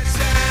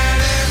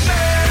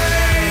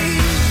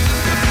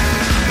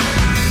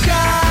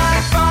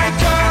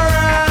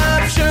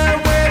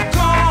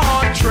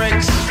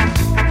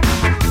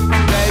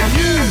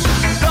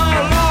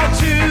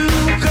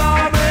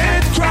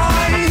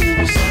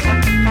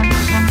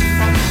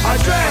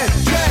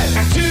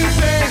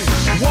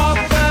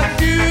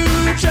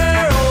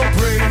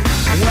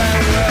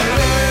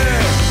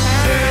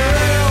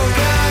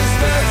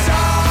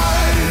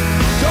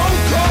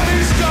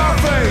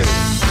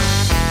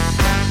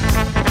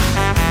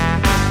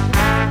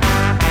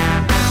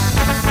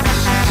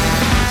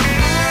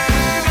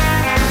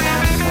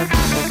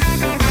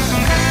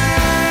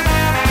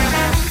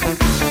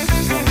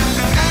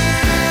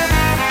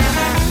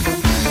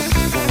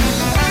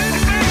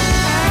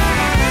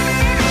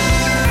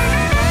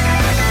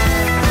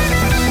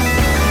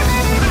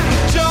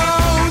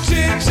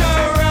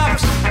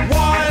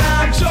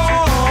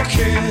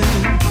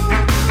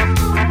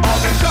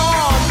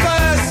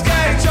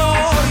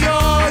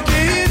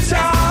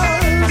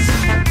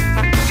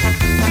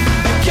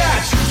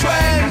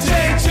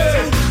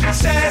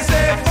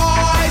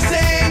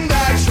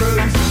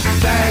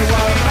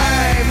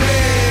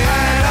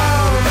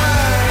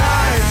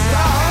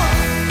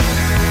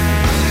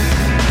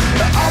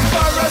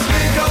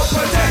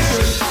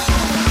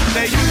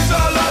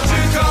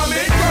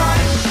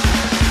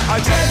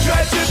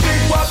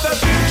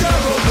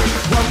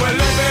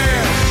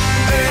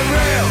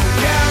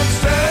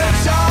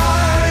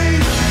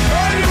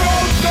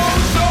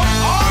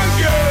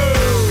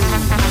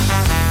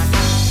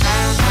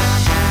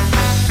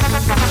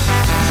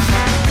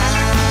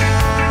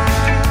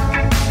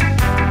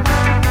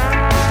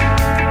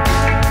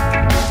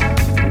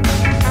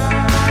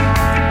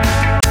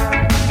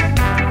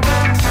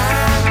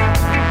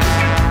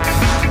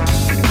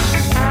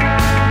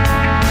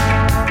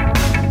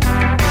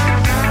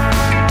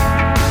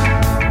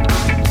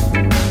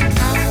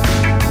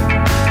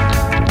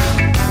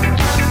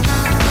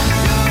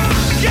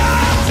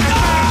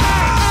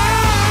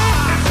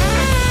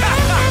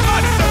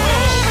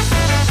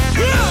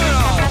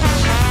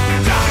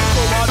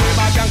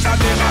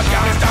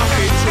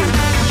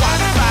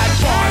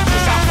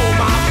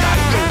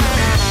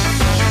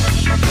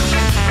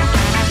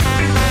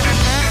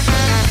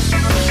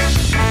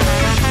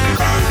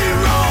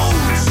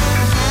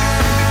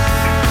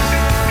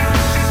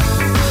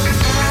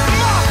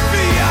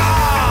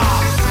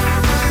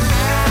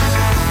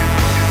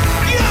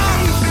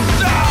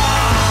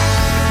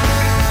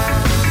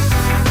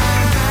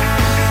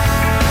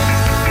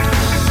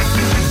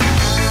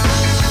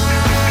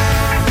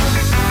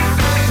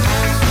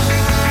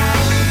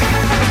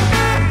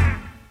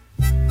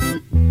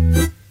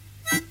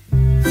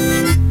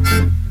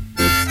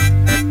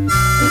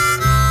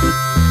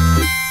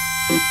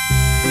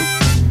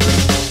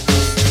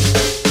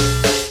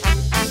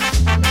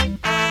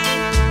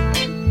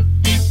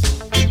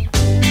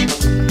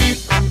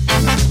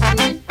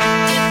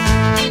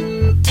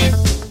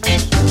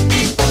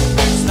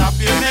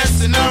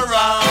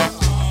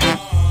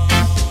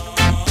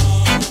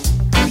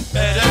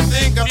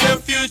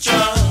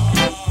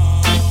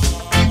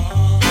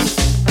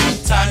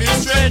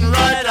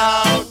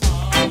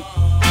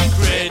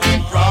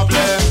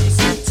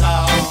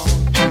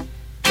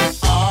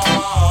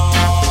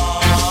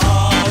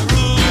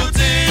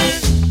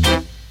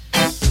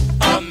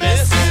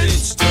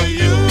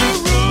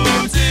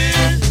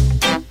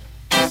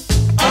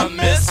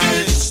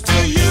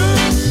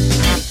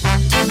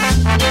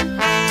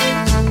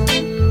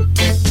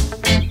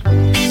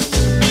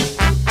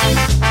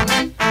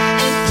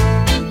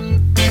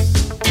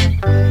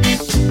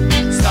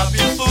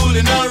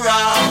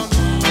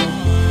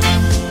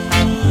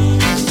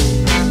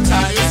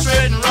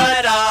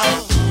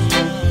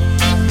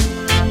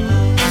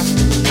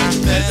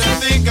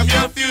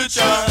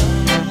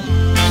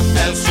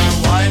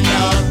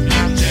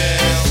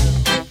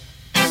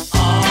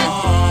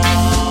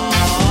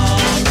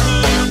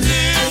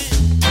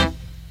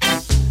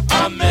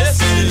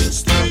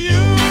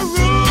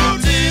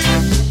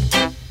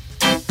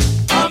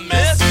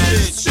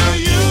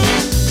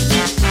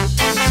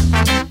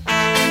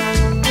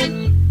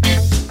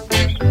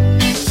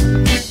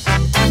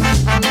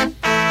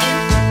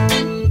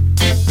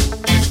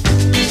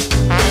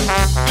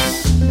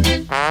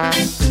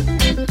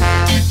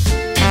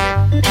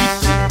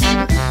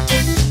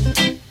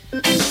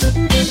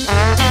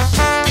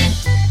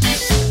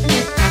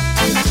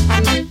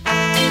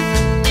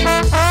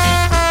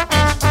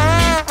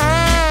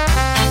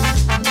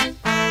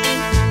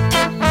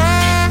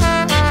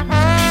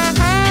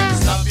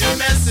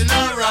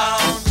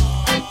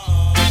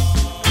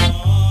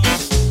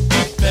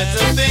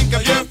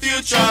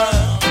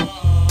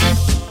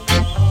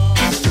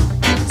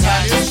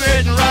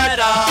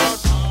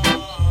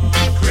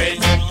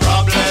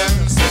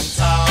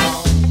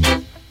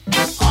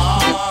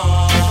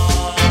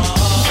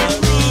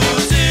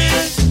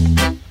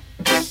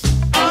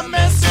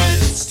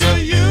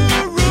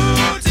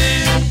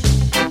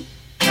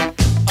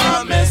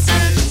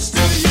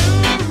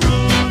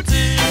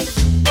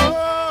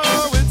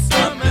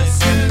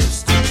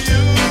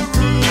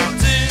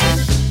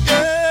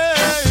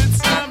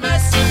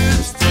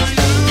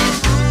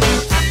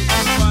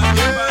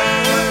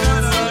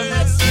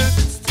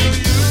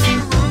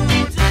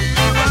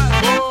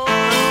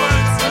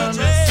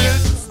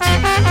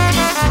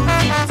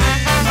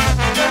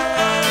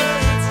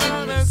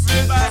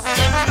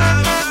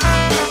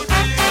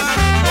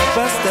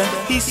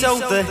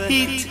 sold the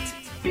heat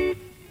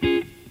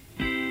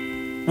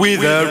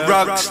with a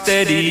rock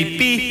steady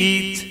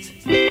beat.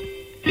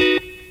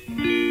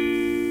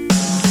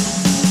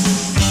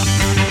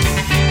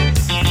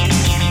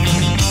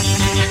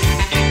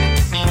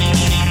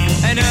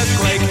 An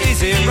earthquake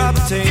is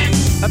erupting,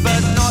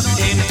 but not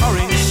in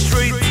Orange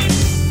Street.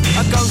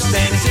 A ghost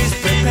dance is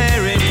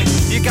preparing,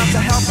 you got to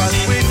help us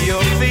with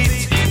your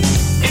feet.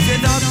 If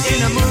you're not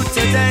in a mood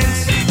to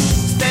dance,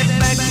 step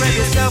back, grab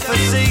yourself a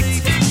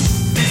seat.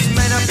 This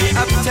may not be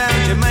uptown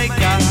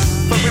Jamaica,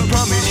 but we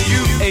promise you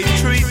a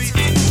treat.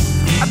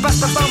 I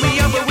bust the phone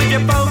me over with your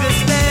bogus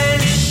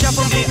dance,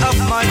 shuffle me off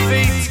my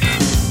feet.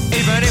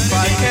 Even if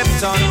I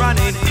kept on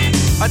running,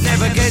 I'd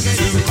never get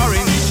to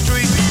Orange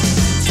Street.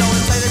 So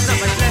I'll say there's not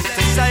much left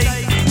to say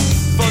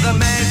for the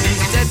man who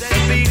set the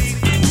beat.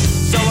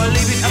 So I'll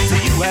leave it up to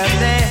you out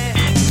there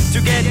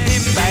to get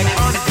him back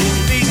on his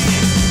feet.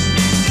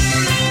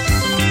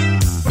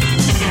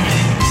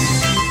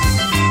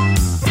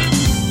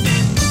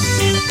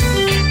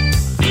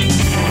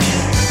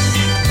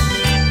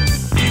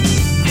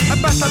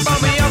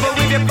 Bust me over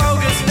with your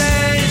bogus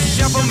dance,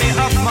 shuffle me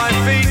off my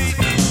feet.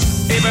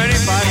 Even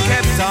if I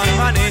kept on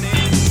running,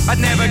 I'd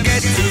never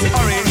get to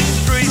Orange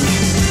Street.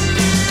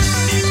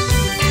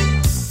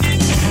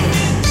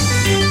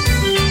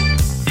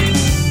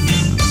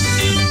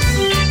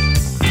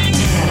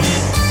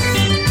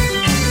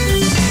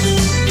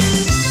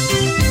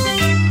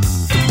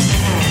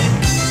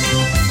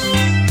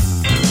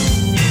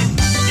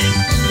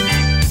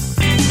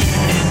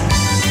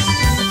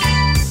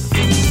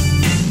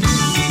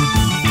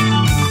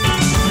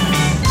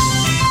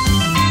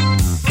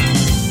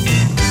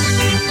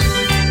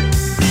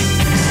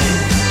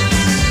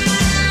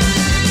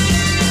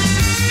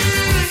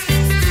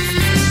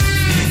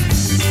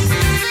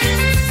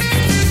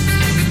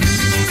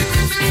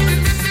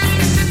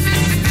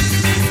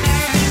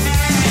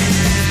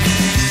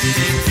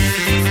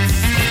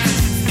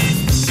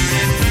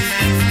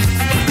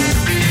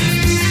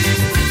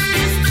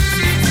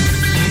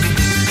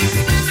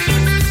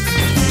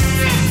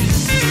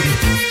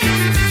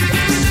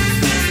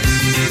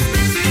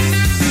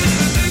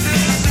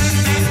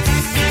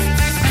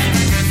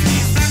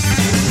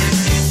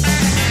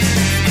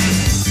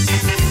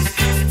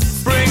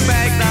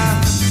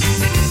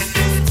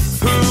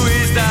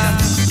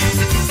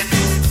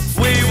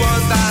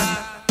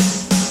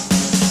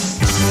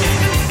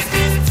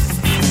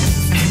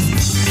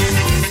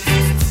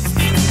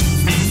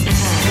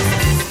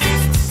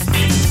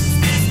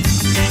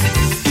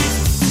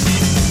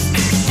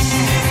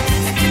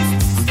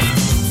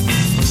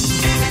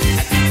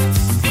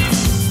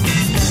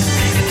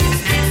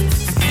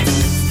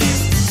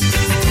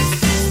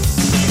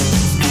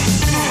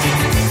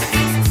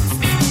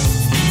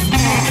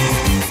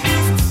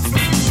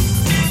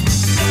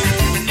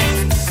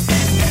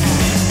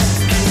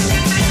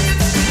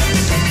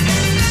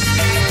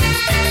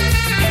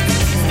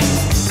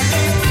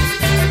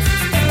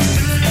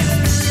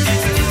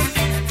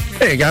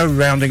 There you go,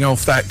 rounding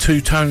off that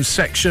two-tone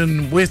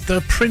section with the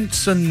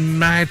Prince and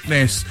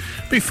Madness.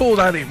 Before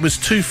that, it was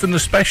Tooth and the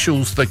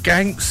Specials, The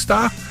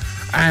Gangster,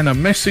 and A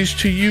Message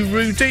to You,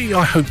 Rudy.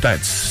 I hope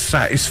that's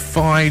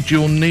satisfied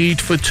your need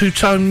for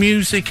two-tone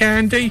music,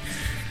 Andy.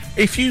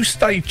 If you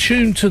stay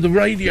tuned to the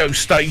radio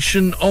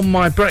station on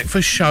my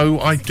breakfast show,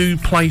 I do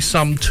play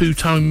some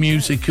two-tone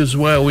music as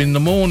well in the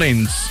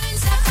mornings.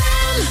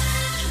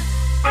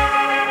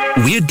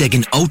 We're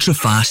digging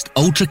ultra-fast,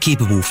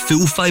 ultra-capable,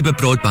 full-fibre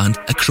broadband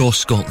across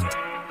Scotland.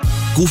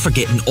 Go for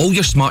getting all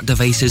your smart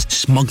devices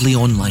smugly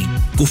online.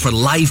 Go for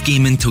live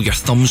gaming till your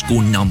thumbs go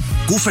numb.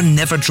 Go for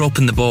never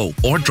dropping the ball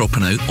or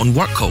dropping out on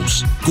work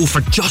calls. Go for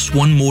just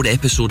one more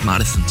episode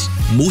marathons.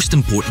 Most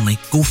importantly,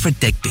 go for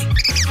Digby.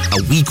 A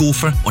wee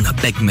gopher on a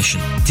big mission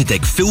to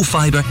dig full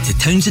fibre to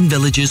towns and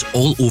villages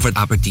all over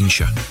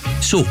Aberdeenshire.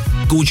 So,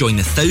 go join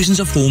the thousands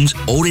of homes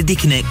already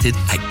connected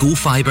at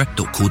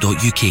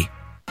gofibre.co.uk.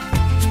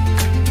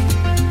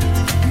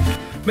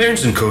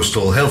 Mearns and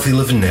Coastal Healthy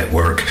Living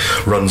Network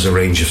runs a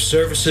range of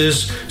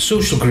services,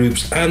 social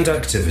groups and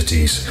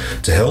activities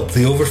to help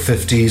the over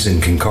 50s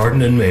in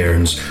Kincardine and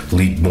Mearns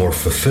lead more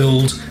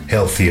fulfilled,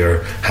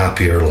 healthier,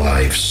 happier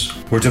lives.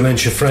 We're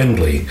dementia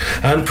friendly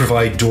and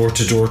provide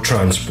door-to-door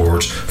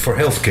transport for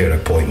healthcare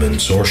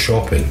appointments or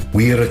shopping.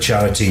 We are a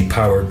charity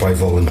powered by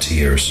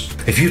volunteers.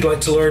 If you'd like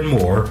to learn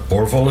more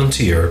or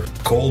volunteer,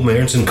 call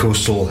Mearns and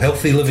Coastal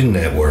Healthy Living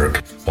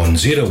Network on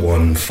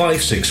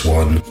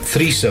 01561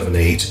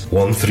 378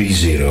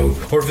 130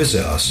 or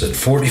visit us at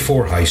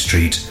 44 High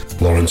Street,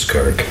 Lawrence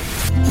Kirk.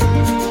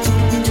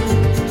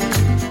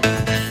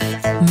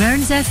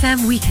 Mearns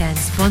FM Weekend,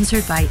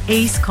 sponsored by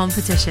Ace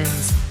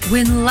Competitions.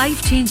 Win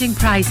life-changing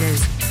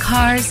prizes,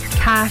 cars,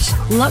 cash,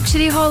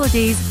 luxury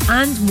holidays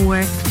and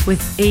more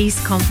with Ace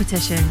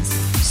Competitions.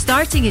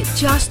 Starting at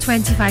just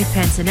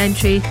 25p an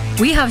entry,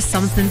 we have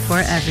something for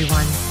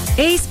everyone.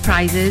 Ace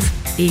prizes,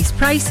 Ace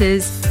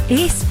prices,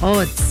 Ace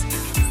odds.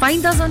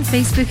 Find us on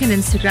Facebook and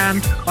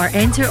Instagram or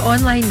enter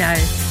online now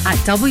at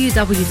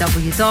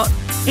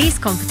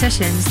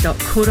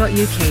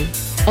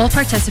www.acecompetitions.co.uk. All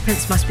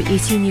participants must be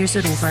 18 years or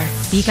over.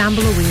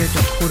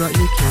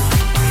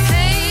 BeGambleAware.co.uk.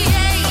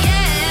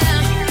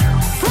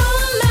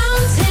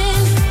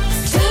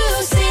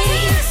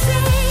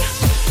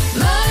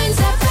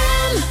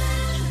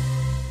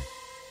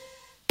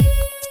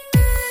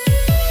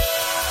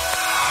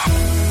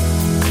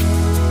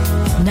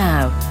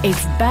 Now,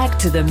 it's back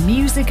to the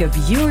music of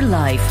your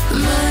life.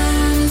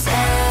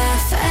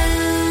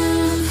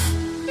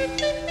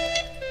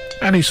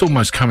 And it's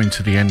almost coming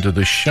to the end of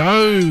the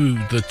show.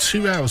 The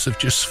 2 hours have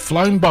just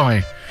flown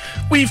by.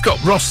 We've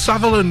got Ross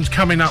Sutherland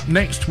coming up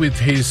next with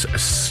his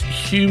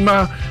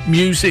humour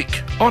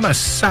music on a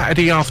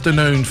Saturday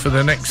afternoon for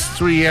the next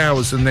 3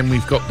 hours, and then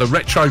we've got the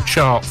retro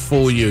chart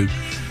for you.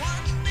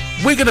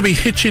 We're going to be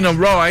hitching a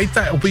ride.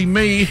 That'll be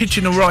me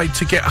hitching a ride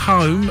to get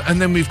home.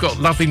 And then we've got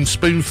Loving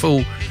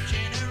Spoonful.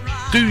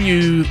 Do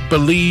you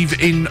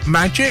believe in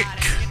magic?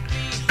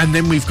 And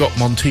then we've got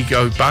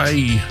Montego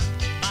Bay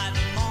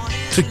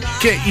to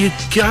get you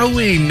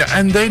going.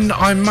 And then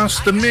I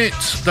must admit,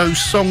 those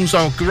songs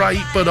are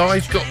great, but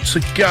I've got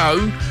to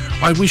go.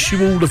 I wish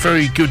you all a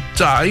very good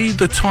day.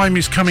 The time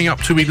is coming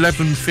up to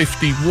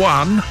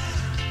 11:51.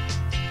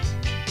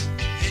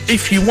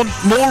 If you want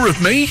more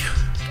of me,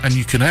 and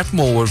you can have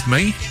more of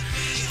me,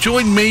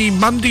 join me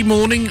Monday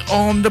morning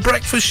on The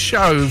Breakfast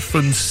Show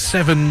from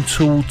 7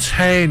 till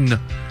 10.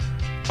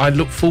 I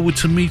look forward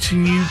to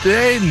meeting you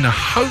then.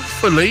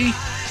 Hopefully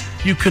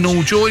you can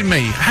all join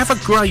me. Have a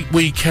great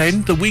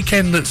weekend, the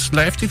weekend that's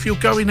left. If you're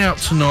going out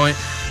tonight,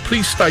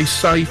 please stay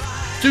safe.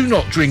 Do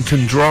not drink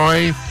and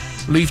drive.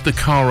 Leave the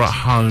car at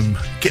home.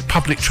 Get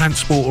public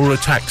transport or a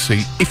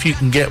taxi if you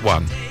can get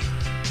one.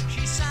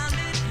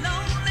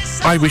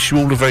 I wish you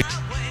all a very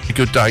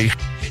good day.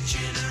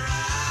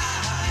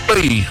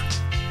 Bye.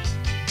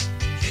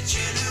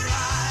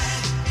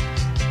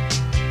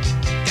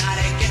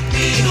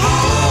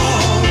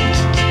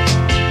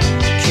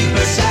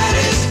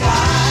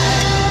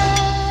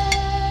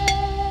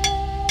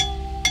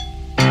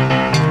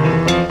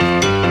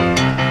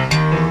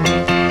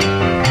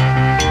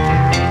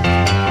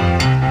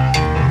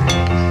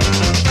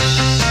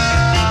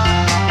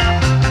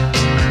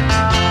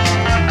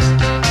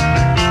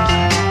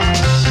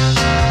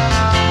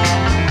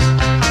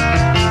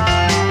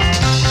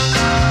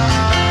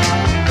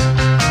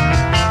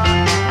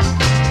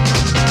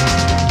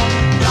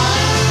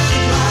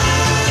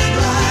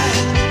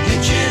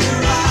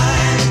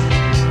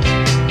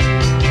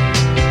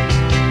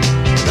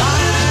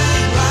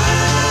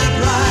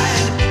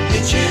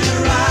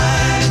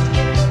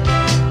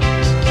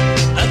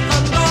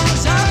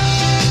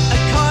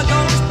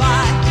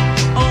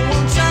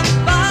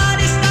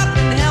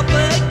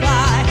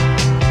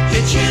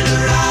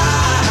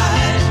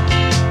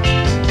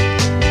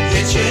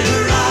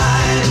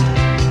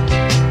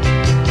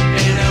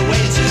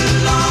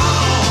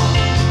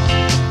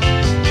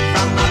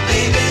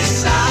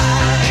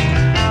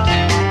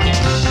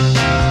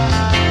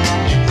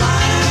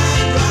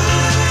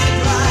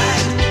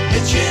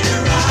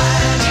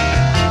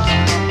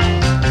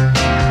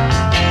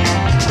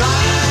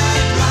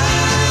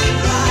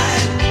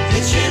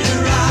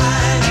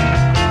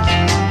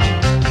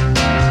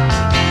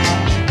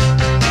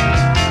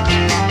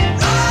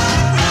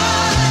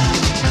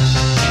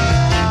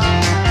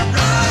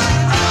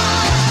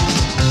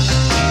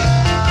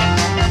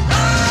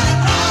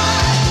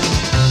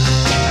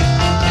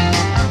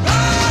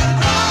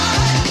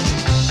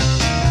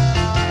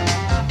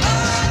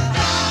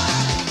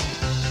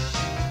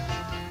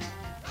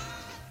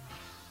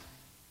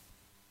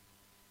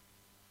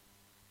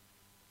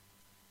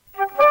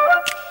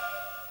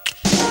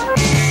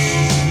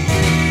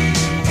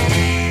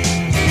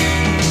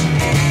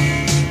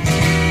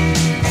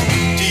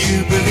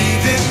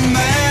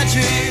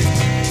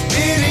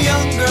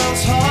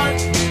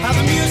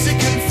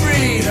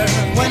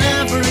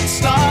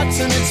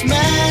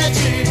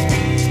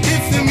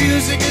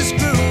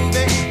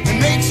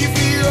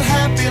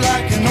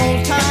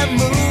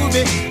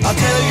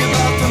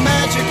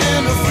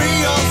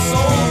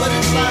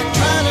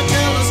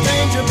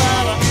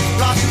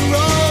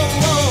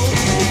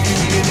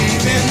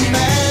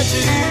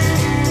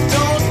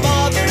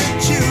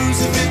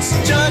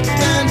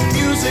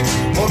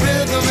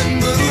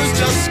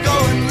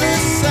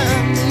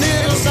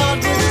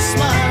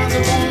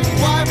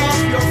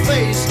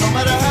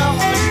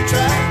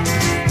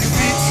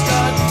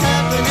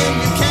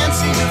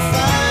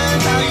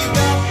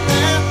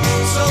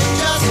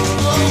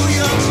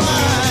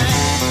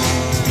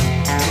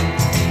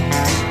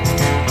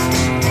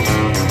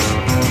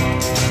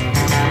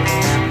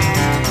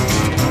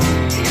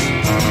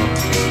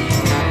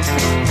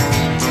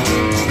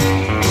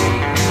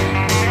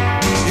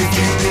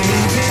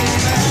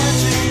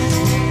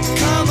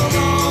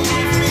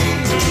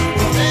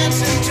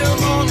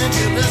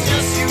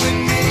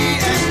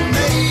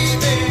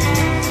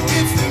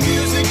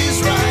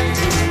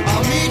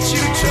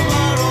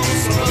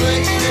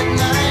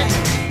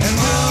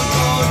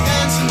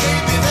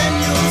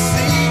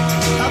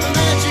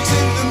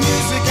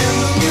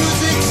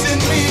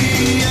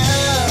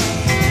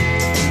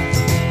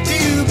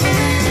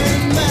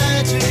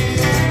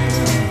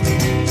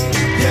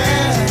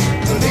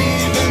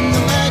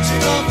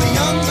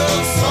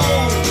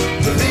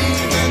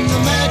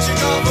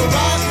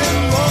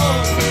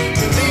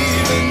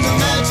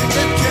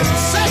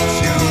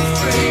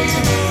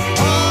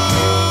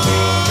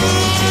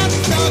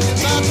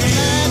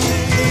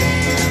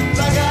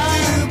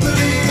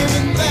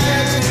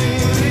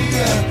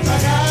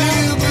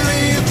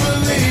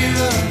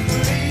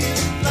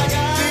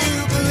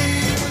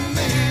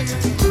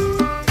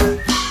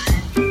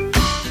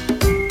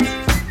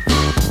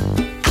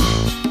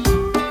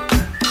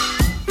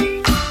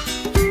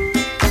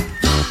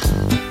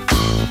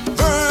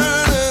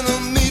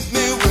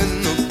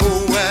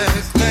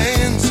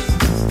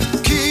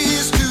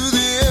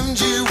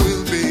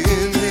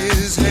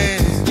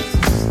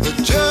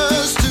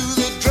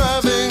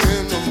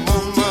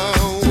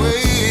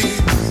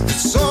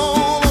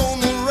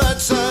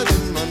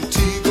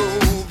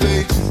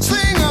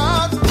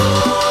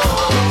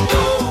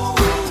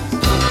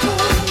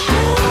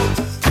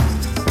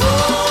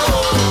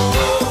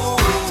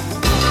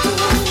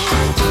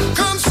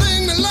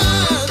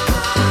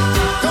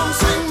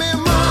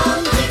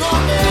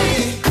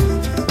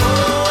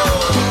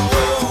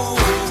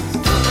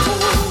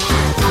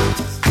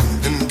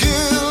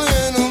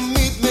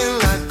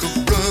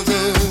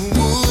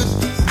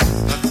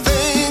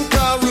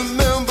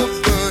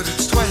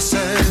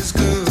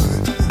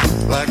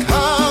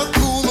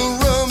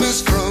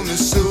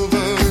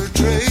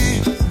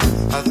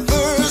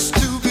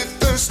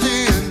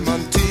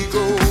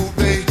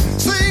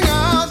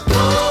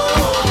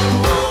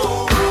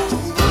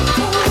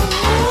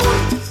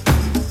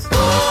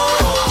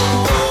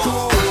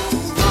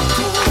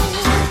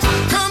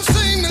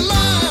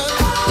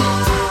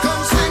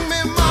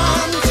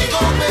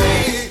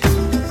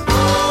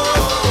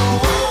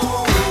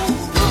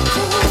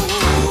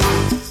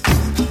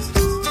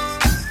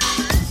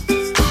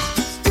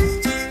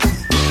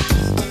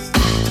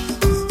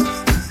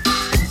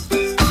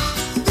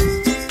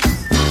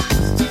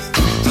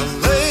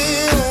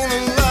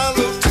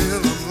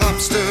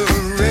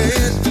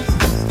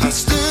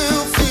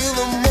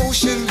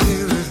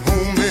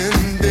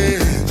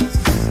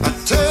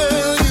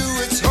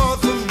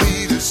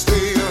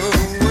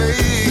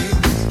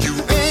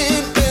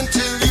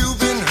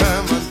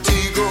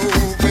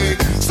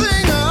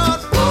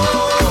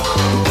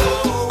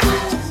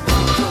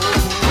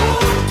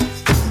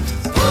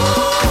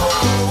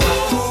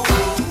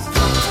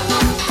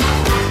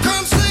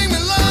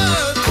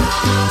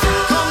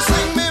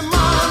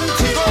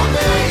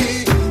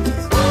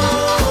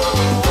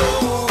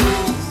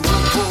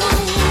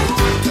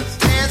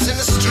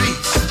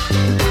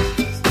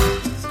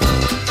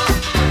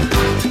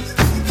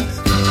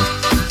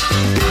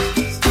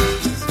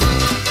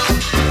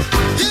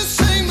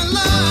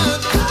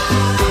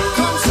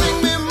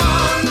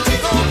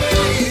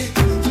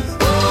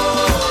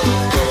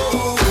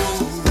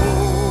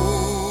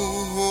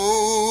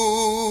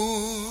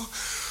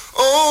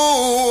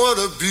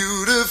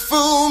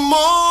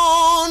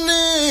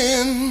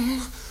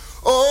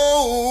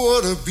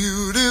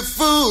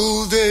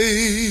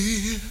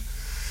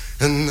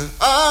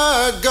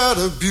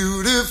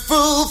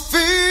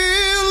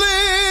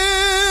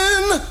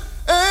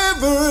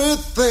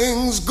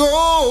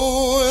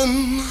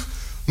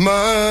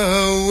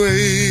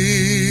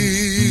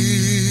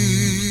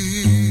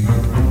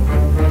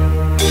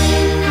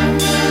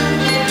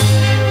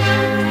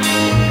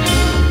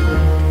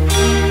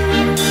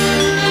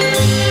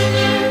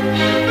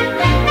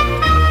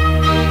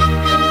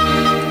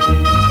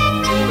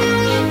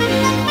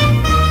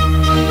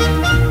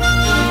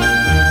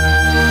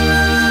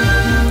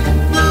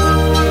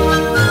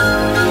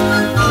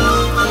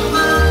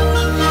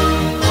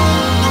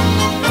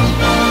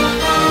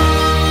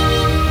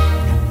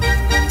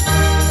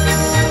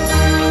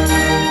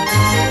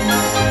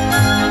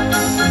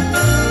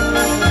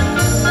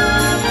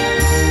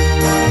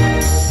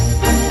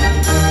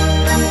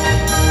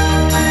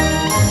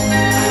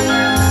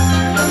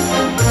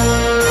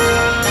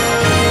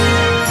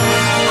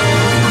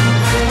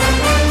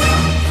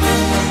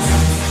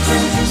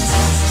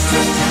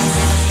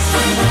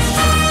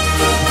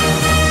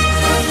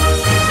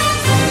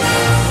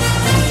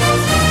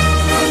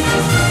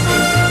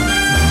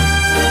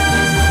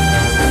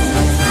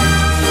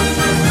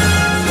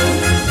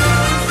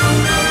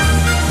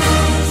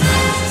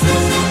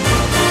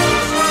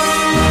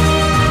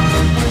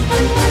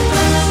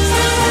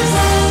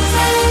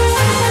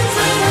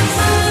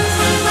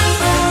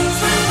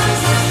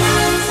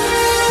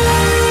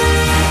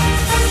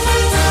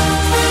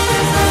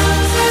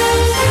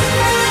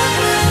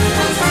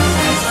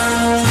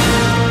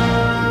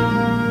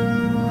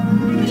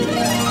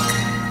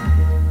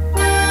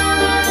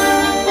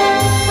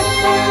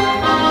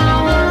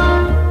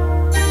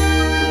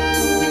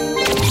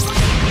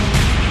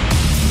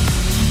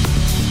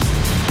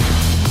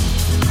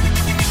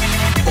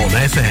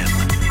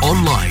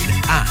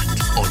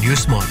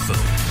 smartphone.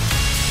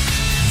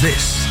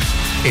 This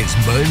is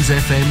Mearns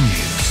FM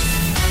News.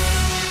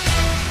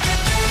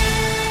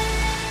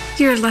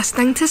 You're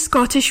listening to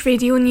Scottish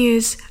Radio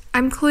News.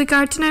 I'm Chloe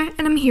Gardiner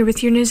and I'm here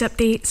with your news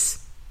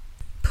updates.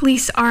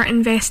 Police are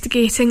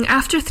investigating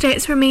after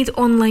threats were made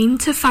online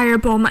to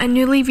firebomb a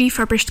newly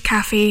refurbished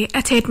cafe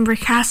at Edinburgh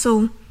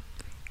Castle.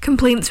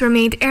 Complaints were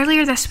made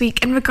earlier this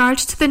week in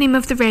regards to the name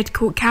of the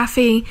Redcoat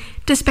Cafe,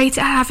 despite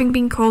it having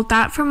been called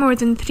that for more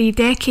than 3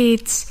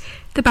 decades.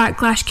 The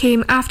backlash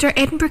came after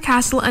Edinburgh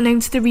Castle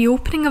announced the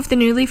reopening of the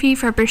newly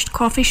refurbished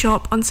coffee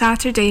shop on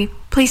Saturday.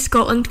 Police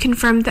Scotland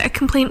confirmed that a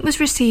complaint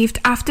was received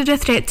after the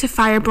threat to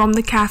firebomb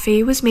the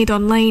cafe was made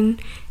online.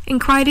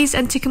 Inquiries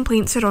into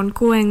complaints are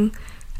ongoing.